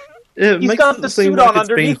 Yeah, it He's makes got it the seem suit like on it's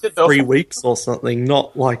been underneath it, though. 3 weeks or something,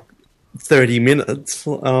 not like 30 minutes.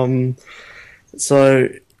 So,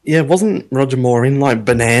 yeah, wasn't Roger Moore in like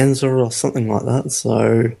Bonanza or something like that?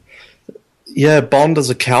 So, yeah, Bond as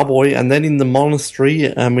a cowboy, and then in the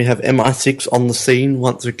monastery, we have MI6 on the scene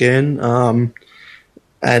once again,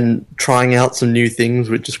 and trying out some new things,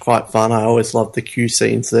 which is quite fun. I always love the Q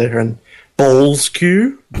scenes there, and Balls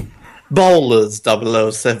Q. Bowlers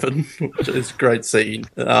 007, which is a great scene.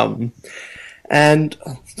 And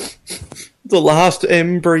the last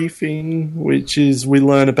M briefing, which is we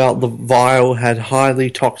learn about the vial had highly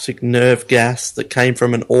toxic nerve gas that came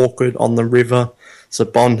from an orchid on the river, so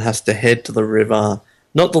Bond has to head to the river.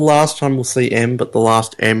 Not the last time we'll see M, but the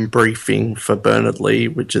last M briefing for Bernard Lee,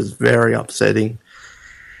 which is very upsetting.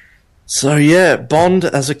 So yeah, Bond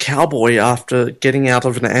as a cowboy after getting out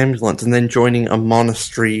of an ambulance and then joining a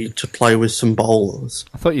monastery to play with some bowlers.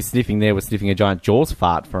 I thought you sniffing a giant Jaws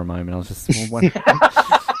fart for a moment. I was just wondering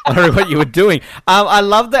what you were doing. I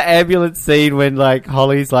love the ambulance scene when like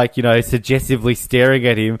Holly's like, suggestively staring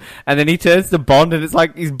at him, and then he turns to Bond and it's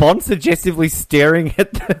like, is Bond suggestively staring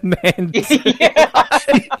at the man too?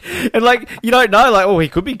 And like, you don't know, like, oh, he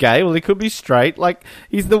could be gay, well, he could be straight. Like,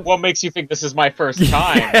 he's the... What makes you think this is my first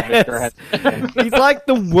time? Yes. He's like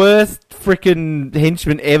the worst freaking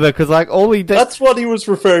henchman ever, because like all he does... That's what he was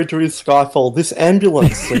referring to in Skyfall, this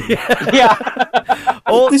ambulance scene. Yeah.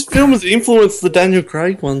 This film has influenced the Daniel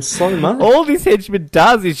Craig one so much. All this henchman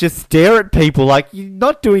does is just stare at people like, you're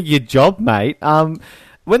not doing your job, mate.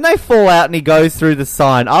 When they fall out and he goes through the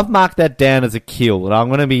sign, I've marked that down as a kill, and I'm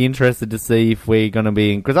going to be interested to see if we're going to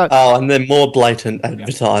be in... and then more blatant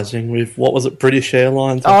advertising with, what was it, British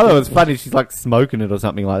Airlines? Oh, no, it's funny. She's like smoking it or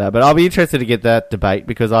something like that. But I'll be interested to get that debate,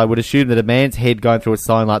 because I would assume that a man's head going through a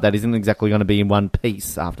sign like that isn't exactly going to be in one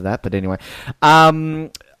piece after that. But anyway,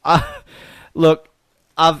 look,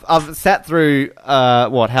 I've sat through, how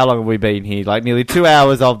long have we been here? Like nearly 2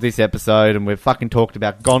 hours of this episode, and we've fucking talked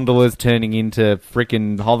about gondolas turning into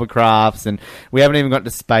freaking hovercrafts, and we haven't even got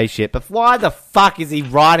to space yet. But why the fuck is he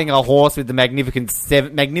riding a horse with the Magnificent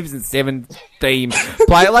Seven theme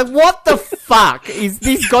play? Like, what the fuck is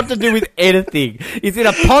this got to do with anything? Is it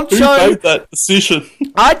a poncho? Who made that decision?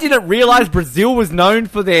 I didn't realise Brazil was known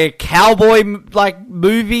for their cowboy,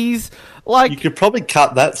 movies. Like, you could probably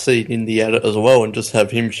cut that scene in the edit as well and just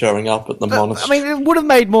have him showing up at the monastery. I mean, it would have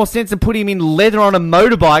made more sense to put him in leather on a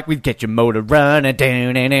motorbike with "Get Your Motor Running,"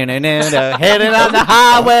 heading on the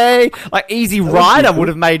highway. Like, Easy Rider would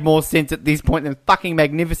have made more sense at this point than fucking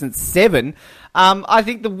Magnificent Seven. I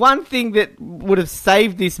think the one thing that would have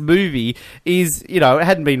saved this movie is, it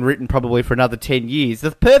hadn't been written probably for another 10 years.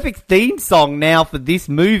 The perfect theme song now for this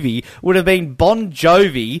movie would have been Bon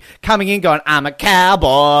Jovi coming in going, "I'm a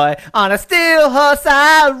cowboy on a steel horse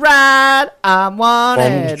I ride. I'm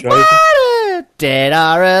wanted, dead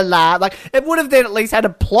or alive." Like, it would have then at least had a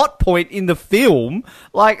plot point in the film,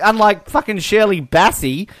 like, unlike fucking Shirley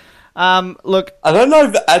Bassey. Look, I don't know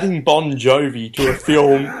if adding Bon Jovi to a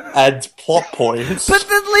film adds plot points. but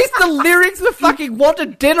at least the lyrics for fucking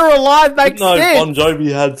Wanted Dead or Alive make no, sense. Bon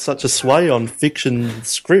Jovi had such a sway on fiction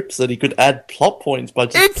scripts that he could add plot points by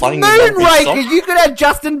just It's playing the Moonraker. Moonraker. You could add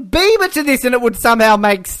Justin Bieber to this and it would somehow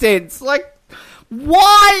make sense. Like,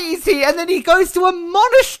 why is he? And then he goes to a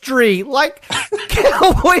monastery. Like,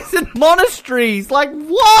 cowboys and monasteries. Like,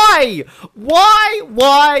 why?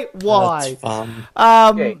 Why? That's fun.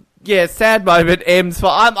 Okay. Yeah, sad moment. M's for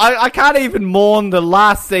I can't even mourn the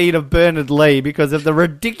last scene of Bernard Lee because of the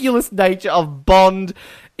ridiculous nature of Bond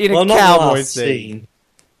in a Not cowboy last scene.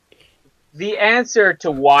 The answer to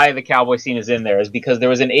why the cowboy scene is in there is because there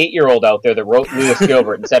was an 8-year-old out there that wrote Lewis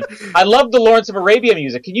Gilbert and said, "I love the Lawrence of Arabia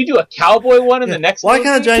music. Can you do a cowboy one in the next Why movie?"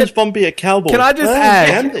 can't James Bond be a cowboy? Can I just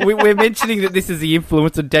Damn. add, we're mentioning that this is the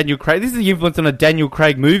influence of Daniel Craig. This is the influence on a Daniel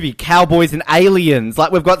Craig movie, Cowboys and Aliens.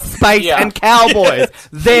 Like, we've got space and cowboys.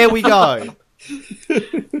 There we go.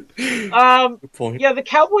 Good point. Yeah, the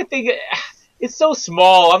cowboy thing, it's so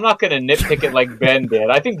small. I'm not going to nitpick it like Ben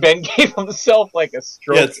did. I think Ben gave himself like a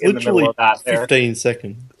stroke Yeah, it's in the middle literally of that there. 15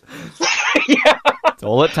 seconds. Yeah. That's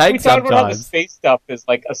all it We takes talked about how the sometimes. space stuff is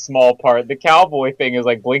like a small part. The cowboy thing is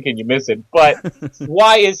like blink and you miss it. But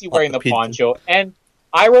why is he wearing the the pigeon. poncho? And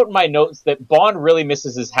I wrote in my notes that Bond really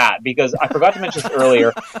misses his hat because I forgot to mention this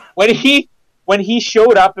earlier. When he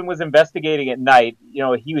showed up and was investigating at night, you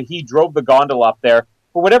know, he drove the gondola up there.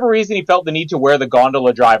 For whatever reason, he felt the need to wear the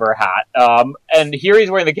gondola driver hat. And here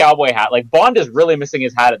he's wearing the cowboy hat. Like, Bond is really missing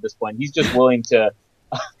his hat at this point. He's just willing to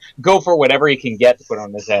go for whatever he can get to put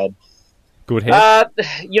on his head. Good hit.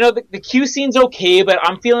 You know, the Q scene's okay, but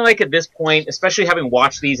I'm feeling like at this point, especially having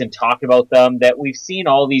watched these and talked about them, that we've seen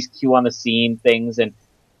all these Q on the scene things, and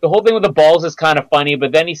the whole thing with the balls is kind of funny,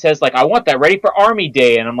 but then he says, like, I want that ready for Army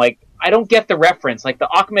Day, and I'm like, I don't get the reference. Like, the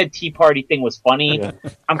Ahmed Tea Party thing was funny. Okay.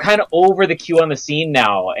 I'm kind of over the Q on the scene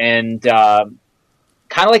now, and kind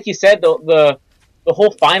of like you said, the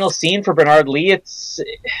whole final scene for Bernard Lee,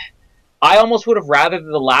 I almost would have rather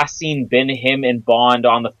the last scene been him and Bond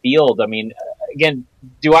on the field. I mean, again,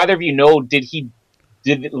 do either of you know,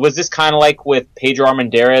 was this kind of like with Pedro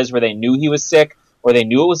Armendariz where they knew he was sick, or they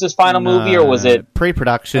knew it was his final movie, or was it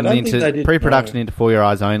pre-production I don't think they into did pre-production know. into For Your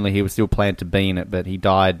Eyes Only? He was still planned to be in it, but he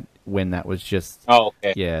died when that was just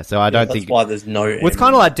okay. yeah. So I don't That's think. why there's no... Well, it's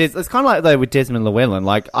kind of like it's kind of like though with Desmond Llewellyn.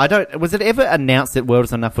 Like, I don't. Was it ever announced that World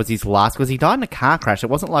Is Enough was his last? Because he died in a car crash.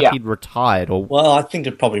 It wasn't like Yeah. he'd retired or. Well, I think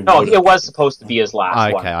it probably No, would. it was supposed to be his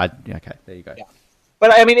last one. Okay, there you go. Yeah.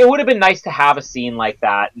 But I mean, it would have been nice to have a scene like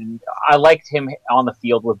that. And I liked him on the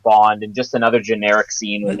field with Bond, and just another generic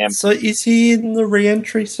scene with him. So is he in the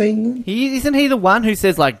re-entry scene then? Isn't he the one who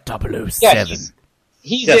says like 007? Yeah,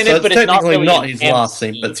 he's Yeah, in so it, but it's it's not technically really not an his M last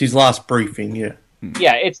scene, but it's his last briefing, yeah.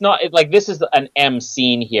 Yeah, it's not like this is an M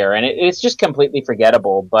scene here, and it's just completely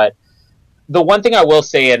forgettable. But the one thing I will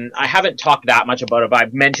say, and I haven't talked that much about it, but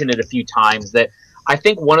I've mentioned it a few times, that I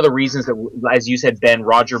think one of the reasons that, as you said, Ben,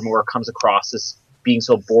 Roger Moore comes across as being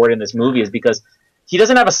so bored in this movie is because he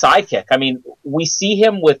doesn't have a sidekick. I mean, we see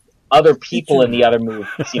him with other people in the other movies,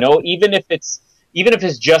 you know, even if it's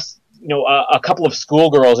just, you know, a couple of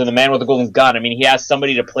schoolgirls and the Man with the Golden Gun. I mean, he has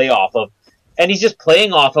somebody to play off of, and he's just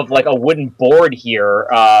playing off of like a wooden board here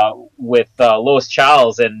with Lois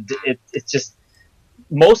Chiles, and it's just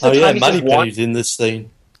most of the time he's just Moneypenny's in this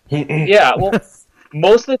scene. yeah, well,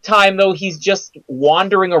 most of the time though he's just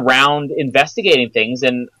wandering around investigating things,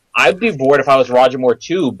 and I'd be bored if I was Roger Moore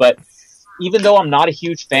too. But even though I'm not a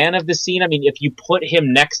huge fan of the scene, I mean, if you put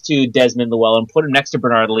him next to Desmond Llewellyn, put him next to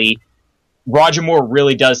Bernard Lee, Roger Moore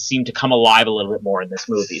really does seem to come alive a little bit more in this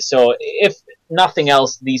movie. So if nothing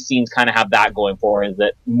else, these scenes kind of have that going for it,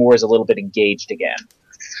 that Moore is a little bit engaged again.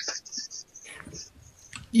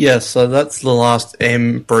 Yeah, so that's the last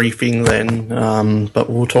M briefing then, but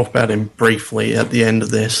we'll talk about him briefly at the end of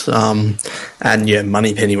this. And yeah,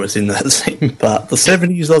 Moneypenny was in that scene, but the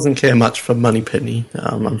 70s doesn't care much for Moneypenny,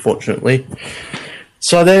 unfortunately.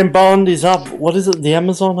 So then Bond is up, what is it, the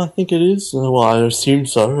Amazon, I think it is? Well, I assume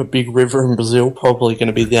so, a big river in Brazil, probably going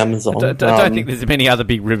to be the Amazon. I don't think there's many other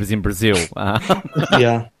big rivers in Brazil.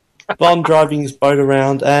 Yeah. Bond driving his boat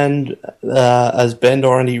around, and as Ben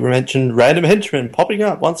already mentioned, random henchmen popping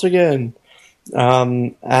up once again.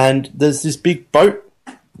 And there's this big boat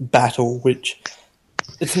battle, which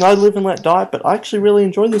it's no live and let die, but I actually really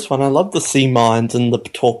enjoy this one. I love the sea mines and the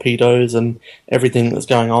torpedoes and everything that's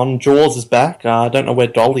going on. Jaws is back. I don't know where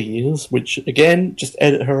Dolly is, which, again, just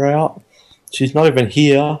edit her out. She's not even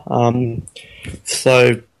here.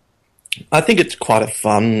 So I think it's quite a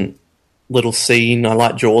fun little scene. I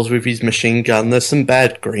like Jaws with his machine gun. There's some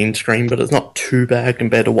bad green screen, but it's not too bad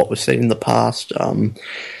compared to what we've seen in the past.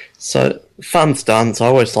 So, fun stunts. I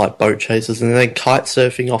always like boat chases, and then kite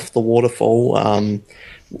surfing off the waterfall.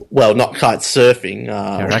 Well, not kite surfing.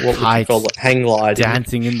 What would you call it? Hang gliding.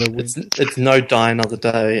 Dancing in the wind. It's no Die Another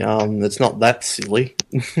Day. It's not that silly.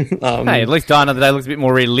 Hey, at least Die Another Day looks a bit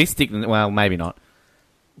more realistic than... Well, maybe not.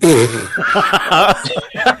 Even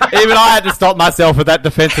I had to stop myself with that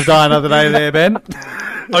defense of Die Another Day there, Ben.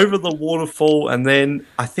 Over the waterfall, and then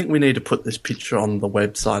I think we need to put this picture on the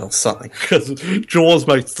website or something, because Jaws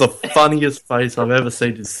makes the funniest face I've ever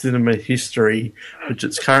seen in cinema history, which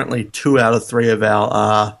it's currently 2 out of 3 of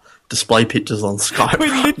our display pictures on Skype. We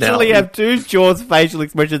literally have 2 Jaws facial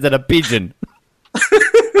expressions and a pigeon.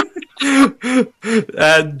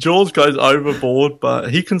 And Jaws goes overboard, but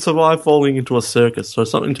he can survive falling into a circus, so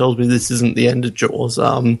something tells me this isn't the end of Jaws.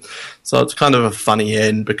 So it's kind of a funny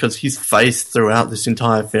end, because his face throughout this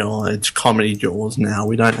entire film, it's comedy Jaws now.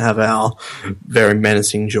 We don't have our very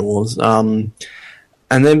menacing Jaws. And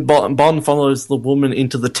then Bond follows the woman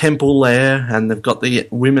into the temple lair, and they've got the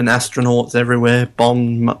women astronauts everywhere.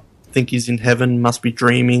 Bond think he's in heaven, must be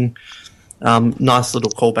dreaming. Nice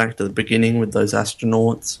little callback to the beginning with those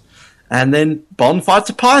astronauts. And then Bond fights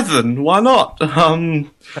a python. Why not?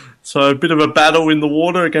 So a bit of a battle in the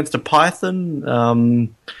water against a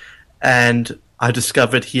python. And I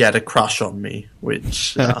discovered he had a crush on me,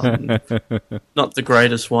 which not the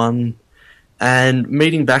greatest one. And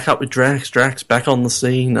meeting back up with Drax. Drax back on the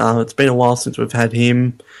scene. It's been a while since we've had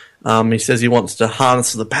him. He says he wants to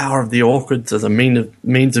harness the power of the orchids as a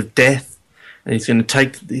means of death. And he's going to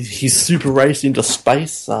take his super race into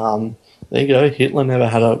space. There you go. Hitler never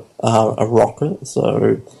had a rocket,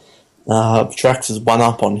 so Drax is one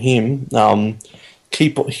up on him.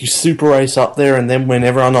 Keep his super race up there, and then when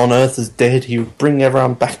everyone on Earth is dead, he would bring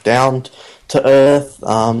everyone back down to Earth.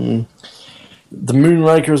 The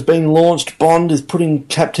Moonraker is being launched. Bond is put in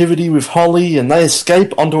captivity with Holly, and they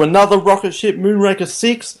escape onto another rocket ship, Moonraker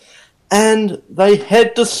 6, and they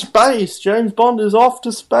head to space. James Bond is off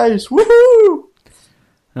to space. Woohoo!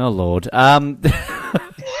 Oh, Lord.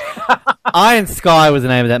 Iron Sky was the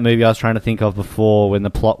name of that movie I was trying to think of before, when the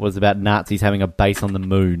plot was about Nazis having a base on the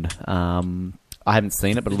moon. I haven't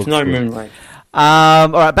seen it, but it looks good. Moonlight. All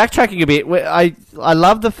right, backtracking a bit. I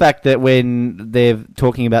love the fact that when they're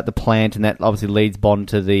talking about the plant, and that obviously leads Bond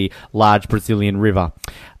to the large Brazilian river,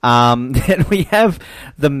 then we have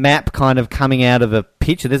the map kind of coming out of a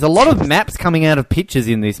picture. There's a lot of maps coming out of pictures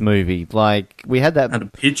in this movie. Like, we had that... And a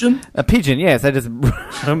pigeon? A pigeon, yes. They just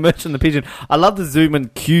mentioned the pigeon. I love the zoom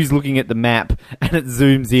and Q's looking at the map, and it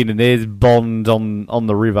zooms in, and there's Bond on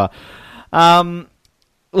the river.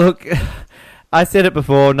 Look... I said it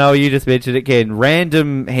before, Noah, you just mentioned it again.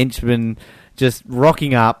 Random henchmen just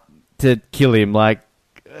rocking up to kill him. Like,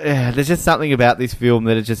 there's just something about this film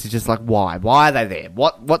that it's just like, why? Why are they there?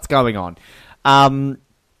 What's going on?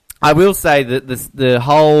 I will say that the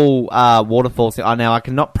whole waterfall... now, I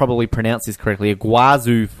cannot probably pronounce this correctly.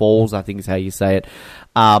 Iguazu Falls, I think is how you say it.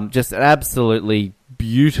 Just an absolutely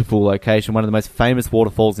beautiful location, one of the most famous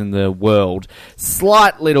waterfalls in the world.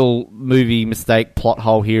 Slight little movie mistake, plot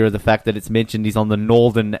hole here, of the fact that it's mentioned he's on the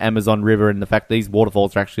northern Amazon River, and the fact these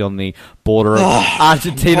waterfalls are actually on the border of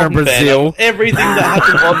Argentina and Brazil. Everything that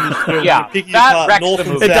happens on this film, yeah, picking that apart wrecks north the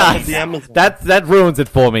and movie. south of the Amazon. That ruins it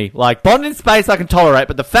for me. Like, Bond in space I can tolerate,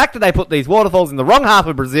 but the fact that they put these waterfalls in the wrong half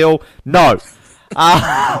of Brazil, no.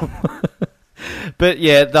 But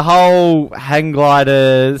yeah, the whole hang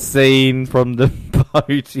glider scene from the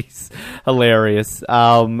boat is hilarious.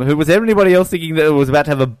 Was anybody else thinking that it was about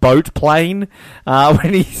to have a boat plane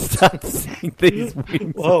when he starts seeing these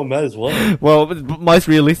wings? Well, may as well. Well, most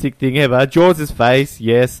realistic thing ever. Jaws' face,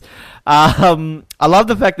 yes. I love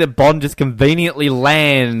the fact that Bond just conveniently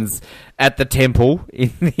lands at the temple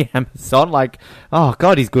in the Amazon. Like, oh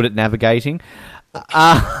god, he's good at navigating.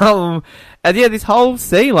 And yeah, this whole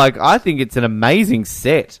scene, like, I think it's an amazing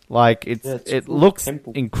set. Like, it looks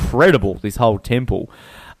incredible, this whole temple.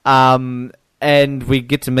 And we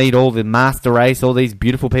get to meet all the master race, all these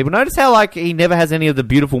beautiful people. Notice how, like, he never has any of the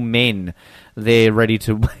beautiful men there ready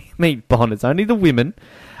to meet Bond. It's only the women.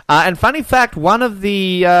 And funny fact, one of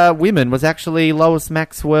the women was actually Lois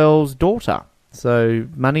Maxwell's daughter. So,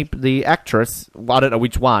 the actress, I don't know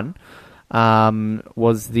which one,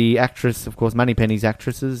 was the actress, of course, Moneypenny's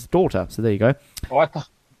actress's daughter. So there you go. Oh,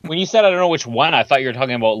 when you said I don't know which one, I thought you were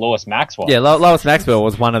talking about Lois Maxwell. Yeah, Lois Maxwell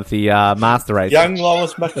was one of the master racers. Young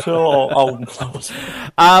Lois Maxwell or old Lois?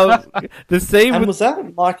 The scene and was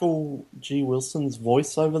that Michael G. Wilson's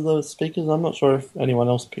voice over the speakers? I'm not sure if anyone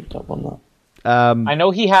else picked up on that. I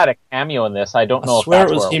know he had a cameo in this. I don't know I swear if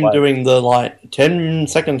that's it was him doing the 10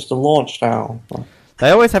 seconds to launch now. They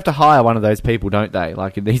always have to hire one of those people, don't they?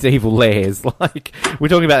 Like in these evil lairs. Like we're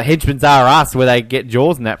talking about Henchmen's R Us, where they get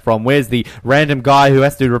Jaws and that from. Where's the random guy who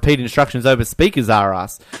has to repeat instructions over speakers R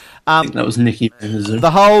Us? I think that was Nicky Anderson.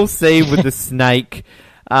 The whole scene with the snake.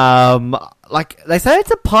 Like they say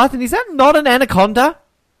it's a python. Is that not an anaconda?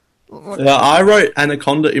 Yeah, I wrote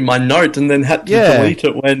anaconda in my note and then had to delete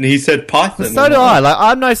it when he said python. So do I. Like,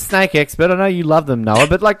 I'm no snake expert. I know you love them, Noah,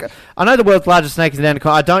 but like, I know the world's largest snake is an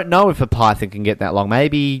anaconda. I don't know if a python can get that long.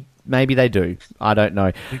 Maybe they do. I don't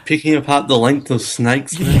know. You're picking apart the length of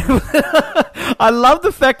snakes, man. I love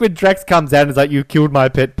the fact when Drax comes out and is like, "You killed my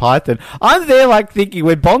pet python." I'm there like thinking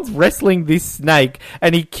when Bond's wrestling this snake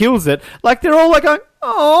and he kills it, like they're all like going,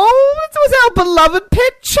 "Oh, it was our beloved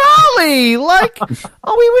pet Charlie." Like, oh,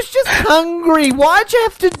 he was just hungry. Why'd you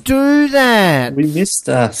have to do that? We missed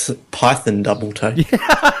python double take.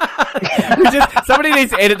 Somebody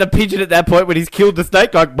needs to edit the pigeon at that point when he's killed the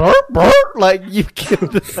snake. Like, burp, burp, like you've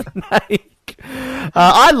killed the snake.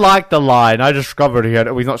 I like the line. I discovered he had.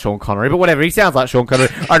 Well, he's not Sean Connery, but whatever. He sounds like Sean Connery.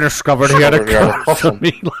 I discovered he had a crush on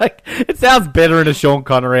me. Like, it sounds better in a Sean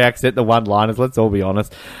Connery accent than one-liners. Let's all be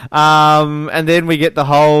honest. And then we get the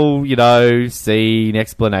whole, scene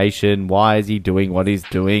explanation. Why is he doing what he's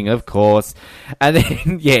doing? Of course. And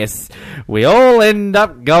then, yes, we all end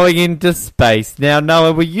up going into space. Now,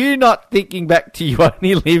 Noah, were you not thinking back to You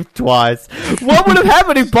Only Live Twice? What would have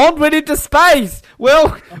happened if Bond went into space?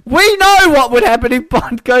 Well, we know what would happen if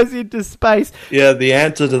Bond goes into space. Yeah, the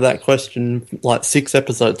answer to that question, like 6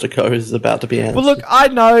 episodes ago, is about to be answered. Well, look, I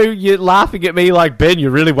know you're laughing at me like, Ben,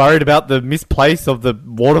 you're really worried about the misplace of the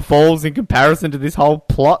waterfalls in comparison to this whole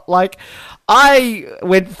plot. Like, I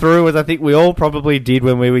went through, as I think we all probably did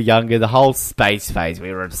when we were younger, the whole space phase.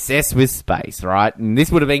 We were obsessed with space, right? And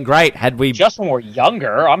this would have been great had we... Just when we're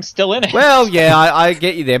younger, I'm still in it. Well, yeah, I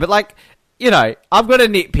get you there. But, like, I've got a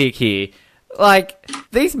nitpick here. Like,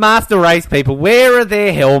 these master race people, where are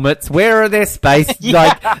their helmets? Where are their space?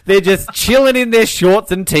 Yeah. Like, they're just chilling in their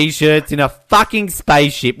shorts and t-shirts in a fucking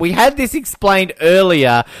spaceship. We had this explained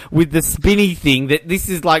earlier with the spinny thing, that this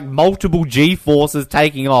is like multiple G-forces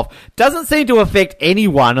taking off. Doesn't seem to affect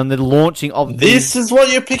anyone on the launching of This is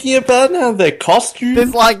what you're picking about now? Their costumes?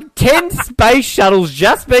 There's like 10 space shuttles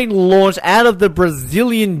just being launched out of the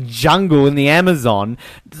Brazilian jungle in the Amazon.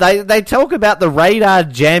 They talk about the radar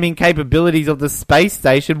jamming capabilities of the space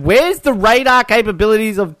station. Where's the radar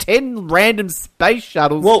capabilities of 10 random space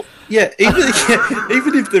shuttles? Well, yeah, even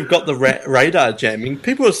if they've got the radar jamming,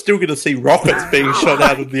 people are still going to see rockets being shot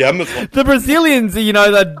out of the Amazon. The Brazilians,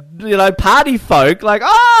 the party folk, like,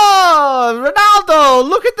 oh, Ronaldo,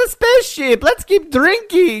 look at the spaceship. Let's keep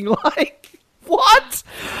drinking. Like, what?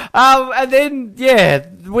 And then, yeah,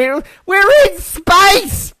 we're in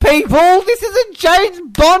space, people. This is a James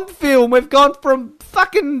Bond film. We've gone from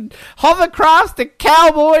fucking hovercrafts to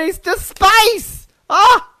cowboys to space.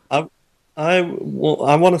 I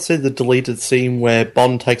want to see the deleted scene where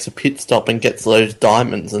Bond takes a pit stop and gets those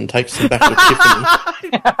diamonds and takes them back to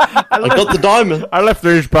Tiffany. I got the diamond. I left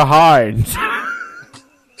these behind.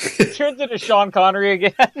 Turns into Sean Connery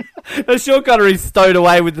again. Sean Connery's stowed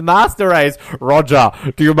away with the master race. Roger,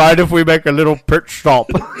 do you mind if we make a little pit stop?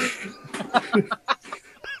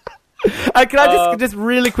 Can I just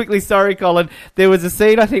really quickly, sorry, Colin, there was a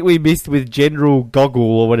scene I think we missed with General Goggle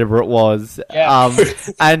or whatever it was. Yeah.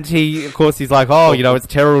 And he's like, it's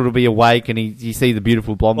terrible to be awake, and you see the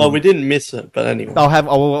beautiful blonde. Well, we didn't miss it, but anyway.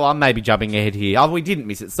 I'm maybe jumping ahead here. Oh, we didn't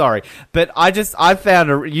miss it, sorry. But I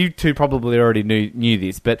found, you two probably already knew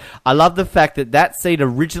this, but I love the fact that scene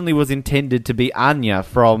originally was intended to be Anya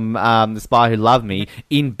from The Spy Who Loved Me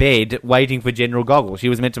in bed waiting for General Goggle. She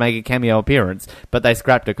was meant to make a cameo appearance, but they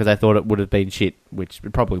scrapped it because they thought it would have been shit, which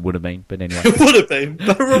it probably would have been, but anyway. It would have been,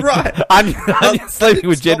 but we're right. I'm sleeping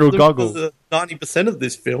with General Goggle. 90% of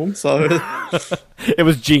this film, so... It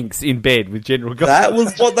was Jinx in bed with General Goggle. That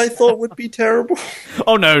was what they thought would be terrible.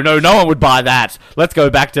 Oh, no one would buy that. Let's go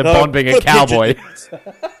back to Bond being a cowboy.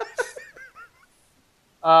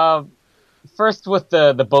 First with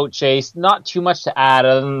the boat chase, not too much to add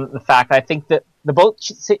other than the fact I think that the boat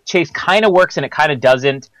chase kind of works and it kind of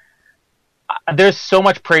doesn't. There's so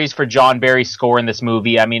much praise for John Barry's score in this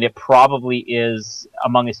movie. I mean, it probably is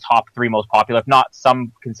among his top 3 most popular, if not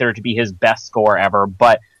some consider to be his best score ever.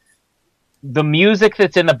 But the music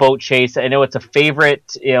that's in the boat chase, I know it's a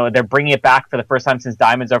favorite. They're bringing it back for the first time since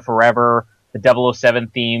Diamonds Are Forever, the 007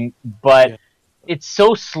 theme. But it's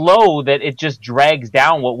so slow that it just drags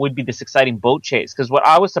down what would be this exciting boat chase. Because what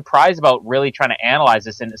I was surprised about really trying to analyze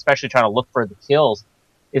this, and especially trying to look for the kills,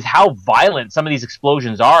 is how violent some of these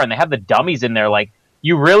explosions are, and they have the dummies in there like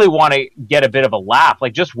you really want to get a bit of a laugh.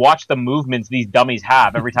 Like, just watch the movements these dummies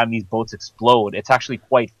have every time these boats explode. It's actually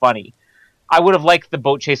quite funny. I would have liked the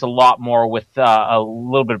boat chase a lot more with a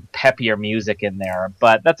little bit of peppier music in there,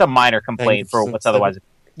 but that's a minor complaint for what's otherwise.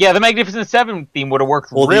 Yeah, the Magnificent Seven theme would have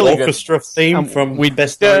worked really good. Or the orchestra theme from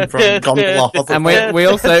Best Known from Gondola Hover.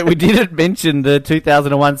 And we didn't mention the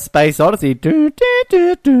 2001 Space Odyssey.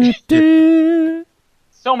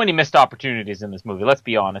 So many missed opportunities in this movie. Let's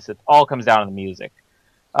be honest. It all comes down to the music.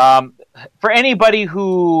 For anybody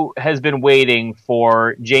who has been waiting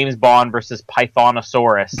for James Bond versus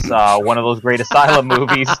Pythonosaurus, one of those great Asylum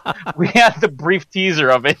movies, we had the brief teaser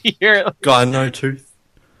of it here. Guy No Tooth.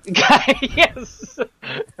 Yes.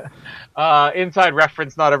 Inside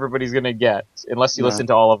reference not everybody's going to get, unless you listen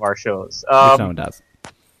to all of our shows. Which no one does.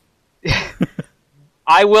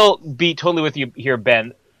 I will be totally with you here,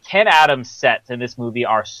 Ben. Ken Adams' sets in this movie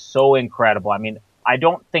are so incredible. I mean, I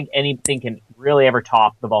don't think anything can really ever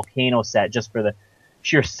top the volcano set just for the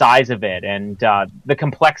sheer size of it and the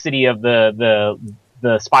complexity of the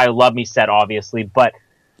Spy Who Loved Me set, obviously. But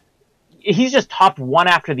he's just topped one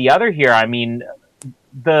after the other here. I mean,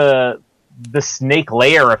 the snake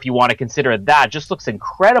lair, if you want to consider it that, just looks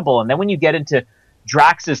incredible. And then when you get into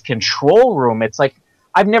Drax's control room, it's like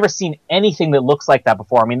I've never seen anything that looks like that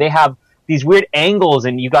before. I mean, they have these weird angles,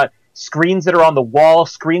 and you got screens that are on the wall,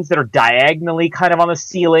 screens that are diagonally kind of on the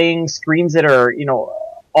ceiling, screens that are,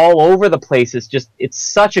 all over the place. It's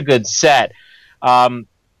such a good set.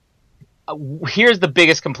 Here's the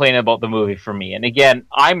biggest complaint about the movie for me. And again,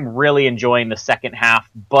 I'm really enjoying the second half,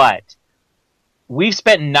 but we've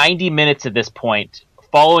spent 90 minutes at this point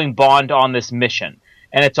following Bond on this mission.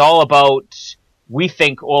 And it's all about, we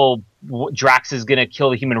think, Drax is going to kill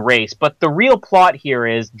the human race. But the real plot here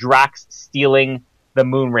is Drax stealing the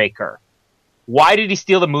Moonraker. Why did he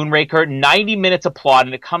steal the Moonraker? 90 minutes of plot,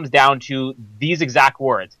 and it comes down to these exact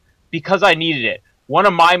words. Because I needed it. One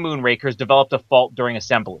of my Moonrakers developed a fault during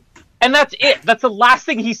assembly. And that's it. That's the last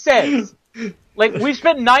thing he says. Like, we've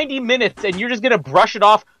spent 90 minutes, and you're just going to brush it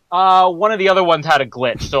off. One of the other ones had a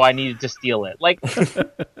glitch, so I needed to steal it. Like,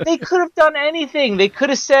 they could have done anything. They could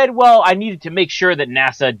have said, well, I needed to make sure that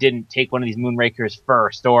NASA didn't take one of these Moonrakers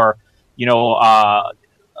first, or,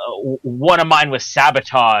 one of mine was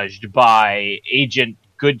sabotaged by Agent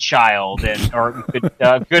Goodchild or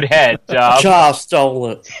Goodhead. Char stole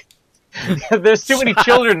it. There's too many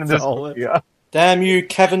children in this movie. Yeah. Damn you,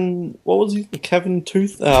 Kevin. What was he? Kevin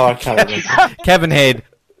Tooth? Oh, I can't remember. Kevin Head.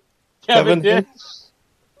 Kevin Head.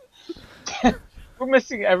 We're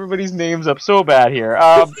missing everybody's names up so bad here.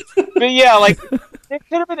 But yeah, like, it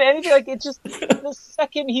could have been anything. Like, it just, the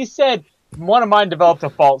second he said, one of mine developed a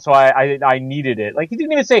fault, so I needed it. Like, he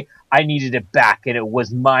didn't even say, I needed it back, and it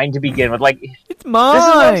was mine to begin with. Like, it's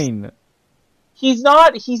mine! He's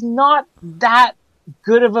not that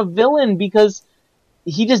good of a villain, because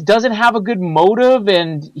he just doesn't have a good motive,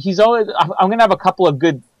 and he's always, I'm going to have a couple of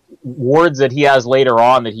good words that he has later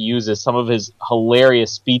on that he uses, some of his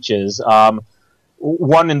hilarious speeches.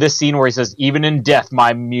 One in this scene where he says, even in death,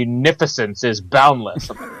 my munificence is boundless.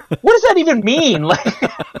 What does that even mean? Like,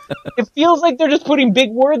 it feels like they're just putting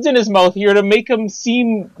big words in his mouth here to make him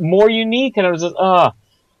seem more unique. And I was just, I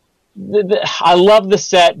love the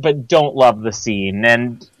set, but don't love the scene.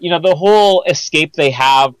 And, the whole escape they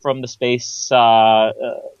have from the space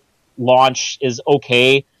launch is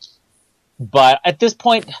okay. But at this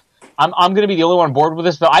point, I'm going to be the only one on board with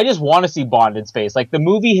this, but I just want to see Bond in space. Like, the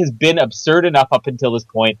movie has been absurd enough up until this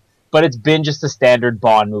point, but it's been just a standard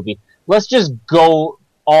Bond movie. Let's just go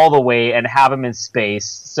all the way and have him in space.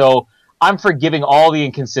 So I'm forgiving all the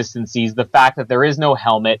inconsistencies, the fact that there is no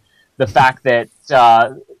helmet, the fact that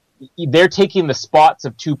they're taking the spots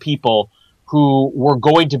of two people who were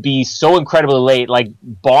going to be so incredibly late. Like,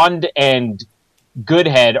 Bond and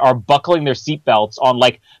Goodhead are buckling their seatbelts on,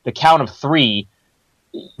 like, the count of 3.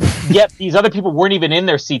 Yet these other people weren't even in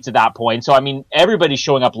their seats at that point. So, I mean, everybody's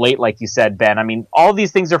showing up late, like you said, Ben. I mean, all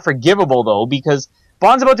these things are forgivable, though, because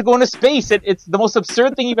Bond's about to go into space. It's the most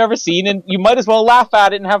absurd thing you've ever seen, and you might as well laugh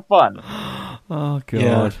at it and have fun. Oh, God.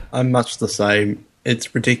 Yeah, I'm much the same.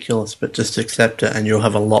 It's ridiculous, but just accept it and you'll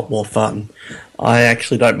have a lot more fun. I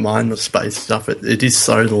actually don't mind the space stuff. It is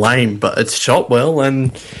so lame, but it's shot well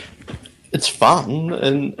and it's fun.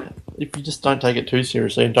 And if you just don't take it too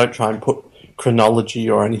seriously and don't try and put chronology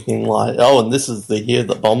or anything like, and this is the year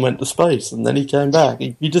that Bond went to space and then he came back.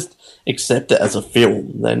 If you just accept it as a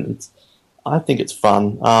film, then I think it's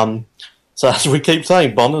fun. So as we keep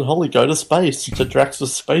saying, Bond and Holly go to space, to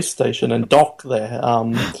Drax's space station and dock there.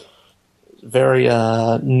 very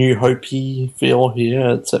New Hope-y feel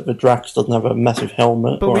here, except for Drax doesn't have a massive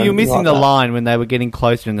helmet. But were you missing the line when they were getting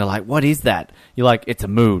closer and they're like, what is that? You're like, it's a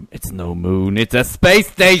moon. It's no moon. It's a space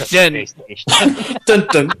station. Space station. Dun,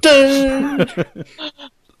 dun, dun.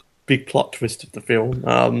 Big plot twist of the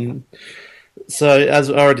film. So, as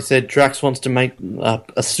I already said, Drax wants to make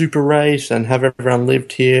a super race and have everyone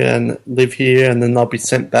live here, and then they'll be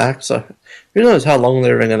sent back. So, who knows how long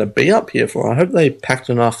they're going to be up here for? I hope they packed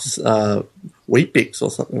enough Weet-Bix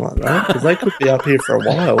or something like that, because they could be up here for a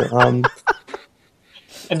while.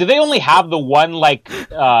 And do they only have the one,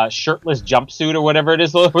 shirtless jumpsuit or whatever it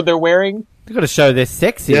is that they're wearing? They've got to show they're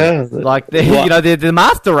sexy. Yeah. Like, they're the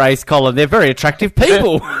Master Race, Colin. They're very attractive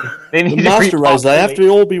people. The Master Race, they have to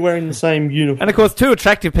all be wearing the same uniform. And, of course, two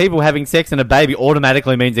attractive people having sex and a baby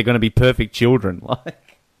automatically means they're going to be perfect children.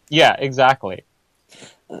 Yeah, exactly.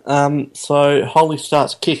 So Holly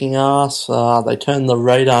starts kicking ass. They turn the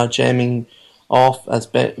radar jamming off, as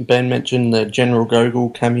Ben mentioned, the General Gogol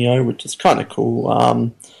cameo, which is kind of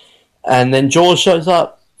cool. And then Jaws shows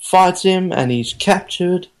up, fights him, and he's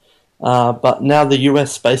captured. But now the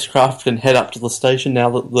US spacecraft can head up to the station now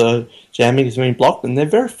that the jamming has been blocked, and they're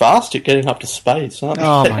very fast at getting up to space, aren't they?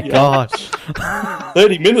 Oh, my God.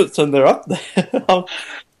 30 minutes and they're up there.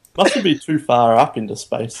 Mustn't be too far up into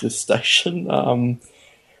space, this station.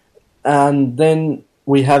 And then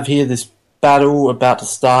we have here this battle about to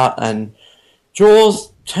start, and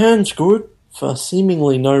Jaws turns good for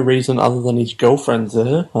seemingly no reason other than his girlfriend's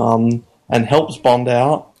there, and helps Bond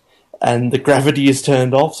out, and the gravity is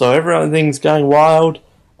turned off, so everything's going wild,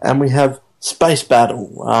 and we have space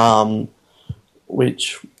battle,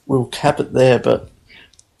 which we'll cap it there, but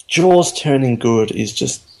Jaws turning good is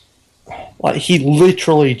just... Like, he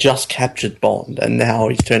literally just captured Bond, and now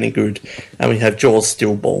he's turning good. And we have Jaws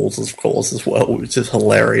still balls, of course, as well, which is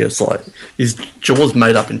hilarious. Like, is Jaws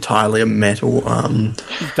made up entirely of metal?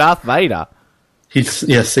 He's Darth Vader. He's,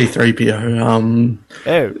 C-3PO.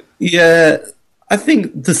 Oh. Yeah, I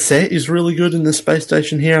think the set is really good in the space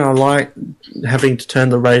station here. I like having to turn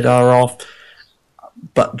the radar off.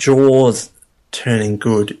 But Jaws turning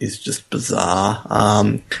good is just bizarre.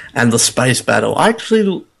 And the space battle, I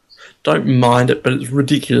actually... don't mind it, but it's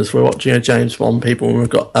ridiculous. We're watching a James Bond and we've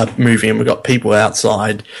got a movie, and we've got people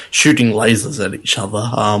outside shooting lasers at each other.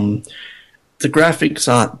 The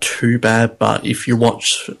graphics aren't too bad, but if you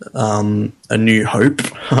watch A New Hope,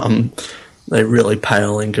 they really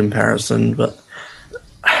pale in comparison. But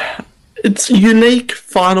it's a unique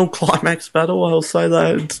final climax battle. I'll say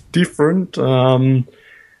that it's different.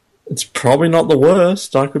 It's probably not the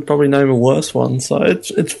worst. I could probably name a worse one. So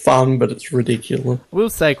it's fun, but it's ridiculous. We'll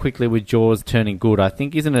say quickly with Jaws turning good, I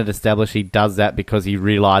think, isn't it established he does that because he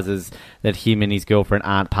realises that him and his girlfriend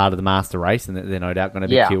aren't part of the Master Race and that they're no doubt going to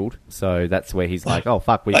be killed. So that's where he's like, oh,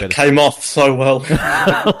 fuck, we better... That came off so well.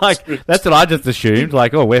 Like, that's what I just assumed.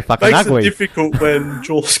 Like, oh, we're fucking ugly. Makes it difficult when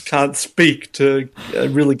Jaws can't speak to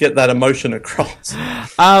really get that emotion across.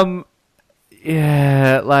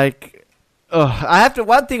 Yeah, like... I have to.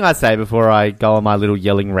 One thing I say before I go on my little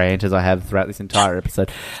yelling rant, as I have throughout this entire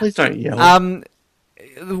episode. Please don't yell.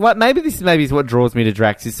 Maybe is what draws me to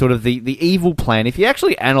Drax is sort of the evil plan. If you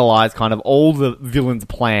actually analyse kind of all the villains'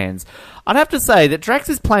 plans, I'd have to say that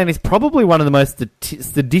Drax's plan is probably one of the most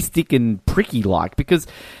sadistic and pricky-like, because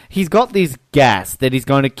he's got this gas that is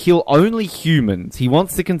going to kill only humans. He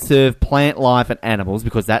wants to conserve plant life and animals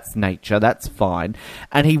because that's nature, that's fine.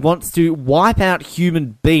 And he wants to wipe out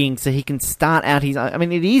human beings so he can start out his own. I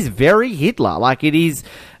mean, it is very Hitler. Like, it is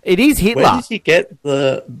Hitler. Where did he get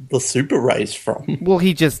the super race from? Well,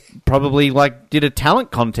 he just probably, did a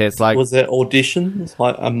talent contest. Was there auditions?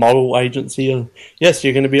 Like, a model agency? Yes,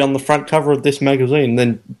 you're going to be on the front cover of this magazine,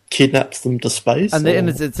 then kidnaps them to space? And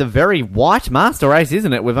it's a very white Master Race,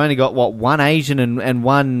 isn't it? We've only got, one Asian and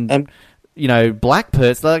one... black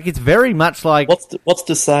person. Like, it's very much like... What's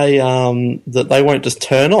to say that they won't just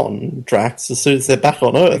turn on Drax as soon as they're back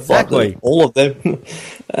on Earth? Exactly. All of them.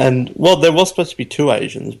 And, well, there was supposed to be two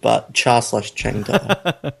Asians, but Cha/Chang Da.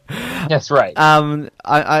 That's right. I'm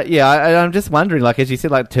just wondering, as you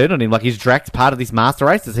said, turn on him. Is Drax part of this Master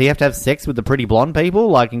Race? Does he have to have sex with the pretty blonde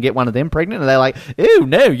people, and get one of them pregnant? And they're like, ew,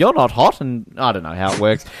 no, you're not hot. And I don't know how it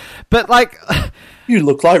works. But, You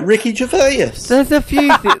look like Ricky Gervais. There's a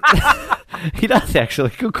few... He does,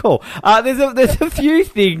 actually. Good call. There's a few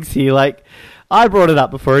things here, I brought it up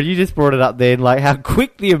before, and you just brought it up then, how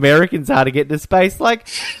quick the Americans are to get to space.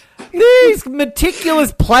 There's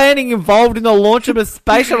meticulous planning involved in the launch of a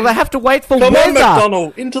space shuttle. They have to wait for Come weather. on,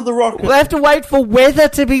 McDonald, into the rocket. They have to wait for weather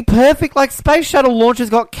to be perfect. Like, space shuttle launches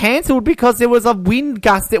got cancelled because there was a wind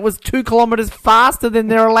gust that was 2 kilometres faster than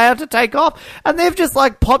they're allowed to take off. And they've just,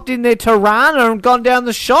 like, popped in their Tirana and gone down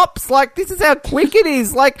the shops. Like, this is how quick it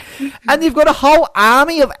is. Like, and you've got a whole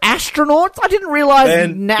army of astronauts. I didn't realise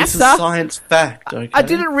NASA... This is science fact, okay? I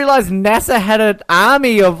didn't realise NASA had an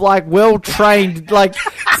army of, like, well-trained, like,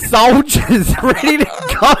 soldiers ready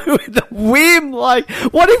to go with the whim. Like,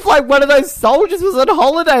 what if, like, one of those soldiers was on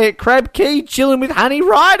holiday at Crab Key chilling with Honey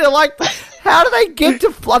Rider? Like, how do they get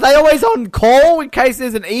to fly? Are they always on call in case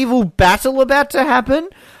there's an evil battle about to happen?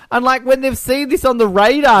 And, like, when they've seen this on the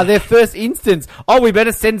radar, their first instance, oh, we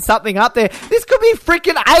better send something up there. This could be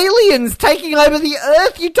freaking aliens taking over the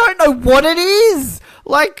Earth. You don't know what it is.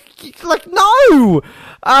 Like, no.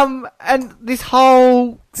 And this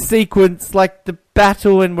whole sequence, like the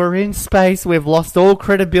battle, and we're in space, we've lost all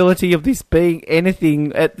credibility of this being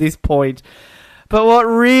anything at this point. But what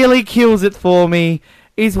really kills it for me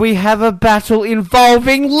is we have a battle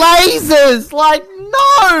involving lasers. Like,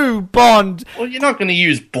 no, Bond. Well, you're not going to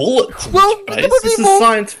use bullets in Well, space. This is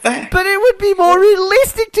science fact. But it would be more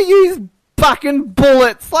realistic to use fucking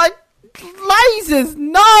bullets. Like, lasers,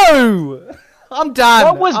 no. I'm done.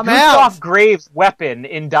 What was I'm Gustav out. Graves' weapon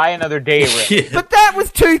in Die Another Day? Rick? But that was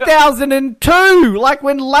 2002, like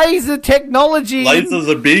when laser technology... Lasers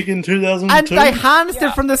are big in 2002. And they harnessed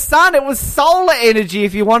it from the sun. It was solar energy,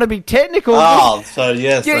 if you want to be technical. Oh, so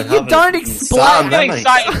yes. You they have don't it from the explain- sun, I'm that getting makes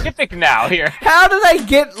sense. scientific now here. How do they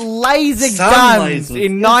get laser Sun guns lasers,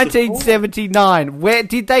 in yes, 1979? Where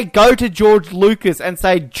did they go to George Lucas and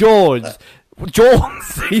say, George,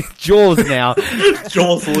 he's Jaws now.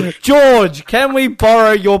 George, can we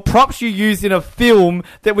borrow your props you use in a film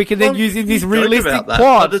that we can then use in this realistic plot?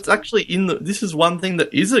 But it's actually this is one thing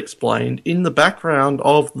that is explained in the background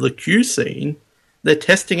of the Q scene. They're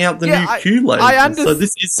testing out the new Q laser. So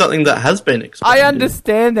this is something that has been explained. I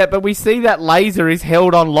understand that, but we see that laser is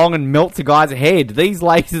held on long and melts a guy's head. These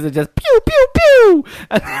lasers are just pew, pew, pew.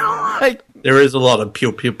 And like, there is a lot of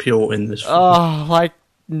pew, pew, pew in this film. oh, like,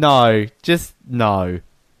 no. Just no.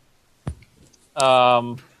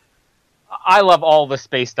 I love all the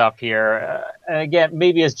space stuff here. And again,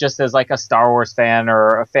 maybe it's just as like a Star Wars fan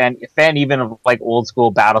or a fan even of like old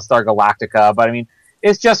school Battlestar Galactica. But I mean,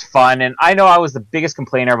 it's just fun. And I know I was the biggest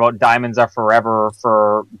complainer about Diamonds Are Forever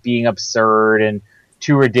for being absurd and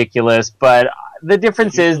too ridiculous. But the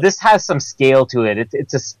difference is this has some scale to it.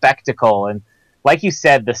 It's a spectacle. And like you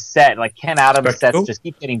said, the set, like Ken Adams' sets just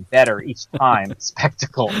keep getting better each time.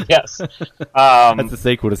 Spectacle, yes. That's the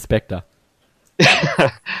sequel to Spectre.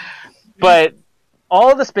 But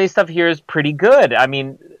all of the space stuff here is pretty good. I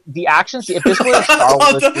mean, the action scene, if this were a Star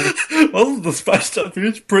Wars movie... Well, the space stuff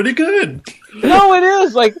is pretty good. No, it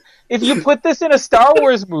is. Like, if you put this in a Star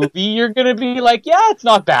Wars movie, you're going to be like, yeah, it's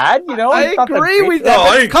not bad, you know? I agree with that. No,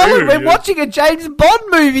 I agree Colin, with we're you. watching a James Bond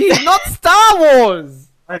movie, not Star Wars.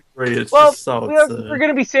 I agree. It's Well, just so we're absurd. going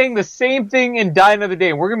to be saying the same thing in Die Another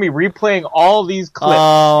Day. We're going to be replaying all these clips.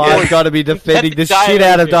 Oh, I've got to be defending the Die shit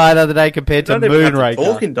out of Die Another Day compared to We don't even have to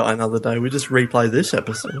talk Moonraker. and die another day. We just replay this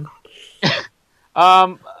episode.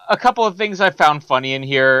 A couple of things I found funny in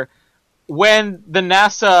here. When the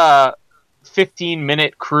NASA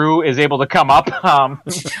 15-minute crew is able to come up armed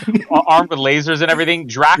with lasers and everything,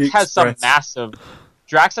 Drax has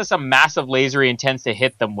some massive laser he intends to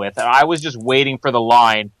hit them with. And I was just waiting for the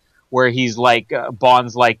line where he's like,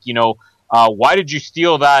 Bond's like, you know, why did you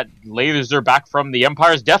steal that laser back from the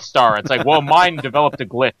Empire's Death Star? It's like, well, mine developed a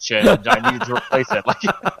glitch and I needed to replace it. Like,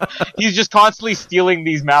 he's just constantly stealing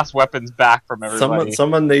these mass weapons back from everybody.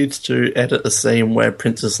 Someone needs to edit a scene where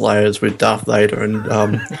Princess Leia is with Darth Vader and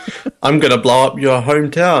I'm going to blow up your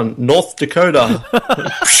hometown, North Dakota.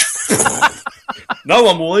 No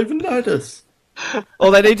one will even notice. Or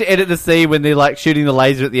they need to edit the scene when they're like shooting the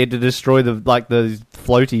laser at the end to destroy the those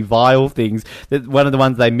floaty vial things. That one of the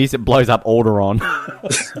ones they miss, it blows up Alderaan.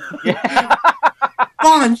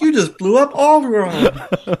 Bond, you just blew up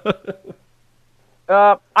Alderaan.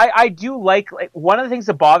 I do like one of the things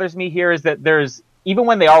that bothers me here is that there's, even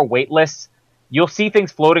when they are weightless, you'll see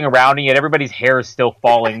things floating around and yet everybody's hair is still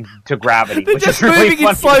falling to gravity. They're which just is really moving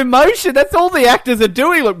in funny. slow motion. That's all the actors are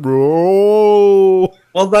doing. Like, whoa.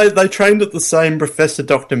 Well, they trained at the same Professor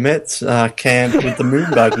Dr. Metz camp with the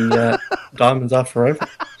moon buggy Diamonds Are Forever.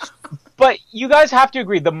 But you guys have to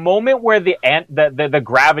agree, the moment where the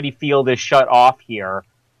gravity field is shut off here,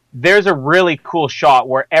 there's a really cool shot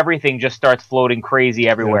where everything just starts floating crazy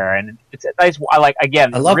everywhere. And It's a nice. I like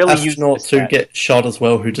again. I love really astronauts who get shot as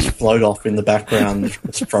well, who just float off in the background,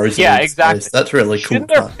 just frozen. Yeah, in exactly. Space. That's really cool. Shouldn't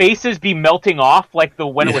their faces be melting off like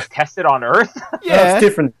when it was tested on Earth? Yeah, it's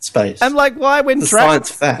different in space. And like, why when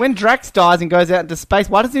science fact. When Drax dies and goes out into space,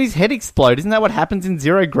 why doesn't his head explode? Isn't that what happens in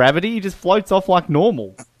zero gravity? He just floats off like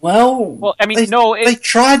normal. Well, I mean, they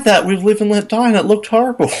tried that with Live and Let Die, and it looked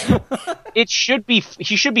horrible. He should be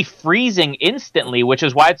freezing instantly, which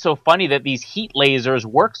is why it's so funny that these heat lasers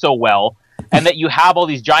work so well, and that you have all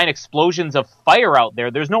these giant explosions of fire out there.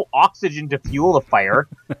 There's no oxygen to fuel the fire.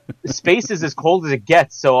 Space is as cold as it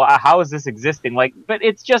gets. So how is this existing? But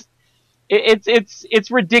it's just it's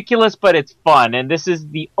ridiculous, but it's fun. And this is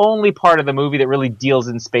the only part of the movie that really deals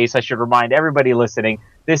in space. I should remind everybody listening: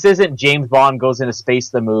 this isn't James Bond goes into space.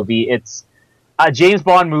 The movie. It's a James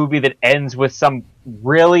Bond movie that ends with some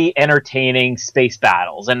really entertaining space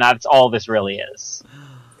battles, and that's all this really is.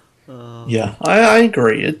 Yeah, I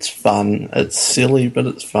agree. It's fun. It's silly, but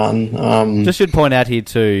it's fun. Just should point out here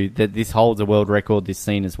too that this holds a world record. This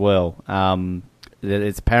scene as well. That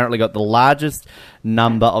it's apparently got the largest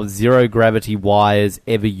number of zero gravity wires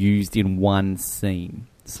ever used in one scene.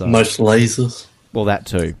 So, most lasers. Well, that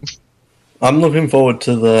too. I'm looking forward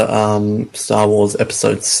to the Star Wars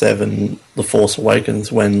Episode 7, The Force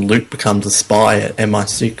Awakens, when Luke becomes a spy at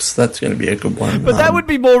MI6. That's going to be a good one. But that would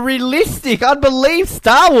be more realistic. I'd believe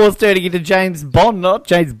Star Wars turning into James Bond, not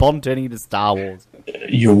James Bond turning into Star Wars.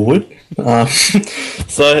 You would. As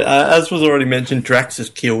was already mentioned, Drax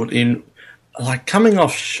is killed in... coming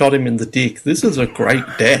off shot him in the dick. This is a great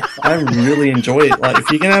death. I really enjoy it. If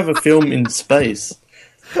you're going to have a film in space,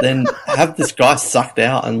 then have this guy sucked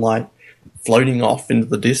out and, floating off into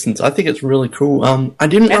the distance. I think it's really cool. I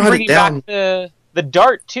didn't write it down. Back the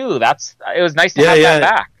dart too. It was nice to have that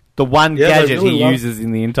back. The one gadget he uses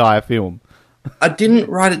in the entire film. I didn't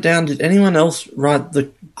write it down. Did anyone else write the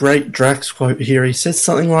great Drax quote here? He says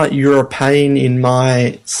something like, "You're a pain in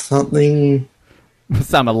my something."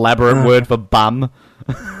 Some elaborate word for bum.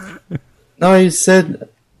 No, he said.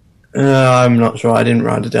 I'm not sure. I didn't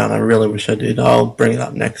write it down. I really wish I did. I'll bring it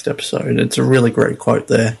up next episode. It's a really great quote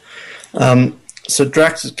there. So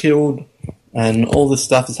Drax is killed, and all this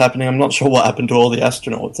stuff is happening. I'm not sure what happened to all the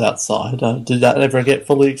astronauts outside. Did that ever get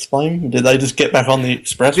fully explained? Did they just get back on the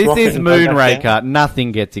express rocket? This is Moonraker.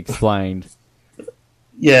 Nothing gets explained.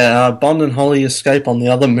 Yeah, Bond and Holly escape on the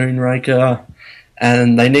other Moonraker,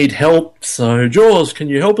 and they need help. So, Jaws, can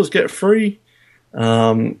you help us get free?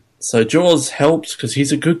 So Jaws helps because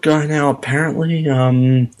he's a good guy now, apparently.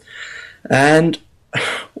 And...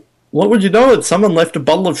 what would you know it? Someone left a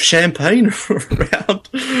bottle of champagne around.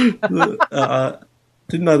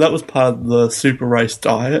 Didn't know that was part of the super race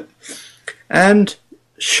diet. And,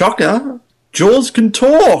 shocker, Jaws can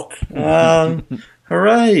talk.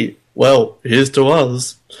 Hooray. Well, here's to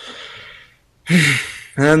us.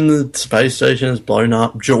 And the space station is blown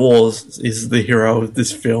up. Jaws is the hero of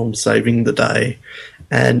this film, saving the day.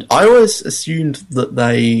 And I always assumed that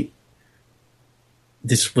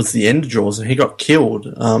this was the end of Jaws and he got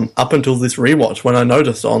killed up until this rewatch when I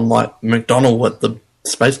noticed on McDonald at the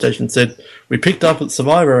space station said, "We picked up at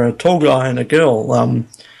Survivor a tall guy and a girl." And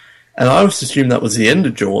I always assumed that was the end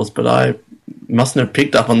of Jaws, but I mustn't have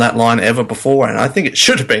picked up on that line ever before, and I think it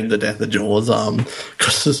should have been the death of Jaws,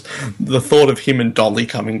 because the thought of him and Dolly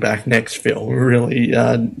coming back next film really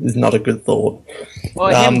is not a good thought.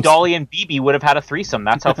 Well, Dolly, and BB would have had a threesome.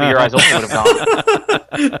 That's how For Your Eyes Only would have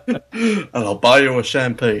gone. And I'll buy you a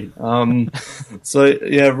champagne.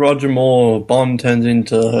 Roger Moore, Bond turns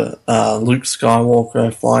into Luke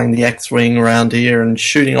Skywalker, flying the X-Wing around here and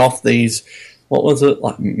shooting off these... what was it?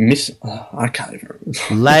 I can't even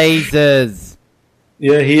remember. Lasers.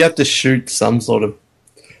 Yeah, he had to shoot some sort of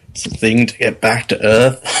thing to get back to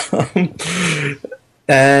Earth.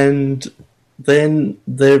 And then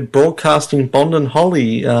they're broadcasting Bond and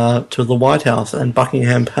Holly to the White House and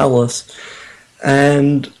Buckingham Palace.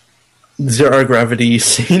 And zero gravity is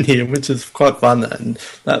seen here, which is quite fun. And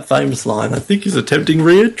that famous line, "I think he's attempting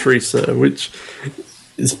re-entry, sir," which...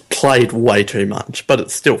 is played way too much, but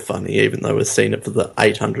it's still funny, even though we've seen it for the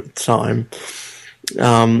 800th time.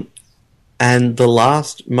 And the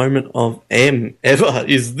last moment of M ever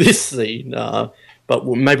is this scene. But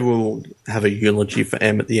maybe we'll have a eulogy for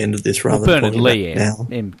M at the end of this rather than Bernard Lee now.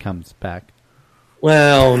 M comes back.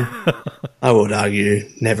 Well, I would argue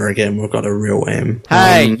never again we've got a real M.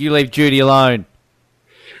 Hey, you leave Judy alone.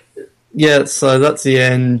 Yeah, so that's the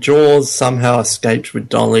end. Jaws somehow escapes with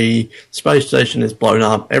Dolly. Space station is blown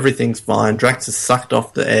up. Everything's fine. Drax is sucked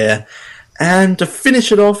off the air. And to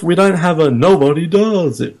finish it off, we don't have a Nobody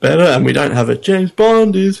Does It Better, and we don't have a James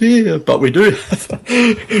Bond is here, but we do have a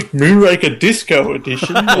Moonraker Disco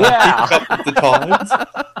Edition. Yeah. Keeping up with the times.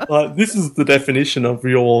 Like, this is the definition of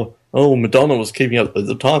your, Madonna was keeping up with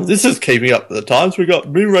the times. This is keeping up with the times. We got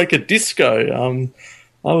Moonraker Disco.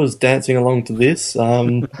 I was dancing along to this.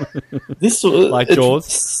 This Like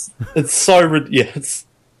Jaws? It's so, it's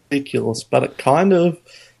ridiculous, but it kind of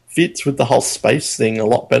fits with the whole space thing a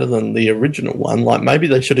lot better than the original one. Like, maybe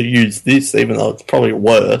they should have used this, even though it's probably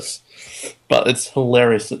worse. But it's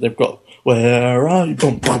hilarious that they've got Where Are You?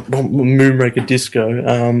 Boom, boom, boom, Moonraker Disco.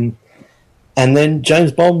 And then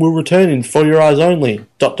James Bond will return in For Your Eyes Only. ...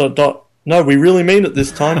 No, we really mean it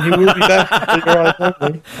this time. He will be back for Your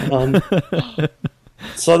Eyes Only.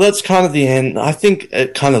 So that's kind of the end. I think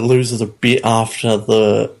it kind of loses a bit after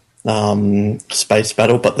the space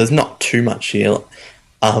battle, but there's not too much here.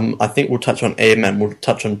 I think we'll touch on Airman, we'll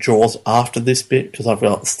touch on Jaws after this bit, because I've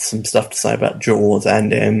got some stuff to say about Jaws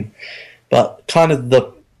and M. But kind of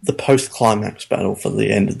the post-climax battle for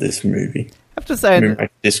the end of this movie. I have to say,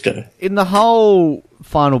 Disco. In the whole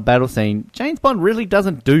final battle scene, James Bond really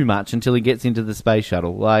doesn't do much until he gets into the space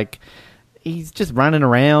shuttle. Like, he's just running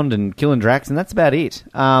around and killing Drax, and that's about it.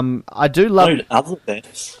 I do love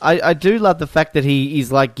I do love the fact that he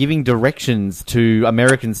is like giving directions to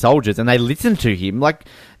American soldiers, and they listen to him. Like,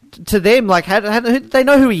 to them, like, how they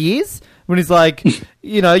know who he is when he's like,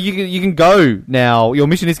 you know, you can go now. Your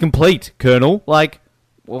mission is complete, Colonel. Like,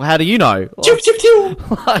 well, how do you know?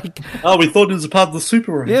 Like, oh, we thought it was a part of the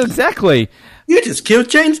Super Race. Yeah, exactly. You just killed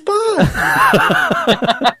James Bond.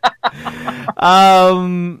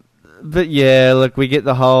 But yeah, look, we get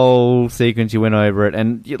the whole sequence, you went over it,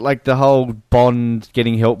 and like the whole Bond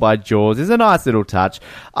getting helped by Jaws is a nice little touch.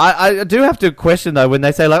 I do have to question though, when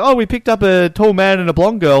they say like, oh, we picked up a tall man and a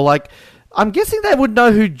blonde girl, like, I'm guessing they would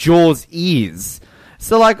know who Jaws is.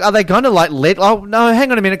 So, like, are they going to, like, oh, no,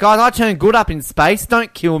 hang on a minute, guys, I turned good up in space,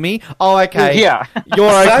 don't kill me. Oh, okay. Yeah. You're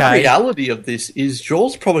okay. The reality of this is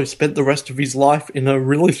Jaws probably spent the rest of his life in a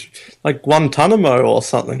really, like, Guantanamo or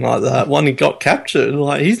something like that when he got captured.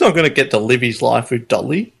 Like, he's not going to get to live his life with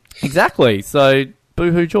Dolly. Exactly, so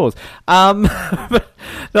boo-hoo Jaws. But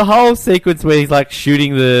the whole sequence where he's, like,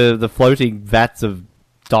 shooting the floating vats of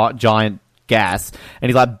giant gas, and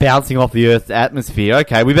he's like bouncing off the Earth's atmosphere.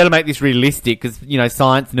 Okay, we better make this realistic, because, you know,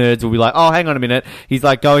 science nerds will be like, oh, hang on a minute, he's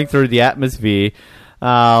like going through the atmosphere,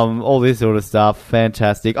 all this sort of stuff.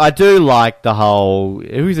 Fantastic. I do like the whole,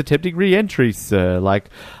 who's attempting re-entry, sir? Like,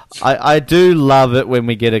 I do love it when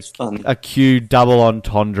we get a Q double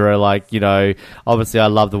entendre, like, you know, obviously I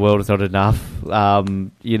love The World Is Not Enough,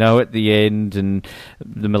 you know, at the end, and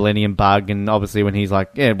the Millennium Bug, and obviously when he's like,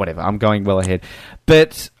 yeah, whatever, I'm going well ahead.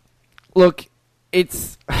 But look,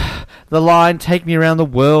 it's the line, take me around the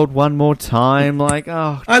world one more time. Like,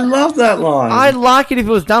 oh, I love that line. I like it if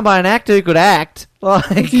it was done by an actor who could act.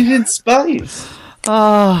 Like, he's in space.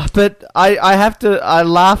 Oh, but I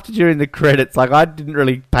laughed during the credits. Like, I didn't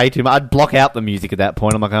really pay too much. I'd block out the music at that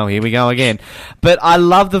point. I'm like, oh, here we go again. But I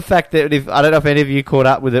love the fact that I don't know if any of you caught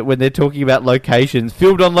up with it when they're talking about locations.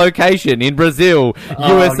 Filmed on location in Brazil,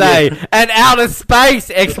 USA, yeah. And outer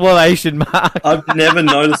space, exclamation mark. I've never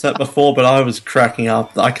noticed that before, but I was cracking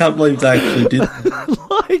up. I can't believe they actually did that.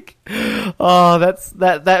 Like, oh,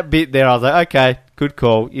 that bit there. I was like, okay, good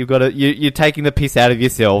call. You're taking the piss out of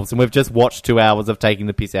yourselves, and we've just watched 2 hours of taking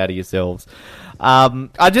the piss out of yourselves.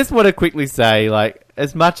 I just want to quickly say, like,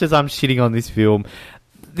 as much as I'm shitting on this film,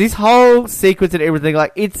 this whole sequence and everything,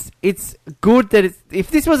 like, it's good that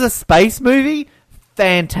if this was a space movie,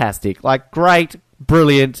 fantastic, like, great,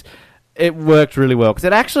 brilliant. It worked really well, because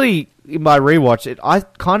it actually, in my rewatch, I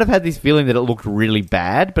kind of had this feeling that it looked really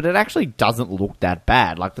bad, but it actually doesn't look that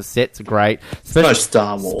bad. Like, the sets are great. No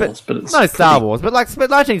Star Wars, but it's no Star Wars, but like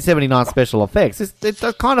 1979 special effects.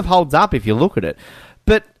 It kind of holds up if you look at it.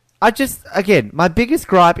 But again, my biggest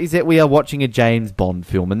gripe is that we are watching a James Bond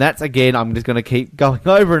film, and that's, again, I'm just going to keep going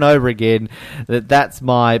over and over again, that's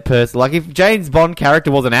my personal, like, if James Bond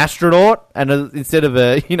character was an astronaut, and instead of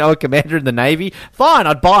a commander in the Navy, fine,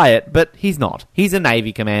 I'd buy it, but he's not. He's a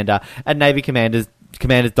Navy commander, and Navy commanders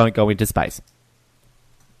don't go into space.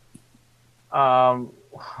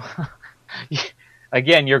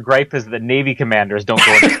 Again, your gripe is that Navy commanders don't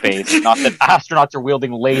go into space, not that astronauts are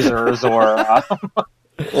wielding lasers or...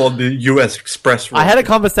 Or the U.S. Express route. I had a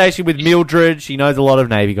conversation with Mildred. She knows a lot of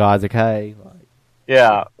Navy guys, okay?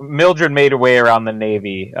 Yeah, Mildred made her way around the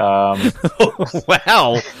Navy. Wow.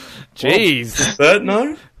 Jeez. Bert,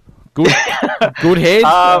 no? Good head.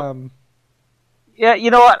 Yeah,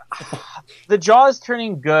 you know what? The Jaws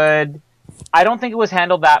turning good I don't think it was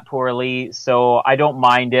handled that poorly, so I don't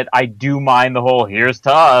mind it. I do mind the whole "here's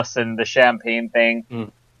to us" and the champagne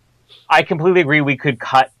thing. I completely agree. We could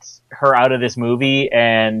cut her out of this movie,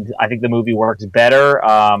 and I think the movie works better.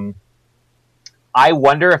 I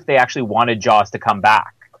wonder if they actually wanted Jaws to come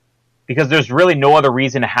back, because there's really no other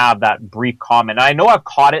reason to have that brief comment. And I know I've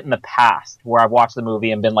caught it in the past where I've watched the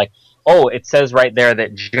movie and been like, "Oh, it says right there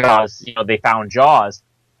that Jaws, they found Jaws."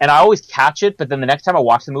 And I always catch it, but then the next time I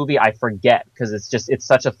watch the movie, I forget, because it's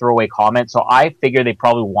such a throwaway comment. So I figure they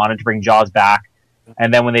probably wanted to bring Jaws back.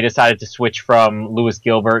 And then when they decided to switch from Lewis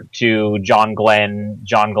Gilbert to John Glenn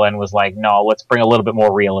was like, no, let's bring a little bit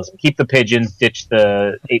more realism. Keep the pigeons, ditch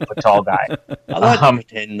the 8-foot-tall guy. I like to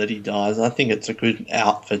pretend that he dies. I think it's a good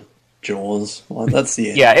out for Jaws. Well, that's the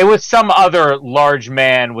end. Yeah, it was some other large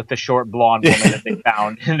man with the short blonde woman that they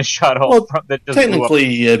found in the shuttle. Well, that just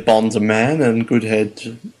technically, Bond's a man and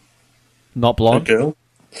Goodhead Not blonde. a girl.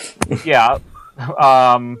 Yeah.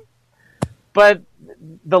 But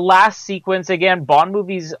the last sequence, again, Bond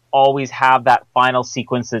movies always have that final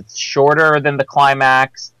sequence that's shorter than the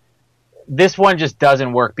climax. This one just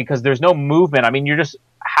doesn't work because there's no movement. I mean, you're just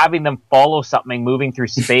having them follow something moving through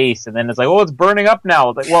space, and then it's like, oh, it's burning up now.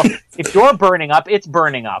 It's like, well, if you're burning up, it's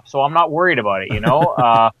burning up, so I'm not worried about it,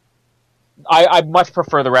 I much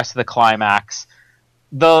prefer the rest of the climax.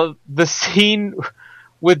 The scene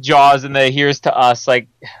with Jaws and the "here's to us," like,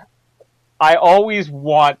 I always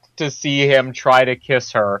want to see him try to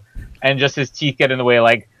kiss her and just his teeth get in the way.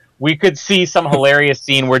 Like, we could see some hilarious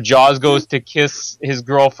scene where Jaws goes to kiss his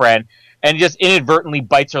girlfriend and just inadvertently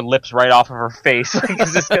bites her lips right off of her face.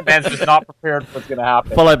 Because this man's just not prepared for what's going to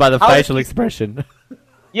happen. Followed by the facial expression.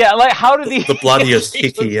 Yeah, like, how did he... The bloodiest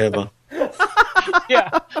hickey ever. Yeah.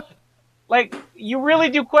 Like, you really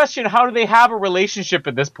do question, how do they have a relationship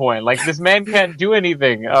at this point? Like, this man can't do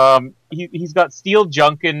anything. He's got steel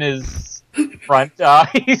junk in his front.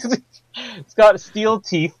 He's got steel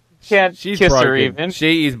teeth. Can't She's kiss broken. her even.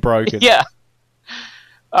 She is broken. Yeah.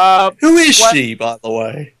 Who is she, by the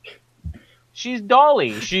way? She's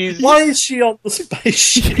Dolly. Why is she on the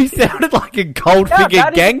spaceship? She sounded like a gold-figure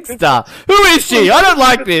that is- gangster. Who is she? I don't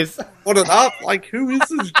like this. What it up? Like, who is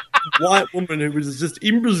this white woman who was just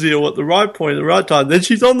in Brazil at the right point, at the right time? Then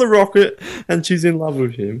she's on the rocket and she's in love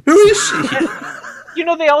with him. Who is she?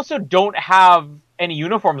 They also don't have any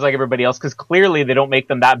uniforms like everybody else, because clearly they don't make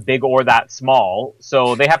them that big or that small,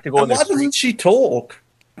 so they have to go in And the why doesn't she talk?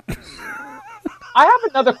 I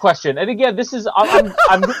have another question, and again, this is I'm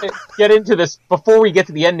going to get into this before we get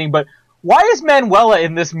to the ending, but why is Manuela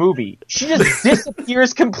in this movie? She just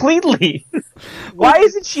disappears completely. Why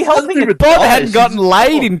isn't she helping? Bond hadn't gotten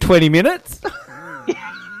laid in 20 minutes.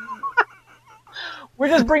 We're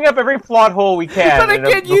just bringing up every flawed hole we can. But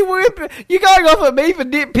again, you're going off at me for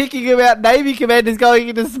nitpicking about Navy commanders going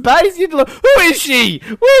into space. You're like, who is she?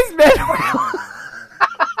 Where's Manuela?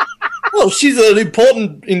 Well, she's an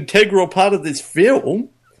important, integral part of this film.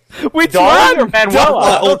 Which Dolly or one? Manuela?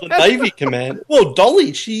 Like all the Navy command. Well,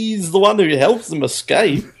 Dolly, she's the one who helps them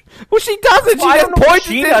escape. Well, she doesn't. She I just don't know points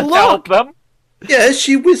if she and does says, to help look. them. Yeah,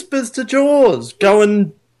 she whispers to Jaws, go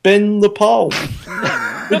and bend the pole.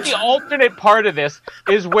 But the alternate part of this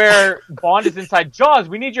is where Bond is inside Jaws.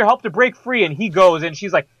 We need your help to break free, and he goes, and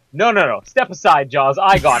she's like, "No, step aside, Jaws.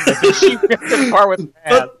 I got this." And she rips it apart with her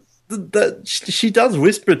hands. But she does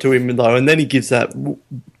whisper to him, though, and then he gives that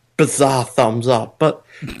bizarre thumbs up. But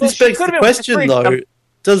this she begs could the have been question, whispering though, some-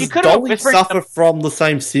 does she could have Dolly whispered suffer from the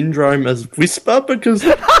same syndrome as Whisper? Because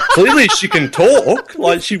clearly she can talk,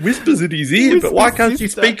 like she whispers in his ear, but why can't she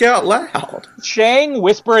speak out loud? Chang,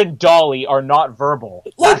 Whisper, and Dolly are not verbal.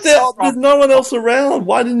 Like there's no one else around.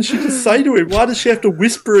 Why didn't she just say to him? Why does she have to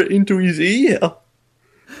whisper it into his ear?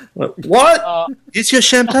 Like, what? It's your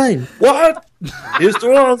champagne. What? Here's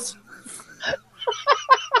to us.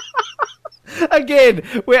 Again,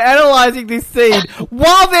 we're analysing this scene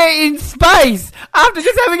while they're in space after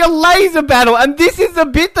just having a laser battle, and this is the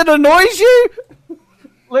bit that annoys you?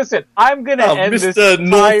 Listen, I'm going to end this Mr.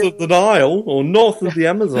 North entire... of the Nile, or north of the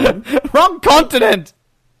Amazon. Wrong continent!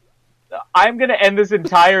 I'm going to end this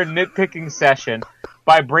entire nitpicking session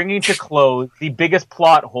by bringing to close the biggest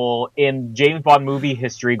plot hole in James Bond movie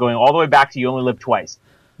history, going all the way back to You Only Live Twice.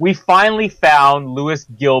 We finally found Lewis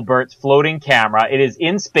Gilbert's floating camera. It is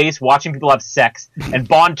in space watching people have sex, and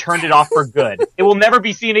Bond turned it off for good. It will never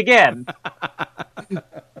be seen again.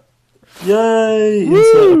 Yay!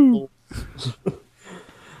 Woo!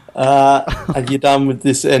 Are you done with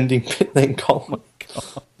this ending bit then, Colin?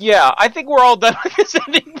 Yeah, I think we're all done with this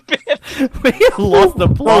ending bit. We have lost the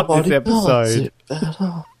plot this Nobody does episode. it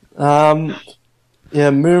better. Yeah,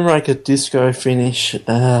 Moonraker disco finish.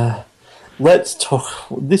 let's talk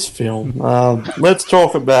this film. Let's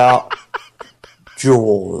talk about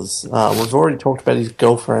Jaws. We've already talked about his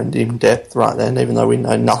girlfriend in depth right then, even though we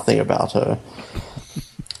know nothing about her.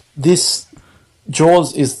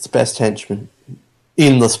 Jaws is the best henchman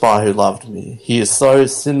in The Spy Who Loved Me. He is so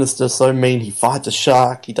sinister, so mean. He fights a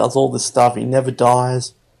shark. He does all this stuff. He never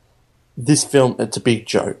dies. This film, it's a big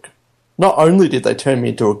joke. Not only did they turn me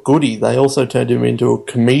into a goodie, they also turned him into a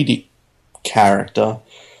comedic character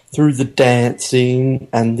through the dancing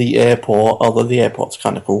and the airport, although the airport's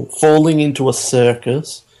kind of cool, falling into a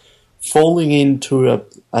circus, falling into a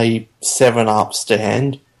 7-Up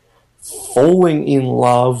stand, falling in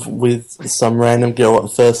love with some random girl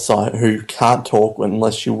at first sight who can't talk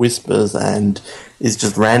unless she whispers and is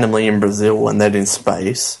just randomly in Brazil and then in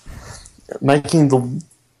space, making the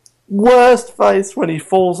worst face when he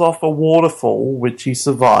falls off a waterfall, which he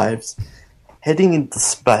survives, heading into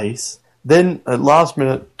space, then at last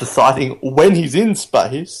minute deciding when he's in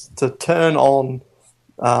space to turn on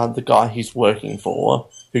the guy he's working for,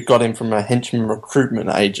 who got him from a henchman recruitment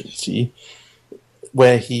agency,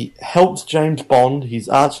 where he helps James Bond, his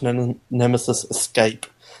arch nemesis, escape.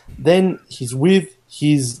 Then he's with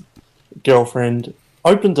his girlfriend,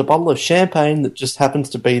 opens a bottle of champagne that just happens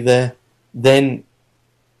to be there. Then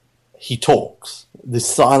he talks. This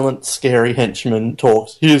silent, scary henchman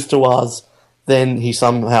talks. Here's to us. Then he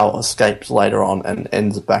somehow escapes later on and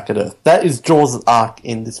ends back at Earth. That is Jaws' arc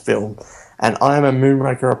in this film. And I am a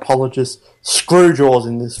Moonraker apologist. Screw Jaws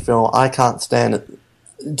in this film. I can't stand it.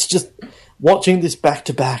 It's just... Watching this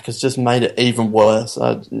back-to-back has just made it even worse.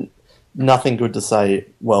 Nothing good to say.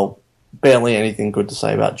 Well, barely anything good to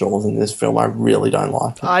say about Jaws in this film. I really don't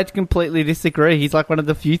like it. I completely disagree. He's like one of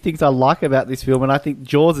the few things I like about this film, and I think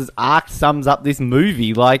Jaws' arc sums up this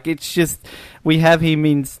movie. Like, it's just... We have him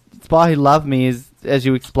in Spy Who Loved Me, as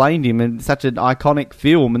you explained him, and such an iconic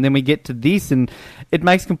film, and then we get to this, and it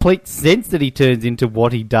makes complete sense that he turns into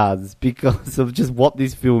what he does because of just what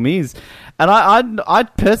this film is. And I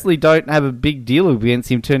personally don't have a big deal against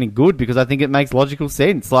him turning good because I think it makes logical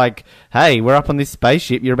sense. Like, hey, we're up on this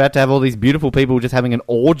spaceship. You're about to have all these beautiful people just having an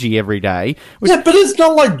orgy every day. Yeah, but it's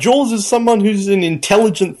not like Jaws is someone who's an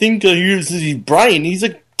intelligent thinker who uses his brain. He's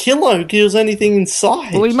a killer who kills anything in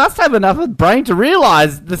sight. Well, he must have enough of brain to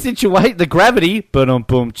realise the gravity,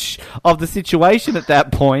 of the situation at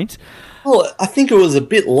that point. Well, I think it was a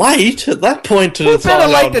bit late at that point to decide.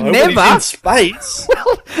 Better late than never. He's in space.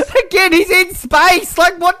 Well, again, he's in space.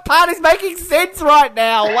 Like, what part is making sense right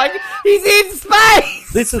now? Like, he's in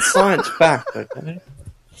space. This is science fact, okay?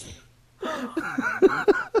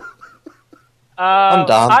 I'm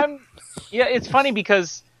done. Yeah, it's funny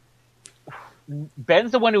because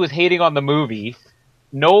Ben's the one who was hating on the movie.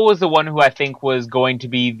 Noah was the one who I think was going to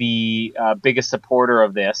be the biggest supporter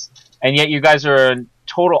of this, and yet you guys are on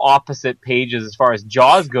total opposite pages as far as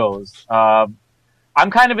Jaws goes. I'm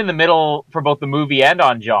kind of in the middle for both the movie and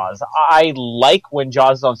on Jaws. I like when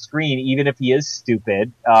Jaws is on screen, even if he is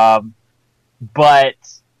stupid, but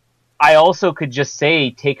I also could just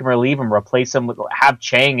say take him or leave him, replace him with, have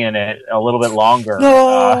Chang in it a little bit longer.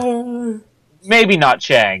 No. Maybe not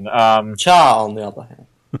Chang. Cha, on the other hand.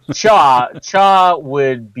 Cha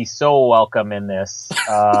would be so welcome in this.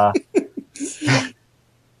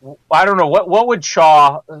 I don't know what would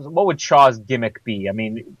Chaw's gimmick be? I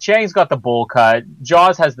mean, Chang's got the bowl cut.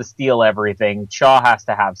 Jaws has the steal everything. Chaw has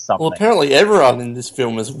to have something. Well, apparently everyone in this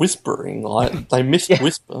film is whispering. Like they missed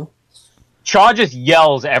Whisper. Chaw just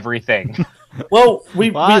yells everything. Well, we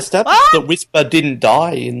established that Whisper didn't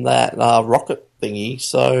die in that rocket thingy,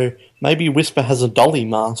 so maybe Whisper has a dolly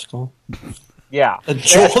mask on. Yeah. And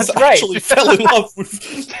Jaws actually fell in love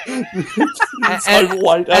with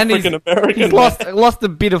overweight African-American. He's lost a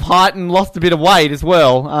bit of height and lost a bit of weight as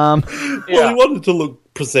well. Well, he wanted to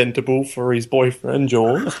look presentable for his boyfriend,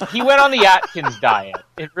 Jaws. He went on the Atkins diet.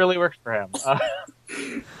 It really worked for him.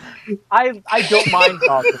 I don't mind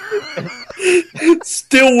talking. It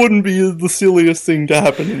still wouldn't be the silliest thing to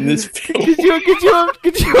happen in this film.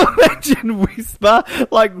 Could you imagine Whisper,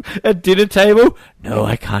 like, at dinner table? No,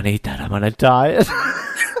 I can't eat that. I'm on a diet.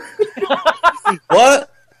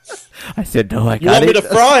 What? I said, no, I can't You want me eat to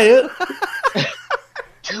fry it?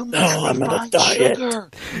 Too much I'm on a diet. sugar.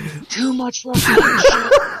 Too much refined sugar.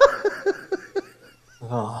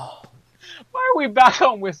 Why are we back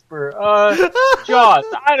on Whisper? Jaws,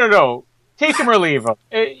 I don't know. Take him or leave him.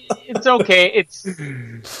 It's okay.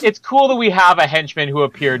 It's cool that we have a henchman who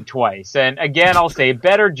appeared twice. And again, I'll say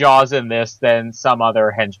better Jaws in this than some other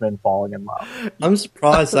henchman falling in love. I'm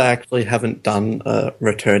surprised they actually haven't done a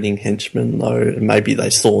returning henchman, though. Maybe they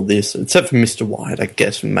saw this, except for Mr. White, I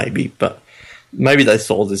guess, maybe. But maybe they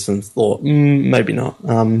saw this and thought, maybe not.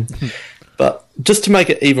 just to make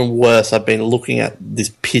it even worse, I've been looking at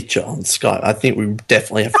this picture on Skype. I think we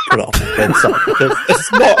definitely have to put it on the website because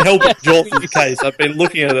it's not helping Jordan's case. I've been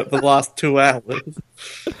looking at it for the last 2 hours.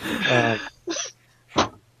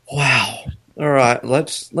 Wow. All right,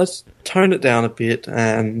 let's tone it down a bit,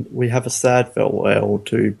 and we have a sad farewell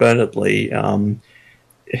to Bernard Lee.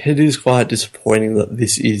 It is quite disappointing that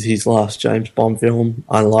this is his last James Bond film.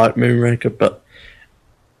 I like Moonraker, but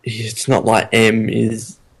it's not like M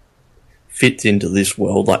fits into this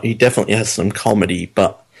world. Like, he definitely has some comedy,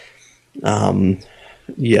 but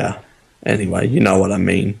yeah. Anyway, you know what I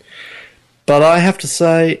mean. But I have to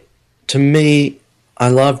say, to me, I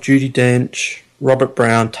love Judi Dench, Robert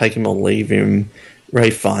Brown, take him or leave him.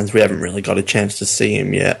 Ralph Fiennes, we haven't really got a chance to see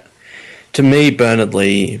him yet. To me, Bernard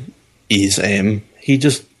Lee is M. He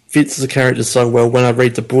just fits the character so well. When I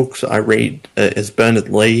read the books, I read as Bernard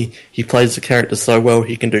Lee. He plays the character so well.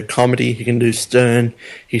 He can do comedy. He can do stern.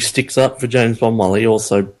 He sticks up for James Bond while he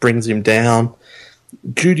also brings him down.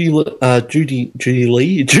 Judi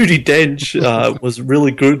Dench was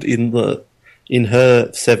really good in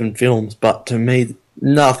her 7 films, but to me,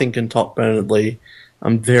 nothing can top Bernard Lee.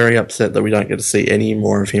 I'm very upset that we don't get to see any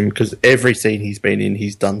more of him because every scene he's been in,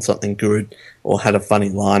 he's done something good or had a funny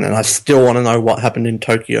line, and I still want to know what happened in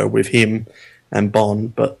Tokyo with him and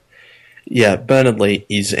Bond. But yeah, Bernard Lee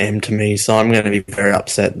is M to me, so I'm going to be very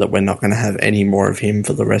upset that we're not going to have any more of him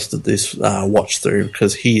for the rest of this watch through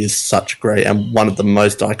because he is such great and one of the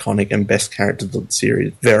most iconic and best characters of the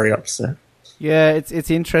series. Very upset. Yeah, it's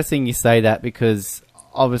interesting you say that because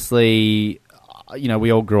obviously, you know,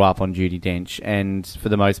 we all grew up on Judi Dench, and for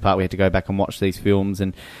the most part we had to go back and watch these films,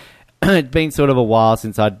 and it'd been sort of a while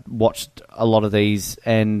since I'd watched a lot of these,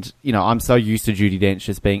 and, you know, I'm so used to Judi Dench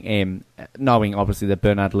just being M, knowing obviously that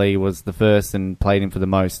Bernard Lee was the first and played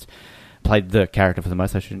the character for the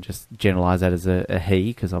most. I shouldn't just generalise that as a he,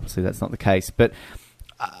 because obviously that's not the case, but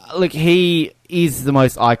look, he is the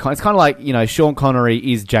most iconic. It's kind of like, you know, Sean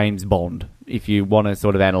Connery is James Bond. If you want to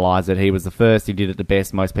sort of analyse it, he was the first, he did it the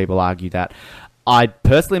best. Most people argue that. I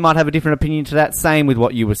personally might have a different opinion to that. Same with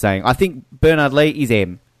what you were saying. I think Bernard Lee is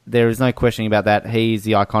M. There is no questioning about that. He's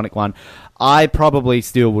the iconic one. I probably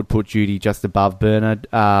still would put Judi just above Bernard.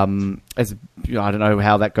 As you know, I don't know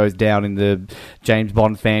how that goes down in the James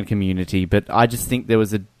Bond fan community, but I just think there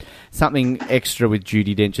was something extra with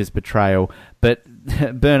Judi Dench's portrayal. But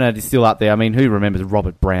Bernard is still up there. I mean, who remembers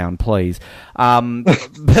Robert Brown, please?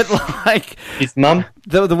 But like his mum.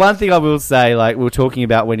 The one thing I will say, like we were talking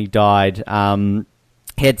about when he died,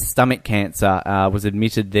 he had stomach cancer. Was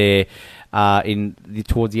admitted there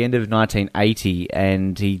towards the end of 1980,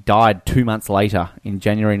 and he died 2 months later in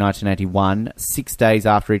January 1981, 6 days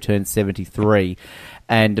after he turned 73.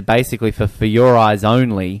 And basically, for Your Eyes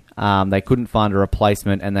Only, they couldn't find a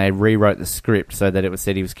replacement, and they rewrote the script so that it was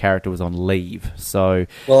said his character was on leave. So,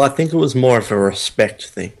 well, I think it was more of a respect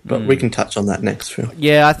thing, but we can touch on that next film.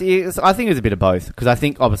 Yeah, I think it was a bit of both, because I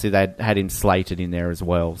think obviously they had him slated in there as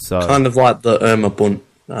well. So kind of like the Irma Bunt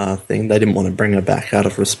thing, they didn't want to bring her back out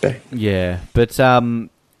of respect. Yeah, but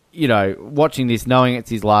you know, watching this, knowing it's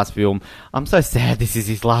his last film, I'm so sad this is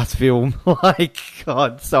his last film. Like,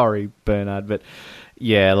 God, sorry, Bernard, but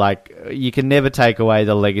yeah, like, you can never take away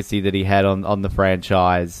the legacy that he had on the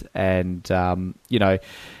franchise. And, you know,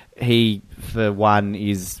 he, for one,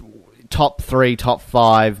 is top 3, top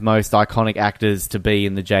 5 most iconic actors to be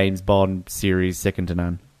in the James Bond series, second to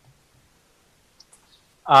none.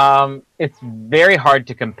 It's very hard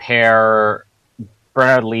to compare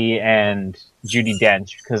Bernard Lee and Judi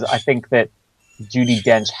Dench, because I think that Judi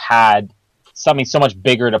Dench had something so much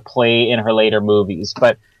bigger to play in her later movies.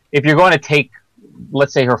 But if you're going to take,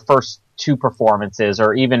 let's say, her first 2 performances,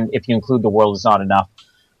 or even if you include The World Is Not Enough,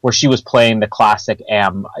 where she was playing the classic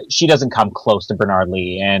M, she doesn't come close to Bernard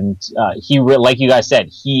Lee. And like you guys said,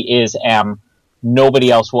 he is M.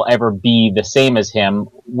 Nobody else will ever be the same as him,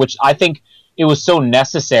 which I think it was so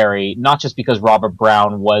necessary, not just because Robert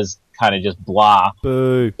Brown was kind of just blah.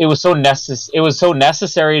 Boo. It was so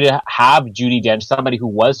necessary to have Judi Dench, somebody who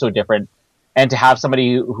was so different, and to have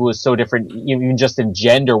somebody who was so different, even just in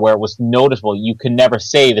gender, where it was noticeable. You can never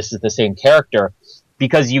say this is the same character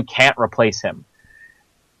because you can't replace him.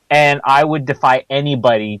 And I would defy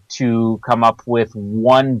anybody to come up with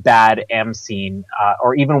one bad M scene,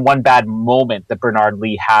 or even one bad moment that Bernard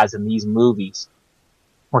Lee has in these movies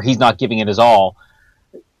where he's not giving it his all.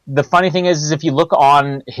 The funny thing is if you look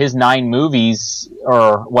on his 9 movies,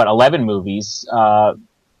 or 11 movies,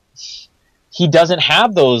 he doesn't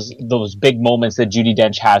have those big moments that Judi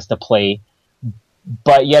Dench has to play,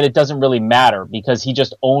 but yet it doesn't really matter because he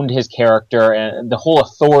just owned his character and the whole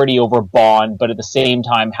authority over Bond, but at the same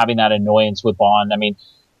time having that annoyance with Bond. I mean,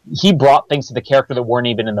 he brought things to the character that weren't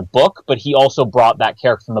even in the book, but he also brought that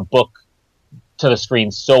character from the book to the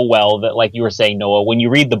screen so well that, like you were saying, Noah, when you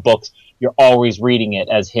read the books, you're always reading it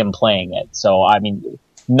as him playing it. So, I mean,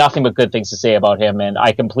 nothing but good things to say about him, and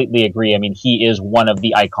I completely agree. I mean, he is one of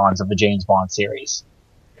the icons of the James Bond series.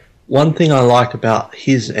 One thing I like about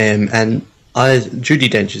his M, and Judi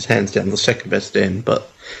Dench is hands down the second best M, but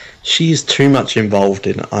she's too much involved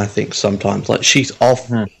in it, I think, sometimes. Like, she's off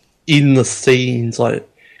in the scenes, like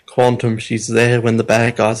Quantum, she's there when the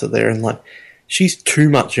bad guys are there, and, like, she's too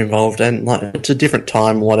much involved, and, like, it's a different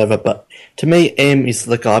time or whatever, but to me, M is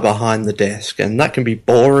the guy behind the desk, and that can be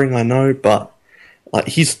boring, I know, but, like,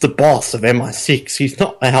 he's the boss of MI6. He's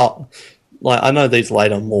not out. Like, I know these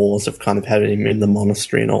later Moors have kind of had him in the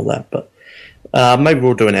monastery and all that, but maybe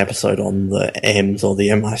we'll do an episode on the M's or the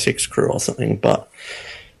MI6 crew or something, but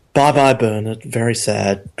bye-bye, Bernard. Very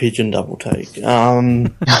sad. Pigeon double take.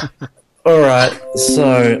 Alright,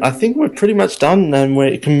 so I think we're pretty much done, and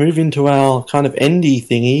we can move into our kind of endy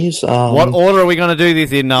thingies. What order are we going to do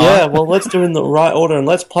this in, Noah? Yeah, well, let's do it in the right order, and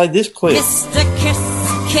let's play this clip. Mr. Kiss,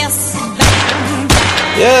 Kiss, Bang,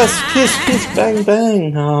 Bang. Yes, kiss, kiss, bang,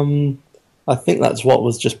 bang. I think that's what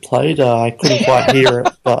was just played. I couldn't quite hear it,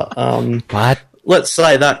 but What? let's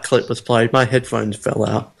say that clip was played. My headphones fell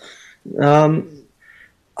out.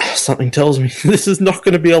 Something tells me this is not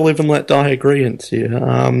going to be a live and let die agreement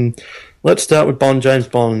here. Let's start with Bond, James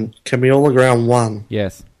Bond. Can we all agree on 1?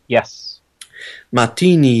 Yes. Yes.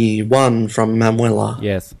 Martini, 1 from Manuela.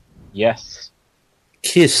 Yes. Yes.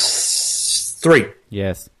 Kiss, 3.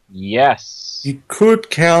 Yes. Yes. You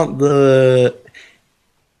could count the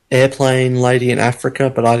airplane lady in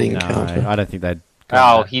Africa, but I didn't count her. I don't think they'd...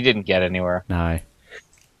 Oh, he didn't get anywhere. No.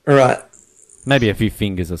 All right. Maybe a few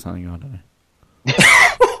fingers or something, I don't know.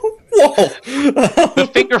 Whoa!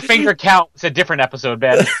 The finger count. It's a different episode,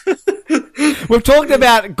 Ben. We've talked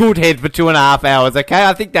about good head for 2.5 hours, okay?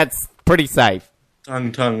 I think that's pretty safe.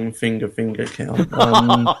 Tongue, finger count.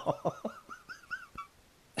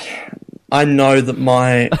 I know that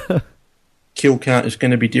my kill count is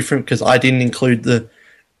going to be different because I didn't include the...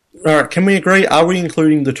 Alright, can we agree? Are we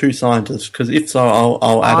including the 2 scientists? Because if so,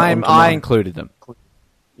 I'll add it on to I mine. included them.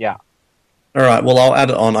 Yeah. Alright, well, I'll add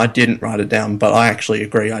it on. I didn't write it down, but I actually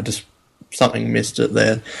agree. Something missed it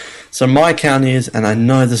there. So my count is, and I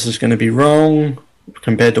know this is going to be wrong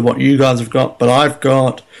compared to what you guys have got, but I've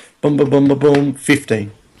got, boom, boom, boom, boom, boom, 15.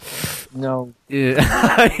 No.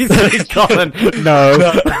 Yeah. He's gone. No.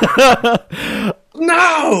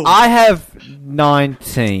 No! I have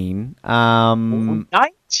 19.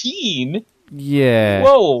 19? Yeah.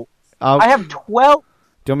 Whoa. I have 12.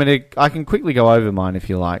 Do you want me to... I can quickly go over mine if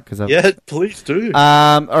you like. Yeah, please do.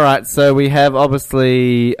 Alright, so we have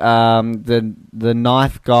obviously the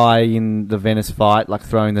knife guy in the Venice fight, like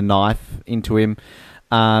throwing the knife into him,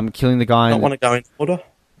 killing the guy... Do you not want to go in order?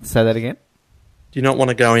 Say that again? Do you not want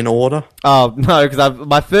to go in order? Oh, no, because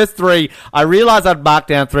my first 3, I realised I'd marked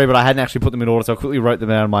down 3, but I hadn't actually put them in order, so I quickly wrote them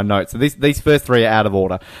down in my notes. So these first 3 are out of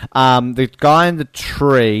order. The guy in the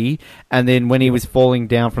tree, and then when he was falling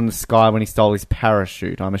down from the sky when he stole his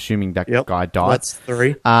parachute. I'm assuming that guy died. That's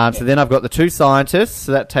 3. So then I've got the 2 scientists,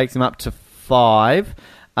 so that takes him up to 5.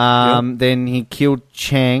 Then he killed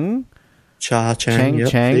Chang.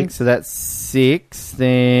 Chang, so that's 6.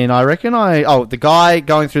 Then I reckon the guy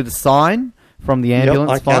going through the sign from the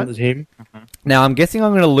ambulance fight. I counted him. Now, I'm guessing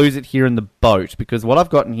I'm going to lose it here in the boat, because what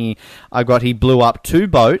I've got in here, he blew up 2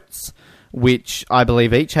 boats, which I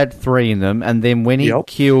believe each had 3 in them, and then when he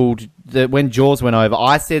killed, when Jaws went over,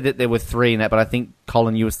 I said that there were 3 in that, but I think,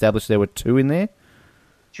 Colin, you established there were 2 in there?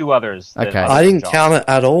 2 others. Okay. I didn't count it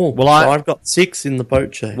at all. Well, so I've got 6 in the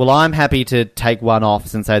boat chain. Well, I'm happy to take 1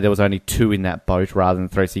 off and say there was only 2 in that boat rather than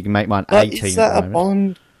 3, so you can make mine 18. Is that a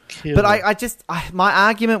Bond kill? But my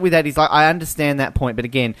argument with that is, I understand that point, but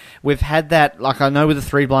again, we've had that, I know with the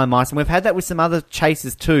 3 blind mice, and we've had that with some other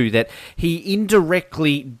chases too, that he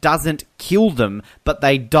indirectly doesn't kill them, but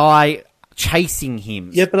they die chasing him.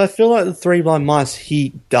 Yeah, but I feel like the 3 blind mice,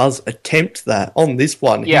 he does attempt that. On this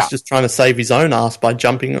one, he's just trying to save his own ass by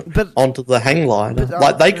jumping onto the hang line.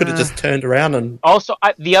 They could have just turned around and... Also,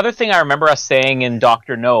 the other thing I remember us saying in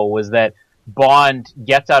Dr. No was that Bond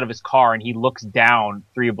gets out of his car and he looks down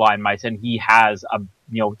 3 blind mice and he has a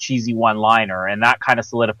cheesy one-liner, and that kind of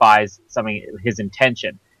solidifies his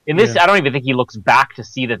intention. In this, I don't even think he looks back to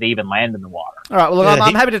see that they even land in the water. All right, well,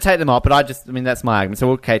 I'm happy to take them off, but that's my argument.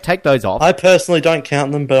 So, okay, take those off. I personally don't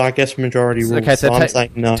count them, but I guess majority rules. Okay, so I'm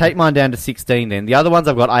saying no. Take mine down to 16 then. The other ones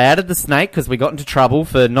I've got, I added the snake because we got into trouble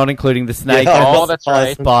for not including the snake. Yeah, that's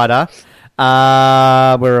right. Spider.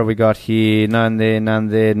 Where have we got here? None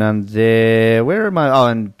there. Where am I? Oh,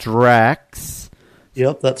 and Drax.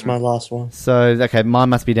 Yep, that's my last one. So, okay, mine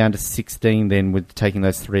must be down to 16 then with taking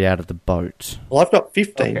those 3 out of the boat. Well, I've got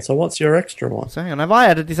 15, Okay. so what's your extra one? So hang on, have I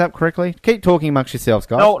added this up correctly? Keep talking amongst yourselves,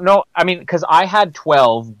 guys. No, I mean, because I had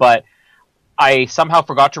 12, but I somehow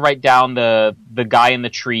forgot to write down the guy in the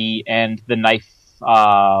tree and the knife,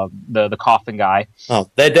 the coffin guy. Oh,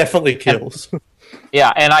 they're definitely kills.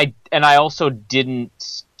 Yeah, and I also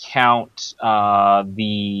didn't count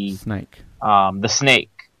the snake.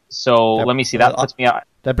 So let me see. That puts me at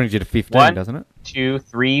That brings you to 15, 1, doesn't it? 2,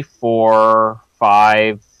 3, 4,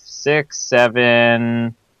 5, 6,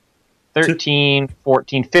 7, 13,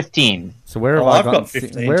 14, 15. So where have Oh, I I've gotten got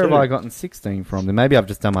 15 where have too. I gotten 16 from? Then maybe I've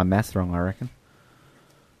just done my maths wrong, I reckon.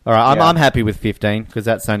 All right, Yeah. I'm happy with 15 because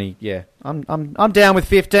that's only I'm down with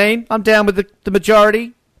 15. I'm down with the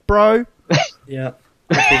majority, bro. Yeah.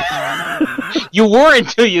 You were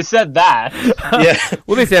until you said that. Yeah.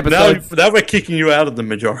 Well, this Now, episode. now we're kicking you out of the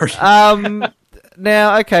majority.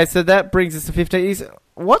 Now, okay, so that brings us to 15.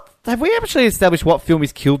 What have we actually established? What film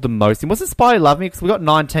is killed the most? And was it Spy Who Loved Me? Because we got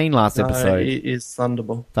 19 last No, episode. it is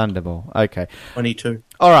Thunderball. Thunderball. Okay. 22.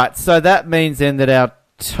 All right, so that means then that our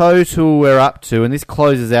total we're up to, and this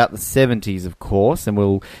closes out the 70s, of course, and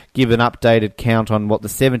we'll give an updated count on what the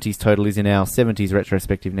 70s total is in our 70s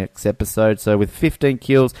retrospective next episode. So with 15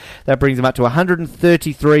 kills, that brings them up to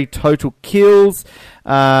 133 total kills.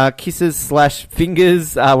 Kisses /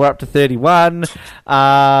 fingers, we're up to 31.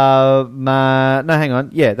 No, hang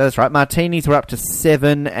on. Yeah, that's right. Martinis were up to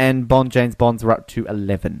 7, and James Bonds were up to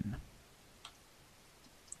 11.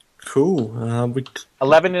 Cool.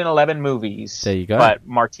 11 and 11 movies. There you go. But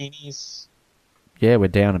martinis. Yeah, we're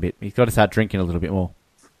down a bit. You've got to start drinking a little bit more.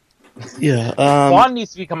 Yeah. Bond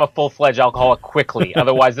needs to become a full-fledged alcoholic quickly.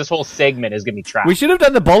 Otherwise, this whole segment is going to be trash. We should have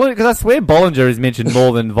done the Bollinger, because I swear Bollinger is mentioned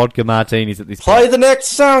more than vodka martinis at this Play point. the next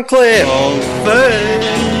sound clip.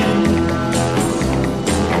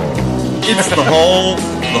 It's the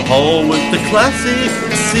whole with the classic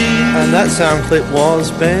scene. And that sound clip was,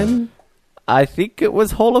 Ben? I think it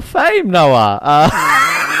was Hall of Fame, Noah.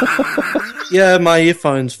 Yeah, my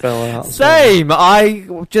earphones fell out. Same. I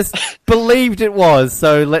just believed it was,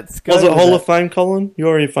 so let's go. Was it with Hall that. of Fame, Colin?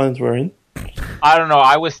 Your earphones were in. I don't know.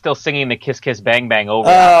 I was still singing the Kiss Kiss Bang Bang over.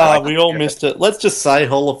 that. We all missed it. Let's just say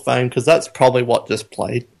Hall of Fame, because that's probably what just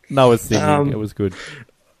played. Noah's singing. It was good.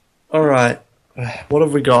 All right. What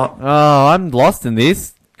have we got? Oh, I'm lost in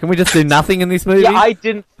this. Can we just do nothing in this movie? Yeah,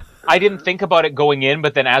 I didn't think about it going in,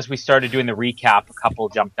 but then as we started doing the recap, a couple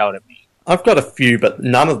jumped out at me. I've got a few, but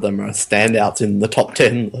none of them are standouts in the top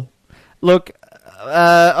 10. Though. Look,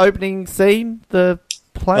 opening scene, the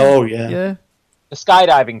plane. Oh, yeah. Yeah. The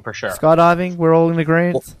skydiving for sure. Skydiving, we're all in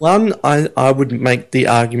agreement. One I would make the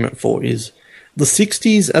argument for is the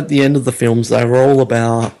 60s at the end of the films, they were all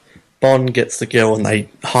about Bond gets the girl and they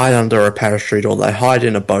hide under a parachute or they hide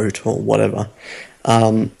in a boat or whatever.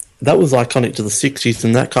 That was iconic to the 60s,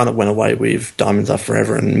 and that kind of went away with Diamonds Are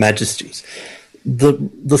Forever and Majesties. The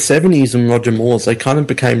 70s and Roger Moore's, they kind of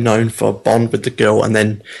became known for Bond with the girl, and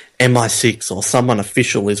then MI6 or someone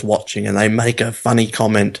official is watching and they make a funny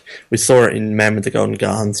comment. We saw it in Man with the Golden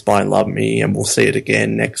Gun, Spy Love Me, and we'll see it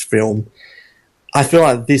again next film. I feel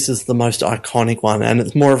like this is the most iconic one, and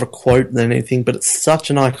it's more of a quote than anything, but it's such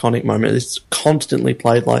an iconic moment. It's constantly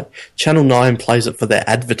played, like Channel 9 plays it for their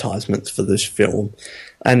advertisements for this film.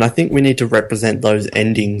 And I think we need to represent those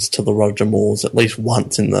endings to the Roger Moores at least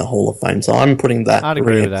once in the Hall of Fame. So I'm putting that. I'd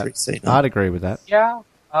agree with re-entry that. scene up. I'd agree with that. Yeah.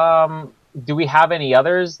 Do we have any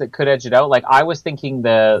others that could edge it out? Like I was thinking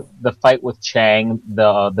the fight with Chang,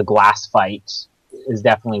 the glass fight, is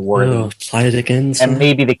definitely worthy. Oh, play it again. And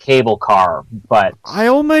maybe the cable car, but I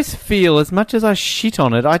almost feel, as much as I shit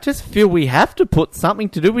on it, I just feel we have to put something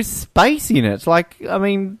to do with space in it. Like, I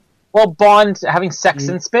mean, well, Bond having sex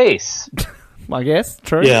in space. I guess,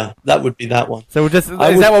 true. Yeah, that would be that one. So we'll just, is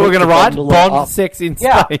I would that what put we're going to the write? gondola Bond, up. sex in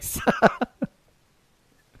Yeah. space.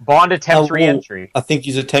 Bond attempts well, re-entry. I think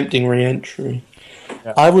he's attempting re-entry.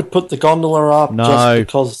 Yeah. I would put the gondola up No. just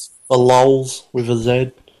because for lols with a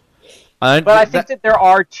Z. But I think that there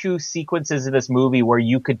are two sequences in this movie where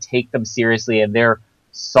you could take them seriously, and they're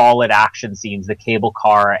solid action scenes: the cable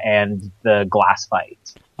car and the glass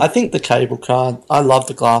fight. I think the cable car. I love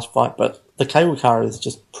the glass fight, but the cable car is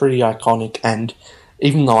just pretty iconic. And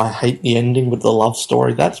even though I hate the ending with the love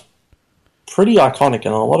story, that's pretty iconic,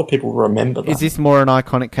 and a lot of people remember that. Is this more an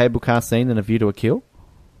iconic cable car scene than A View to a Kill?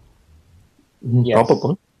 Yes.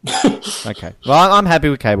 Probably. Okay. Well, I'm happy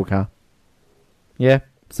with cable car. Yeah.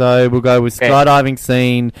 So we'll go with skydiving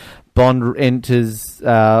scene, Bond enters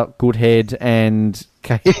Goodhead and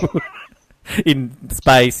cable in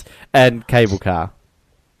space, and cable car.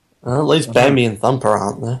 At least Bambi and Thumper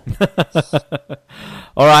aren't there.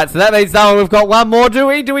 All right, so that means we've got one more, do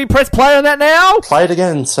we? Do we press play on that now? Play it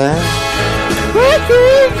again, Sam.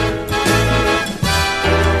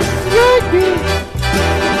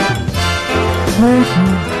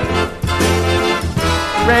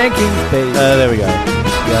 Rankings, please. There we go.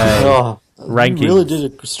 Yay. Oh, Ranking. You really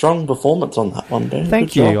did a strong performance on that one, Ben.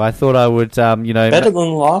 Thank Good you. job. I thought I would, Better than the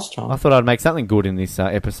last time. I thought I'd make something good in this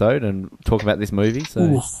episode and talk about this movie.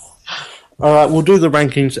 So, all right, we'll do the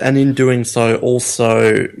rankings, and in doing so,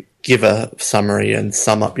 also give a summary and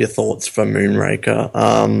sum up your thoughts for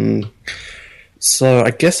Moonraker. So I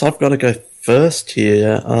guess I've got to go first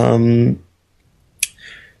here. I'm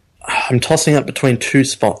tossing up between two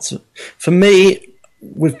spots. For me,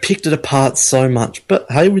 we've picked it apart so much, but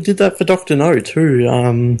hey, we did that for Dr. No too.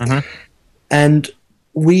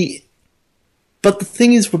 But the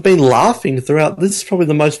thing is, we've been laughing throughout. This is probably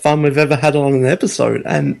the most fun we've ever had on an episode,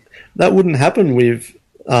 and that wouldn't happen with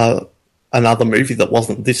another movie that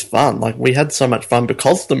wasn't this fun. Like, we had so much fun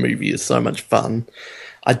because the movie is so much fun.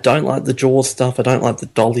 I don't like the Jaws stuff. I don't like the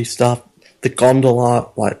Dolly stuff. The gondola,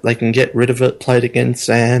 like, they can get rid of it. Play it again,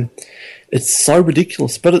 Sam. It's so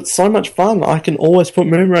ridiculous, but it's so much fun. I can always put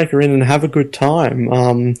Moonraker in and have a good time.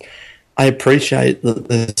 I appreciate that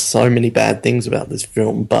there's so many bad things about this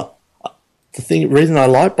film, but the reason I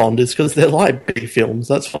like Bond is because they're like B films.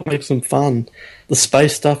 That's what makes them fun. The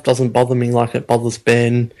space stuff doesn't bother me like it bothers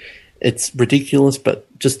Ben. It's ridiculous, but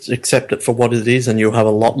just accept it for what it is and you'll have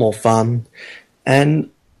a lot more fun. And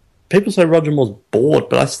people say Roger Moore's bored,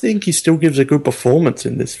 but I think he still gives a good performance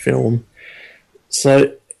in this film.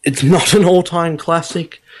 So it's not an all-time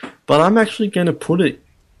classic, but I'm actually going to put it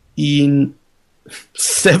in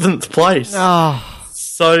 7th place.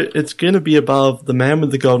 So it's going to be above The Man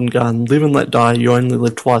with the Golden Gun, Live and Let Die, You Only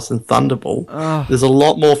Live Twice, and Thunderball. There's a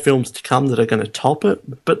lot more films to come that are going to top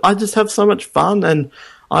it, but I just have so much fun, and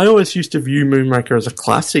I always used to view Moonraker as a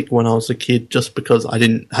classic when I was a kid just because I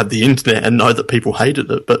didn't have the internet and know that people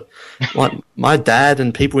hated it. But like my dad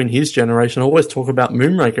and people in his generation always talk about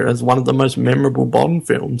Moonraker as one of the most memorable Bond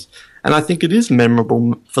films. And I think it is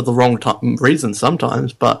memorable for the wrong reason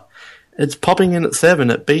sometimes, but it's popping in at 7.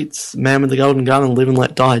 It beats Man with the Golden Gun and Live and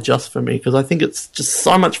Let Die just for me because I think it's just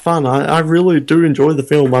so much fun. I really do enjoy the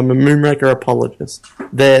film. I'm a Moonraker apologist.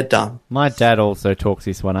 They're done. my dad also talks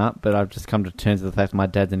this one up, but I've just come to terms with the fact my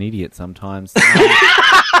dad's an idiot sometimes.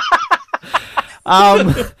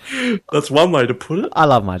 That's one way to put it. I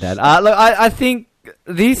love my dad. Look, I think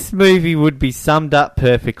this movie would be summed up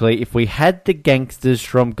perfectly if we had the gangsters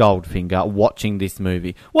from Goldfinger watching this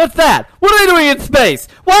movie. What's that? What are they doing in space?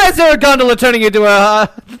 Why is there a gondola turning into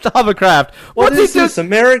a hovercraft? What is this, a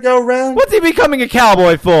merry-go-round? What's he becoming a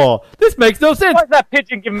cowboy for? This makes no sense. Why's that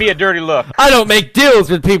pigeon giving me a dirty look? I don't make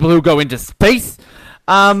deals with people who go into space.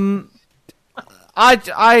 I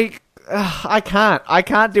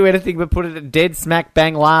can't do anything but put it at dead smack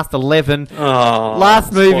bang last 11.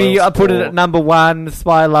 Last movie, I put it at number 1,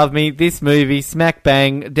 Spy Love Me. This movie, smack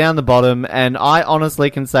bang, down the bottom. And I honestly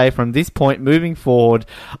can say from this point moving forward,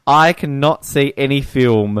 I cannot see any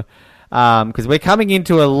film, because we're coming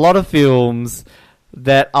into a lot of films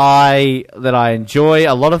that I enjoy,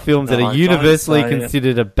 a lot of films that are universally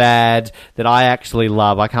considered a bad that I actually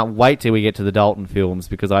love. I can't wait till we get to the Dalton films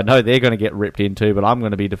because I know they're going to get ripped into, but I'm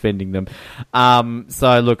going to be defending them.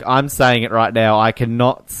 So look, I'm saying it right now. I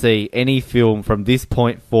cannot see any film from this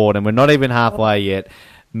point forward, and we're not even halfway yet,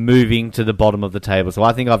 moving to the bottom of the table. So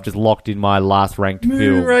I think I've just locked in my last ranked film.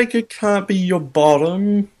 Moonraker can't be your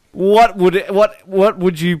bottom. What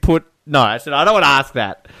would you put? No, I don't want to ask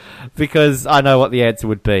that because I know what the answer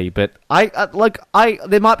would be. But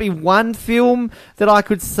there might be one film that I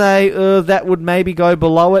could say that would maybe go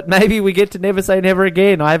below it. Maybe we get to Never Say Never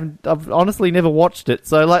Again. I've honestly never watched it.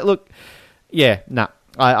 So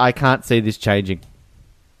I can't see this changing.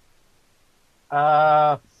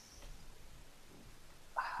 I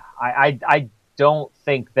don't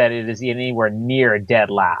think that it is anywhere near dead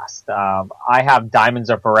last. I have Diamonds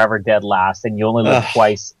Are Forever dead last, and You Only Live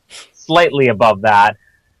Twice slightly above that.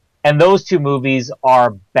 And those two movies are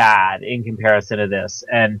bad in comparison to this.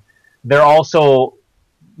 And they're also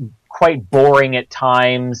quite boring at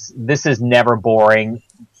times. This is never boring.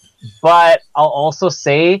 But I'll also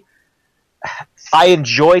say I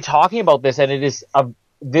enjoy talking about this, and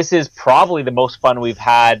this is probably the most fun we've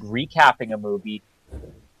had recapping a movie.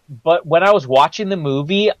 But when I was watching the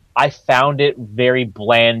movie, I found it very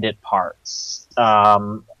bland at parts.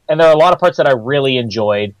 And there are a lot of parts that I really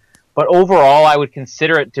enjoyed. But overall, I would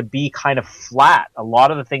consider it to be kind of flat. A lot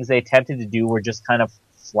of the things they attempted to do were just kind of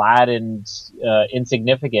flat and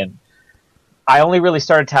insignificant. I only really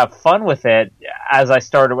started to have fun with it as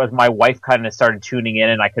my wife kind of started tuning in,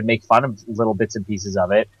 and I could make fun of little bits and pieces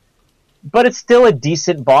of it. But it's still a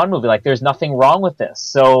decent Bond movie. Like, there's nothing wrong with this.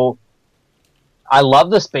 So I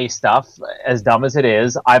love the space stuff, as dumb as it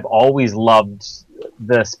is. I've always loved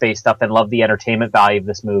the space stuff and loved the entertainment value of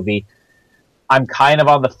this movie. I'm kind of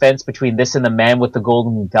on the fence between this and The Man with the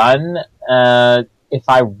Golden Gun. If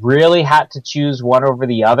I really had to choose one over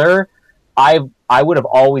the other, I would have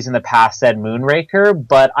always in the past said Moonraker,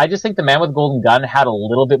 but I just think The Man with the Golden Gun had a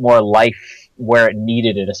little bit more life where it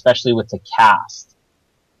needed it, especially with the cast.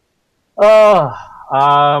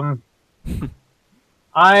 I'm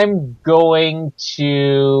going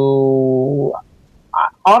to...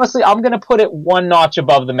 Honestly, I'm going to put it one notch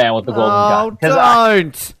above The Man with the Golden Gun.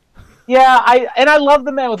 Don't! I love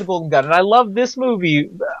The Man with the Golden Gun, and I love this movie.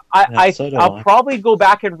 I'll probably go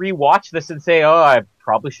back and rewatch this and say, I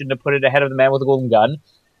probably shouldn't have put it ahead of The Man with the Golden Gun.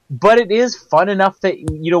 But it is fun enough that,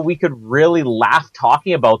 we could really laugh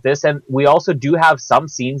talking about this, and we also do have some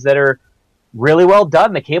scenes that are really well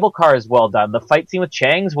done. The cable car is well done. The fight scene with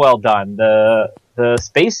Chang's well done. The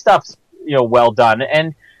space stuff's well done.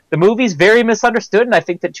 And the movie's very misunderstood, and I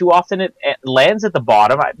think that too often it lands at the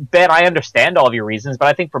bottom. Ben, I understand all of your reasons, but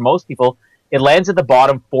I think for most people, it lands at the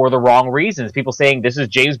bottom for the wrong reasons. People saying this is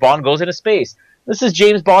James Bond goes into space. This is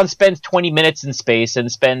James Bond spends 20 minutes in space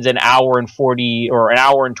and spends an hour and 40 or an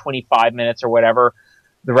hour and 25 minutes or whatever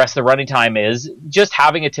the rest of the running time is, just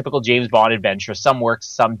having a typical James Bond adventure. Some works,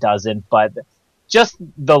 some doesn't, but just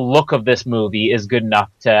the look of this movie is good enough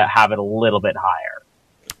to have it a little bit higher.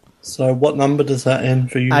 So what number does that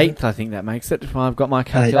end for you? 8th, I think that makes it, if I've got my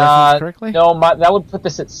calculations correctly. No, that would put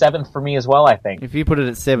this at 7th for me as well, I think. If you put it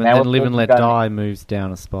at 7th, then Live and Let Die moves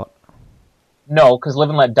down a spot. No, because Live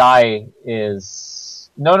and Let Die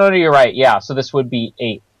is... No, you're right. Yeah, so this would be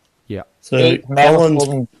 8. Yeah. So 8,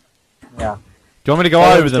 Colin's... Yeah. Do you want me to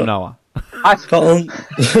go over them, Noah? Colin's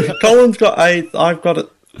got 8th, I've got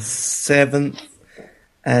it 7th,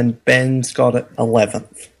 and Ben's got it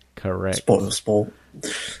 11th. Correct. Spoil.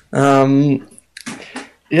 Yeah,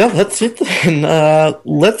 that's it then.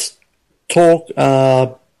 Let's talk.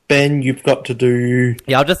 Ben, you've got to do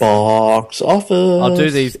box office. I'll do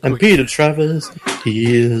these. And Peter Travers,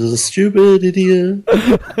 he is a stupid idiot.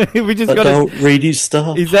 We just got don't read his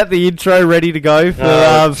stuff. Is that the intro ready to go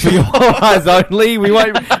for Your Eyes Only? We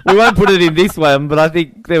won't put it in this one, but I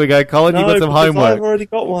think there we go. Colin, you've got some homework. I've already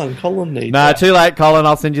got one. Colin needs. No, too late, Colin.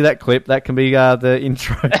 I'll send you that clip. That can be the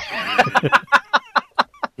intro.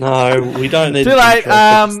 No, we don't need. Too late.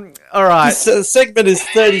 All right. This segment is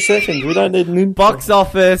 30 seconds. We don't need an intro. Box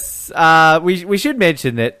office. We should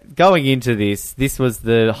mention that going into this was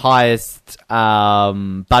the highest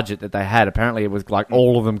budget that they had. Apparently, it was like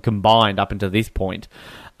all of them combined up until this point.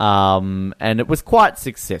 And it was quite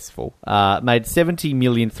successful. Made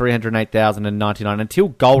 $70,308,099 until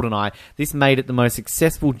GoldenEye. This made it the most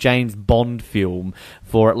successful James Bond film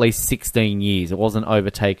for at least 16 years. It wasn't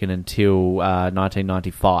overtaken until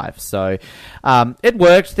 1995. So it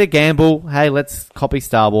worked. Their gamble. Hey, let's copy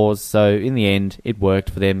Star Wars. So in the end, it worked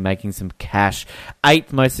for them, making some cash.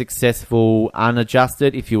 8th most successful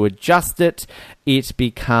unadjusted. If you adjust it, it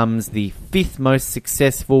becomes the 5th most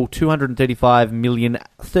successful,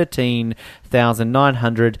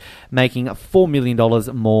 $235,013,900, making $4 million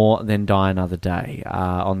more than Die Another Day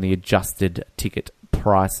on the adjusted ticket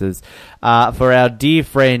prices. For our dear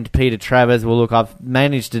friend Peter Travers, well, look, I've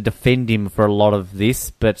managed to defend him for a lot of this,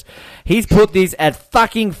 but he's put this at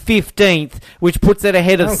fucking 15th, which puts it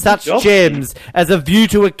ahead of such gems as A View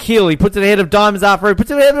to a Kill. He puts it ahead of Diamonds Are Forever. He puts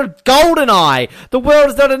it ahead of GoldenEye. The World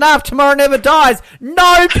Is Not Enough. Tomorrow Never Dies.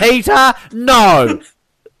 No, Peter, no.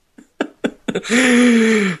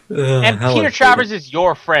 And Peter Travers is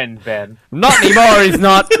your friend, Ben. Not anymore, he's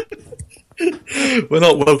not. We're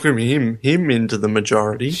not welcoming him into the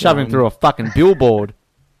majority. Shove him through a fucking billboard.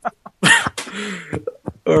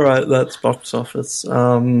 Alright, that's box office.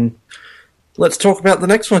 Let's talk about the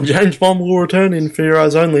next one. James Bond will return in For Your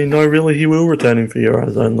Eyes Only. No, really, he will return in For Your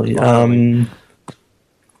Eyes Only.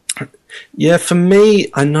 Yeah, for me,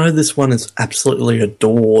 I know this one is absolutely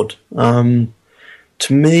adored. To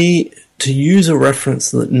me, to use a reference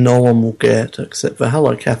that no one will get, except for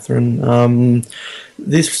Hello, Catherine,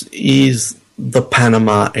 this is the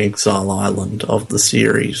Panama Exile Island of the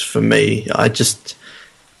series for me.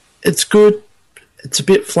 It's good. It's a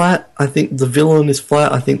bit flat. I think the villain is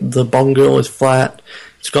flat. I think the Bond girl is flat.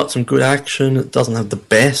 It's got some good action. It doesn't have the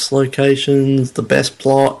best locations, the best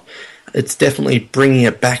plot. It's definitely bringing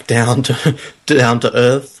it back down to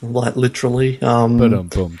earth, like literally.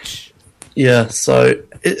 Yeah, so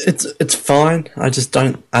it's fine. I just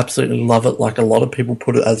don't absolutely love it. Like a lot of people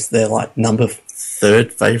put it as their like number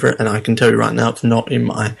third favorite, and I can tell you right now it's not in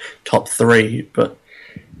my top three. But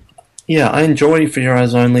yeah, I enjoy For Your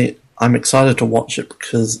Eyes Only. I'm excited to watch it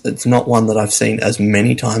because it's not one that I've seen as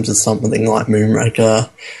many times as something like Moonraker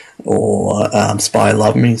or Spy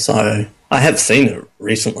Love Me. So I have seen it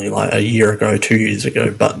recently, like a year ago, 2 years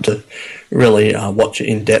ago, but to really watch it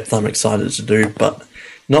in depth, I'm excited to do. But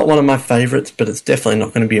not one of my favourites, but it's definitely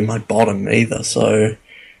not going to be in my bottom either. So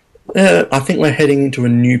yeah, I think we're heading into a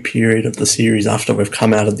new period of the series after we've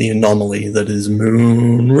come out of the anomaly that is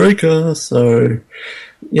Moonraker. So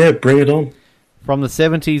yeah, bring it on. From the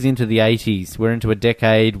 70s into the 80s, we're into a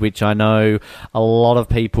decade which I know a lot of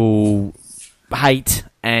people hate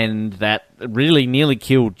and that really nearly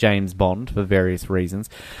killed James Bond for various reasons.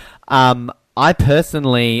 I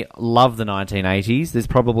personally love the 1980s. There's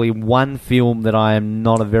probably one film that I am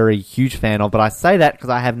not a very huge fan of, but I say that because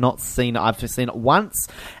I have not seen it. I've just seen it once,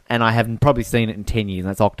 and I haven't probably seen it in 10 years, and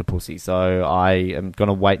that's Octopussy. So I am going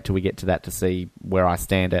to wait till we get to that to see where I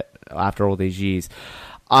stand at after all these years.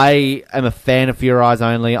 I am a fan of For Your Eyes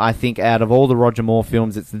Only. I think out of all the Roger Moore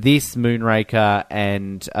films, it's this, Moonraker,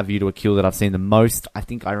 and A View to a Kill that I've seen the most. I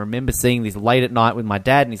think I remember seeing this late at night with my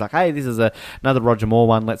dad, and he's like, hey, this is another Roger Moore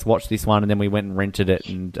one, let's watch this one, and then we went and rented it.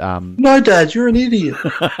 And No, Dad, you're an idiot.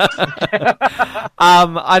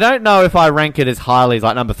 I don't know if I rank it as highly as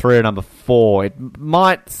like number 3 or number 4. It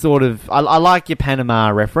might sort of... I like your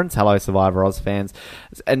Panama reference, hello Survivor Oz fans,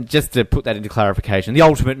 and just to put that into clarification, the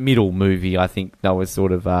ultimate middle movie, I think that was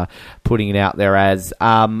sort of putting it out there as.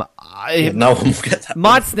 No one will get that.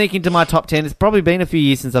 Might sneak into my top 10. It's probably been a few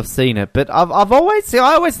years since I've seen it, but I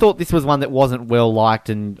always thought this was one that wasn't well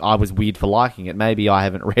liked, and I was weird for liking it. Maybe I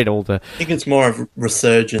haven't read all the... I think it's more of a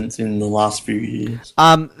resurgence in the last few years.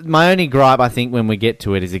 My only gripe, I think, when we get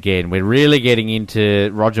to it is, again, we're really getting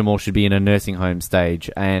into Roger Moore should be in a nursing home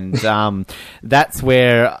stage, and that's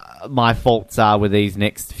where my faults are with these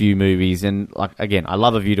next few movies. And like, again, I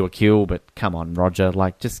love A View to a Kill, but come on, Roger,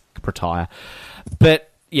 like, just retire.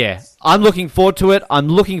 But yeah, I'm looking forward to it. I'm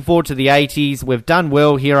looking forward to the 80s. We've done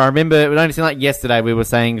well here. I remember it only seemed like yesterday we were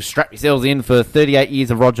saying strap yourselves in for 38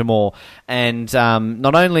 years of Roger Moore. And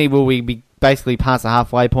not only will we be basically past the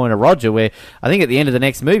halfway point of Roger, where I think at the end of the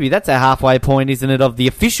next movie, that's our halfway point, isn't it, of the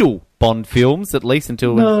official Bond films, at least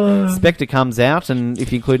until Spectre comes out, and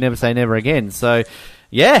if you include Never Say Never Again. So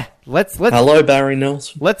yeah, let's hello Barry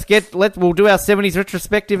Nelson. We'll do our 70s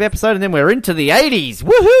retrospective episode, and then we're into the 80s.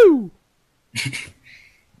 Woohoo!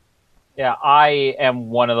 Yeah, I am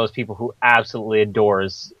one of those people who absolutely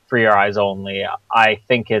adores For Your Eyes Only. I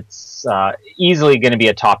think it's easily going to be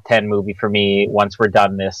a top 10 movie for me once we're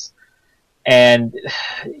done this. And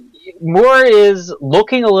Moore is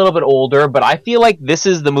looking a little bit older, but I feel like this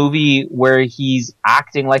is the movie where he's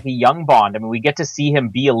acting like a young Bond. I mean, we get to see him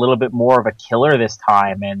be a little bit more of a killer this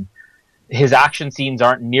time, and his action scenes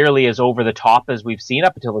aren't nearly as over the top as we've seen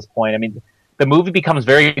up until this point. I mean, the movie becomes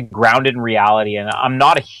very grounded in reality, and I'm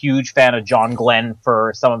not a huge fan of John Glenn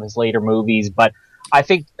for some of his later movies, but I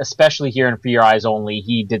think especially here in For Your Eyes Only,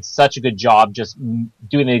 he did such a good job just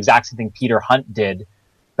doing the exact same thing Peter Hunt did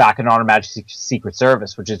back in On Her Majesty's Secret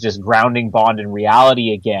Service, which is just grounding Bond in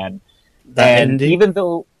reality again. That and ending? Even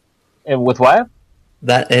though... With what?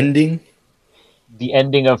 That ending? The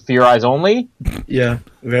ending of For Your Eyes Only? Yeah,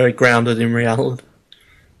 very grounded in reality.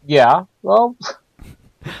 Yeah, well...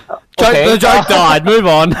 The joke died. Move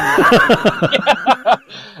on. Yeah.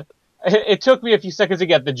 It took me a few seconds to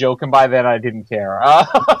get the joke, and by then I didn't care.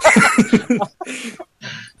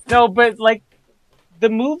 No, but like the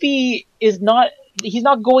movie is not. He's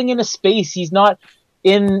not going into space. He's not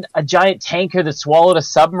in a giant tanker that swallowed a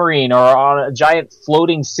submarine or on a giant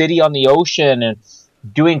floating city on the ocean and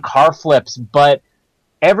doing car flips. But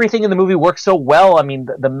everything in the movie works so well. I mean,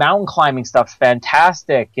 the mountain climbing stuff's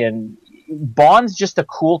fantastic, and Bond's just a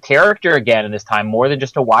cool character again in this time, more than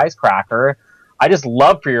just a wisecracker. I just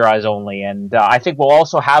love For Your Eyes Only, and I think we'll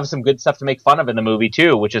also have some good stuff to make fun of in the movie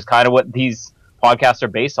too, which is kind of what these podcasts are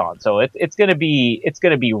based on. So it's gonna be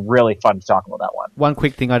really fun to talk about that one. One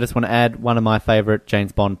quick thing I just want to add: one of my favourite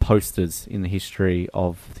James Bond posters in the history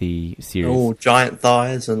of the series. Oh, giant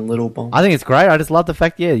thighs and little Bond. I think it's great. I just love the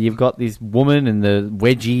fact, you've got this woman and the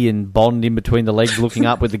wedgie and Bond in between the legs looking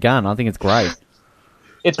up with the gun. I think it's great.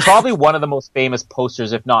 It's probably one of the most famous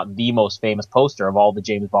posters, if not the most famous poster of all the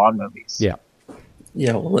James Bond movies. Yeah.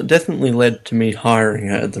 Yeah, well, it definitely led to me hiring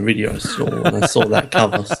her at the video store when I saw that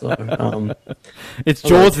cover. So, it's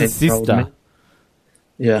George's sister.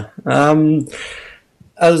 Yeah.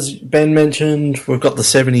 as Ben mentioned, we've got the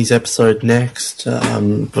 70s episode next,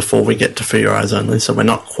 before we get to For Your Eyes Only, so we're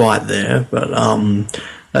not quite there, but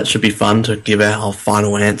that should be fun to give our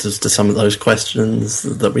final answers to some of those questions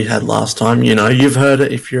that we had last time. You know, you've heard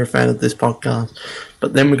it if you're a fan of this podcast,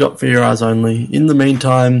 but then we got For Your Eyes Only. In the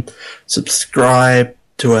meantime, subscribe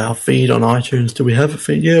to our feed on iTunes. Do we have a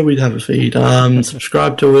feed? Yeah, we'd have a feed.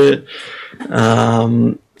 Subscribe to it.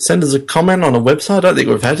 Send us a comment on a website. I don't think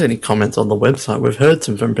we've had any comments on the website. We've heard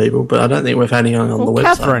some from people, but I don't think we've had any on the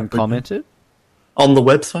website. Catherine commented. On the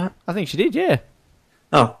website? I think she did, yeah.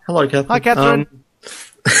 Oh, hello, Catherine. Hi, Catherine.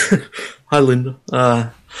 Hi, Linda.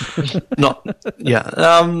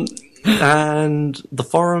 And the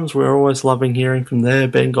forums, we're always loving hearing from there.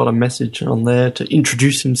 Ben got a message on there to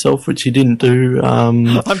introduce himself, which he didn't do.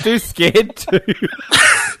 I'm too scared to.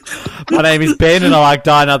 My name is Ben and I like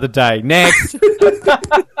Die Another Day. Next.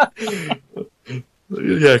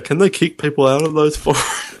 Yeah, can they kick people out of those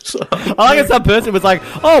forums? I like it. Some person was like,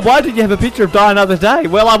 "Oh, why did you have a picture of Die Another Day?"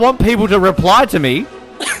 Well, I want people to reply to me.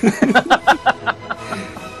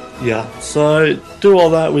 Yeah, so do all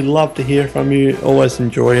that. We'd love to hear from you. Always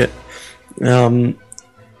enjoy it.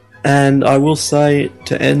 And I will say,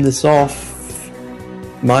 to end this off,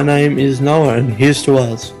 my name is Noah, and here's to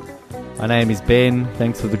us. My name is Ben.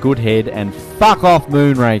 Thanks for the good head, and fuck off,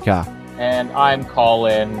 Moonraker. And I'm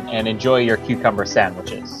Colin, and enjoy your cucumber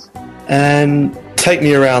sandwiches. And take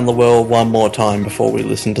me around the world one more time before we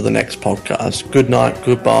listen to the next podcast. Good night,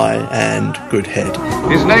 goodbye, and good head.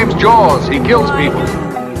 His name's Jaws. He kills people.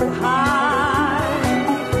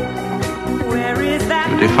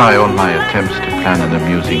 You defy all my attempts to plan an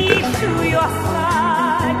amusing death.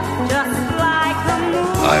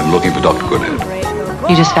 I am looking for Dr. Goodhead.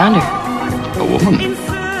 You just found her. A woman.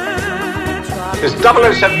 Is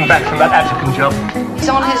 007 back from that African job? He's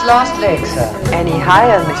on his last leg, sir. Any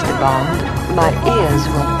higher, Mr. Bond, my ears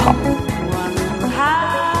will pop.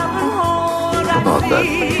 About that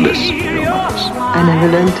list of humans. I never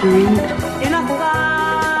learned to read.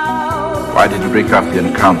 Why did you break up the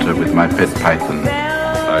encounter with my pet python?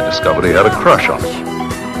 I discovered he had a crush on us.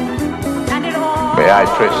 May I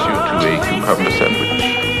trace you to a cucumber sandwich?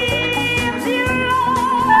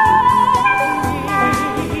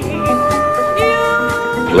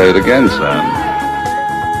 Play it again, Sam.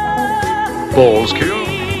 Balls kill.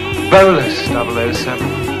 Bolus 007.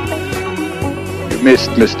 You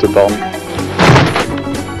missed, Mr. Bond.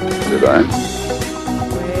 Did I?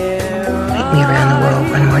 Take me around the world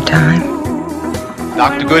one more time.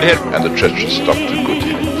 Dr. Goodhead. And the treacherous Dr.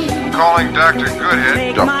 Goodhead. Calling Dr.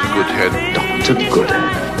 Goodhead. Dr. Goodhead. Dr. Goodhead.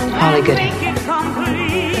 Holly Gooding.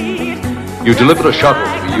 You delivered a shuttle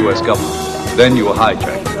to the U.S. government. Then you were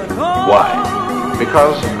hijacked. Why?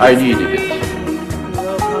 Because I needed it.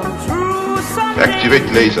 Activate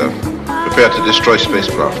laser. Prepare to destroy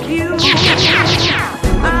spacecraft. The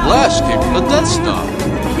blast came from the Death Star.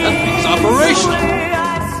 That means operational.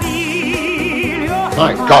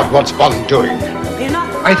 My God, what's Bond doing?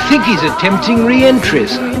 I think he's attempting re-entry,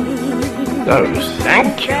 sir. Oh,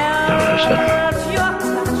 thank you, 007.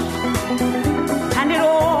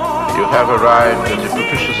 You have arrived at a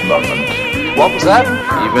propitious moment. What was that?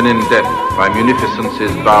 Even in death, my munificence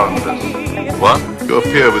is boundless. What? You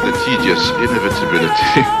appear with the tedious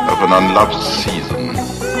inevitability of an unloved season.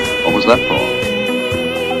 What was that for?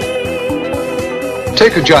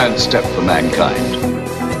 Take a giant step for mankind.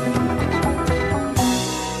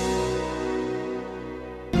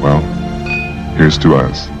 Well, here's to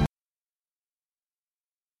us.